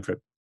kind of time for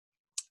it.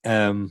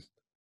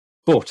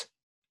 But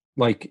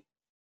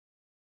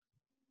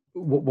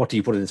what do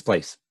you put in its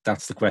place?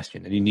 That's the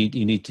question. And you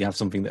need to have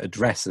something that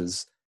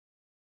addresses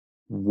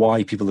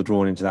why people are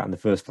drawn into that in the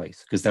first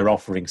place, because they're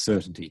offering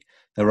certainty.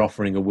 They're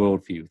offering a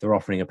worldview. They're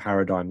offering a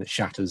paradigm that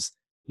shatters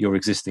your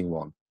existing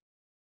one.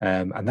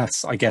 And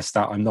that's, I guess,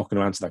 that I'm not going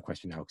to answer that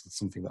question now, because it's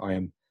something that I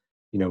am,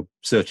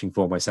 searching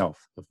for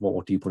myself. Of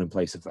what do you put in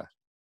place of that?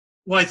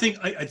 Well, I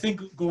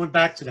think going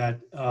back to that,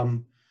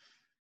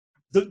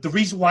 the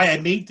reason why I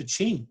made the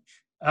change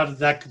out of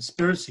that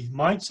conspiracy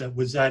mindset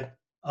was that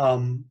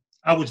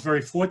I was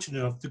very fortunate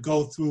enough to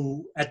go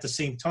through at the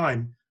same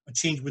time a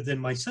change within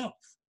myself.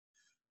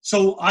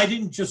 So I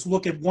didn't just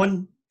look at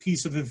one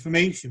piece of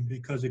information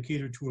because it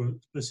catered to a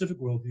specific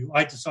worldview.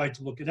 I decided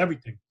to look at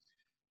everything.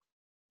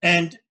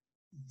 And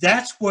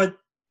that's what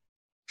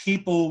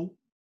people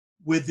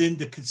within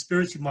the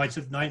conspiracy mindset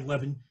of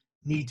 9/11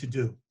 need to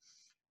do.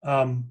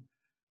 And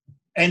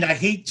I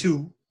hate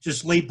to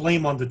just lay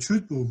blame on the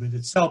truth movement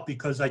itself,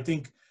 because I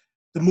think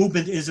the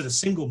movement isn't a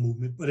single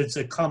movement, but it's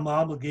a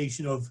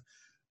conglomeration of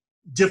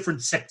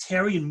different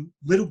sectarian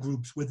little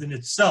groups within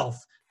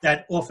itself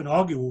that often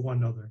argue with one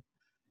another.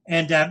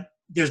 and that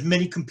there's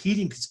many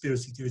competing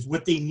conspiracy theories.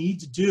 What they need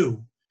to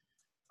do,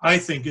 I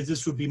think, is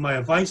this would be my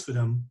advice for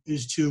them,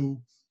 is to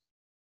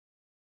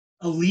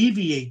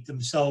alleviate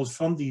themselves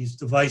from these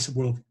divisive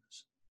worldviews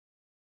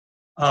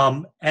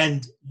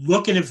and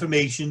look at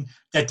information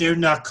that they're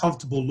not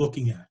comfortable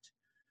looking at.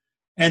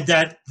 And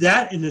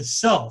that in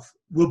itself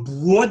will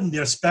broaden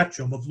their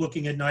spectrum of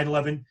looking at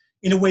 9/11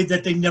 in a way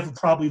that they never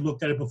probably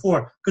looked at it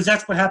before, because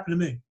that's what happened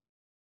to me.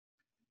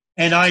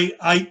 And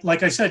I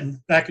like I said,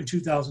 back in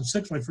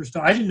 2006, when I first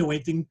started, I didn't know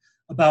anything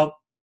about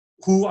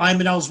who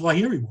Ayman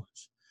al-Zawahiri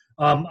was.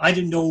 I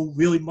didn't know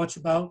really much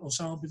about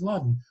Osama bin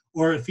Laden,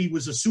 or if he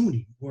was a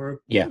Sunni,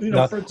 or,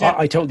 for example.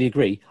 I totally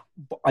agree.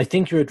 I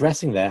think you're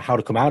addressing there how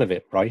to come out of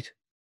it, right?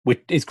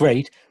 Which is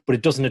great, but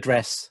it doesn't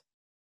address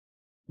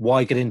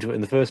why get into it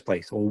in the first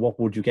place, or what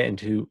would you get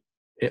into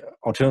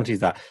alternatives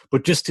to that.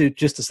 But just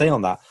to say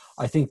on that,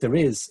 I think there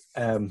is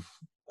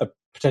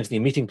potentially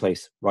a meeting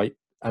place, right?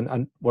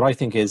 And what I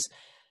think is,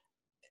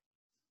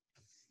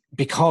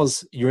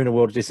 because you're in a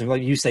world of distance,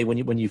 like you say,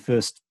 when you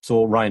first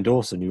saw Ryan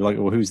Dawson, you were like,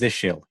 well, who's this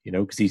shill?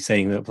 Because he's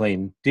saying that a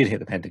plane did hit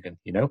the Pentagon,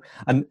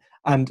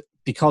 and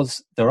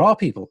because there are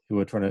people who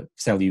are trying to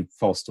sell you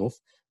false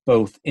stuff,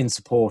 both in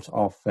support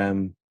of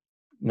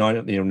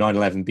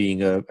 9/11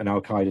 being an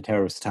Al-Qaeda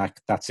terrorist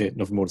attack, that's it,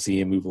 nothing more to see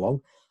here, move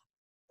along.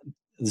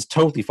 There's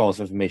totally false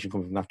information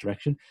coming from that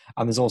direction,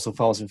 and there's also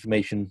false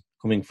information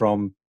coming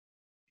from,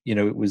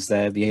 it was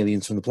the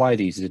aliens from the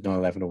Pleiades who did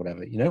 9/11 or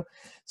whatever,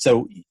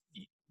 So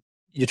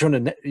you're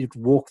trying to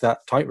walk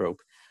that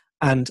tightrope,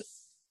 and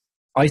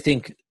I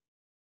think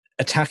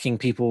attacking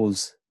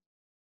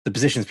the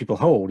positions people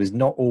hold is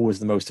not always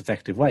the most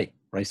effective way,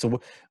 right?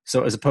 So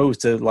as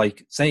opposed to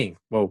like saying,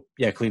 well,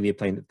 yeah, clearly a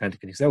plane at the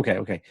Pentagon, you say,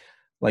 okay,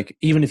 like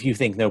even if you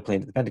think no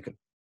plane at the Pentagon,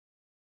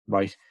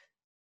 right?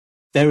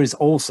 There is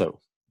also,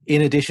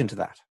 in addition to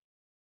that,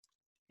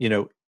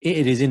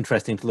 it is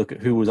interesting to look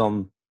at who was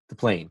on the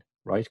plane,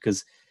 right?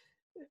 Because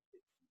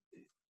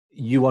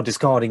you are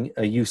discarding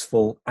a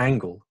useful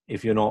angle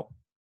if you're not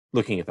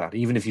looking at that.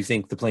 Even if you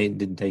think the plane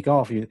didn't take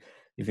off, you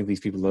think these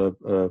people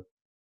are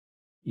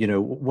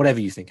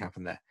whatever you think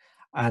happened there.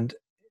 And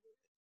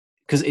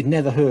because it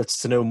never hurts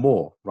to know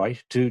more,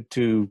 right?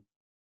 To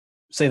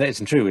say that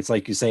isn't true. It's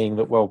like you're saying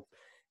that, well,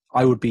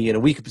 I would be in a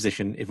weaker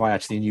position if I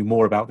actually knew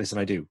more about this than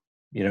I do,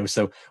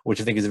 so,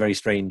 which I think is a very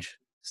strange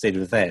state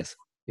of affairs,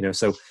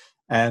 so,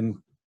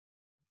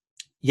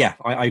 yeah,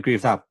 I agree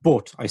with that,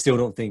 but I still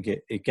don't think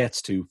it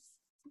gets to,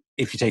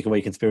 if you take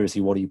away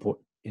conspiracy, what do you put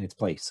in its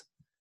place?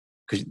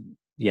 Because,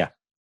 yeah.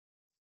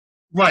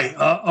 Right.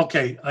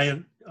 Okay.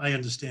 I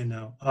understand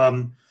now.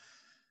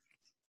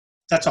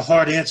 That's a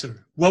hard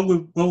answer. What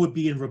would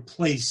be in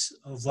replace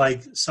of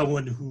like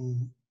someone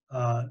who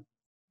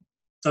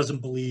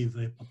doesn't believe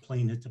a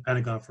plane hit the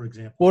Pentagon, for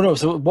example? Well, no.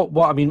 So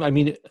what I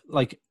mean,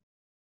 like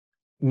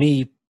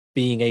me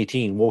being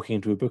 18, walking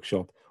into a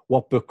bookshop,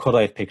 what book could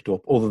I have picked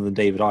up other than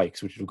David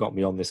Icke's, which would have got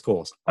me on this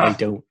course? I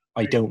don't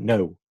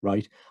know,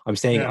 right? I'm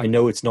saying I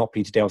know it's not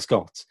Peter Dale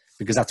Scott's,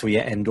 because that's where you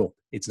end up.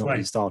 It's not where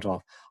you start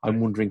off. I'm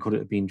wondering, could it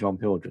have been John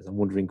Pilger's? I'm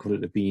wondering, could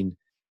it have been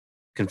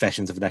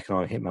Confessions of an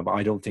Economic Hitman? But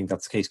I don't think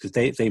that's the case, because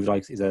David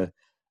Icke is a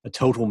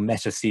total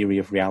meta theory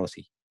of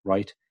reality,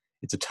 right?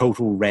 It's a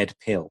total red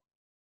pill.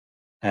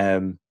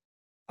 And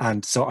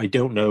so I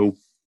don't know,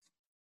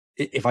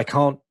 if I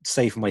can't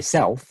say for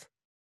myself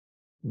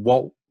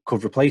what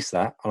could replace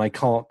that, and I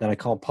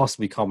can't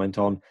possibly comment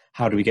on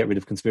how do we get rid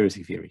of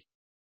conspiracy theory,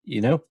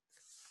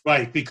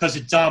 Right, because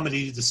it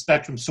dominated the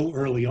spectrum so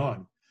early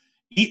on.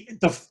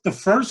 The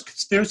first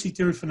conspiracy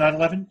theory for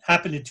 9/11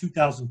 happened in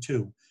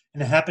 2002,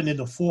 and it happened in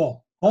the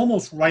fall,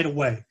 almost right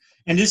away.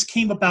 And this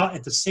came about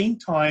at the same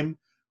time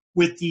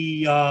with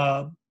the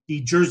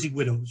Jersey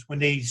widows, when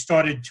they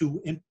started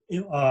to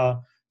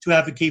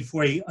advocate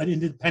for an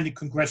independent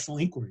congressional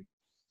inquiry.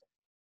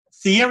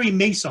 Thierry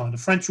Masson, a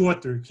French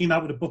author, came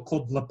out with a book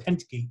called Le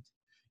Pentagate,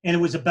 and it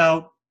was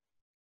about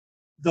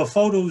the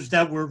photos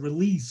that were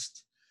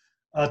released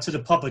to the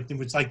public. There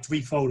was like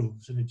 3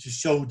 photos, and it just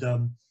showed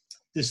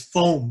this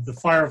foam, the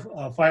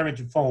fire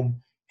engine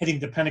foam, hitting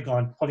the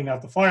Pentagon, putting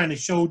out the fire, and it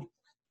showed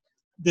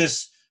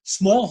this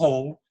small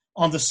hole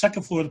on the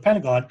second floor of the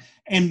Pentagon.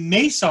 And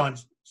Masson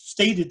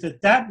stated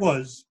that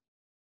was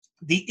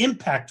the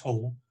impact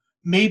hole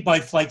made by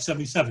Flight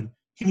 77.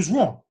 He was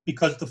wrong,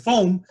 because the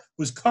foam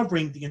was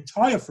covering the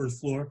entire first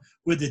floor,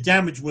 where the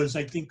damage was,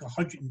 I think,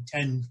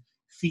 110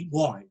 feet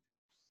wide,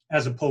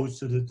 as opposed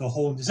to the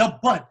hole in the cell.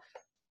 But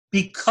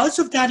because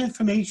of that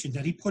information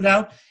that he put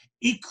out,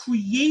 it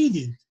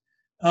created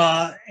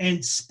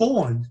and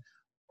spawned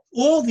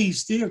all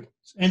these theories,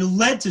 and it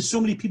led to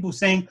so many people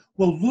saying,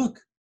 well, look,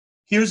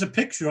 here's a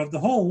picture of the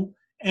hole,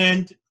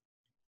 and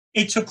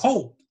it took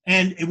hold.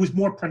 And it was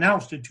more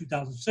pronounced in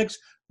 2006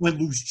 when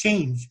Loose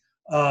Change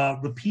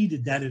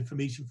repeated that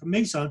information from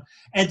Masson.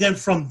 And then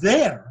from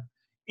there,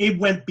 it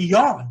went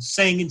beyond,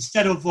 saying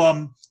instead of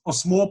a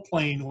small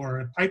plane or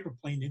a Piper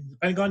plane in the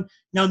Pentagon,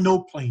 now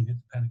no plane in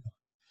the Pentagon.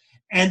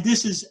 And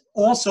this is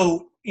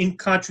also in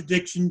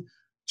contradiction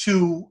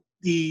to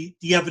the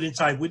evidence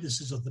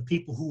eyewitnesses of the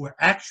people who were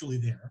actually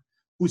there,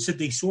 who said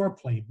they saw a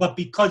plane. But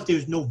because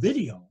there's no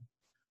video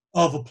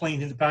of a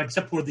plane in the back,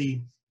 except for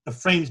the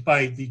frames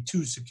by the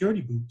two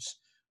security booths,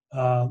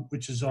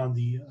 which is on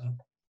the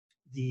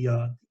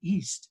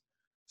east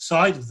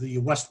side of the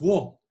west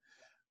wall,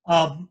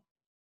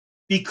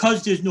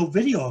 because there's no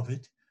video of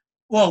it,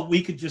 well,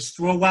 we could just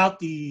throw out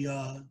the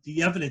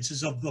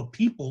evidences of the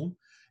people,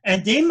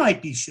 and they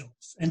might be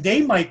shows, and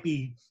they might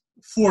be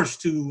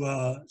forced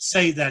to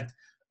say that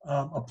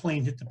a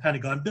plane hit the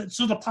Pentagon.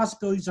 So the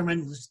possibilities are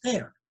endless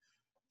there.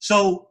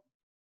 So,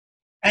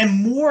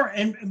 and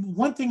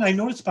one thing I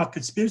noticed about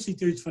conspiracy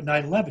theories for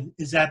 9/11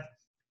 is that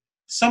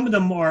some of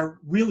them are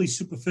really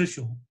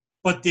superficial,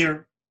 but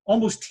they're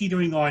almost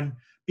teetering on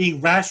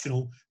being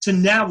rational, to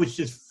now it's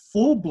just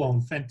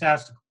full-blown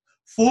fantastical,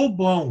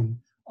 full-blown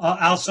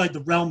outside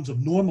the realms of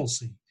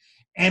normalcy.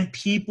 And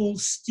people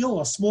still,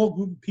 a small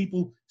group of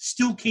people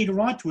still cater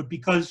onto it,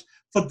 because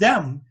for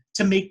them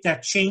to make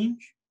that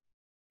change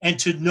and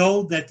to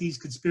know that these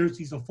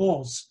conspiracies are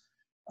false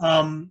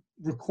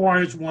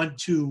requires one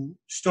to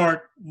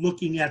start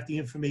looking at the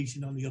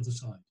information on the other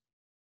side.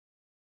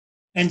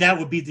 And that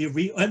would be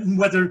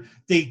whether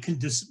they can,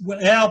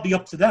 that'll be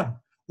up to them,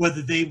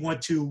 whether they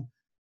want to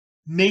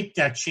make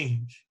that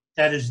change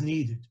that is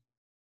needed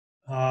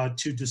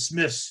to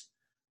dismiss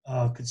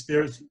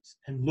conspiracies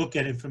and look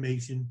at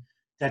information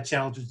that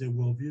challenges their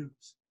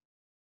worldviews.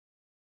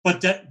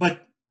 But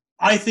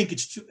I think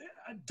it's too,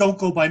 don't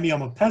go by me,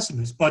 I'm a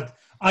pessimist, but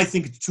I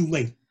think it's too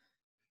late.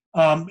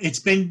 It's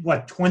been,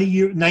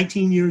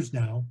 19 years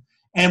now,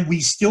 and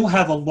we still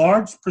have a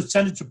large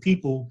percentage of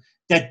people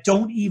that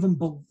don't even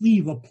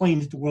believe a plane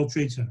hit the World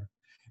Trade Center.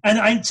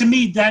 And to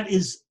me, that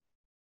is,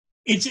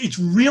 it's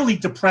really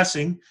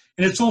depressing,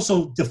 and it's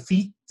also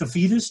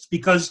defeatist,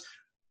 because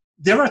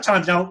there are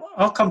times, now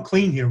I'll come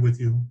clean here with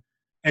you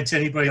and to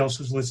anybody else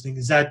who's listening,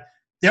 is that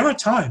there are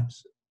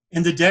times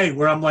in the day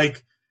where I'm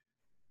like,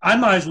 I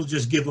might as well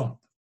just give up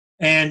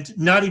and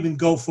not even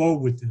go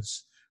forward with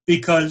this,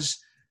 because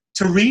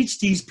to reach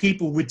these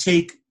people would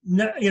take,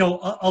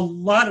 a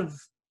lot of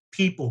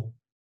people,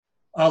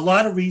 a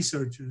lot of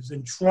researchers,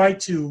 and try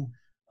to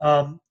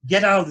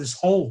get out of this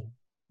hole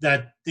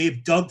that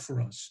they've dug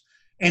for us.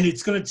 And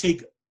it's going to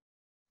take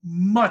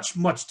much,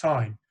 much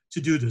time to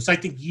do this. I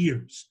think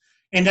years.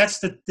 And that's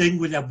the thing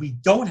that we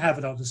don't have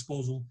at our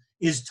disposal,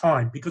 is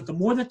time. Because the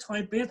more that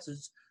time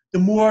passes, the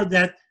more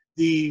that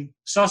the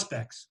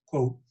suspects,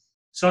 quote,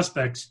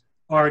 suspects,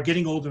 are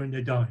getting older and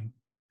they're dying.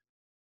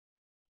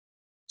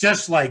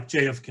 Just like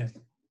JFK.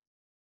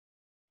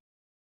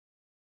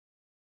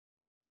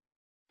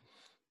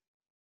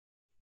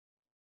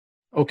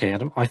 Okay,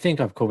 Adam, I think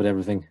I've covered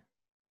everything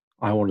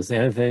I want to say.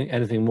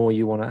 Anything more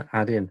you want to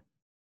add in?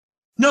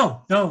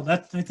 No, I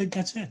think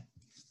that's it.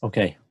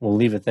 Okay, we'll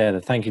leave it there.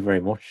 Thank you very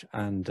much.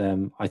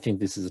 And I think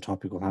this is a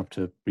topic we'll have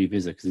to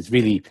revisit, because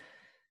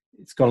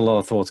it's got a lot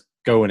of thoughts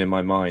going in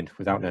my mind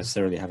without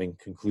necessarily having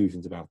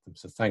conclusions about them.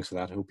 So thanks for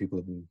that. I hope people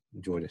have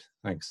enjoyed it.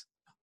 Thanks.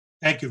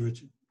 Thank you,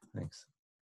 Richard. Thanks.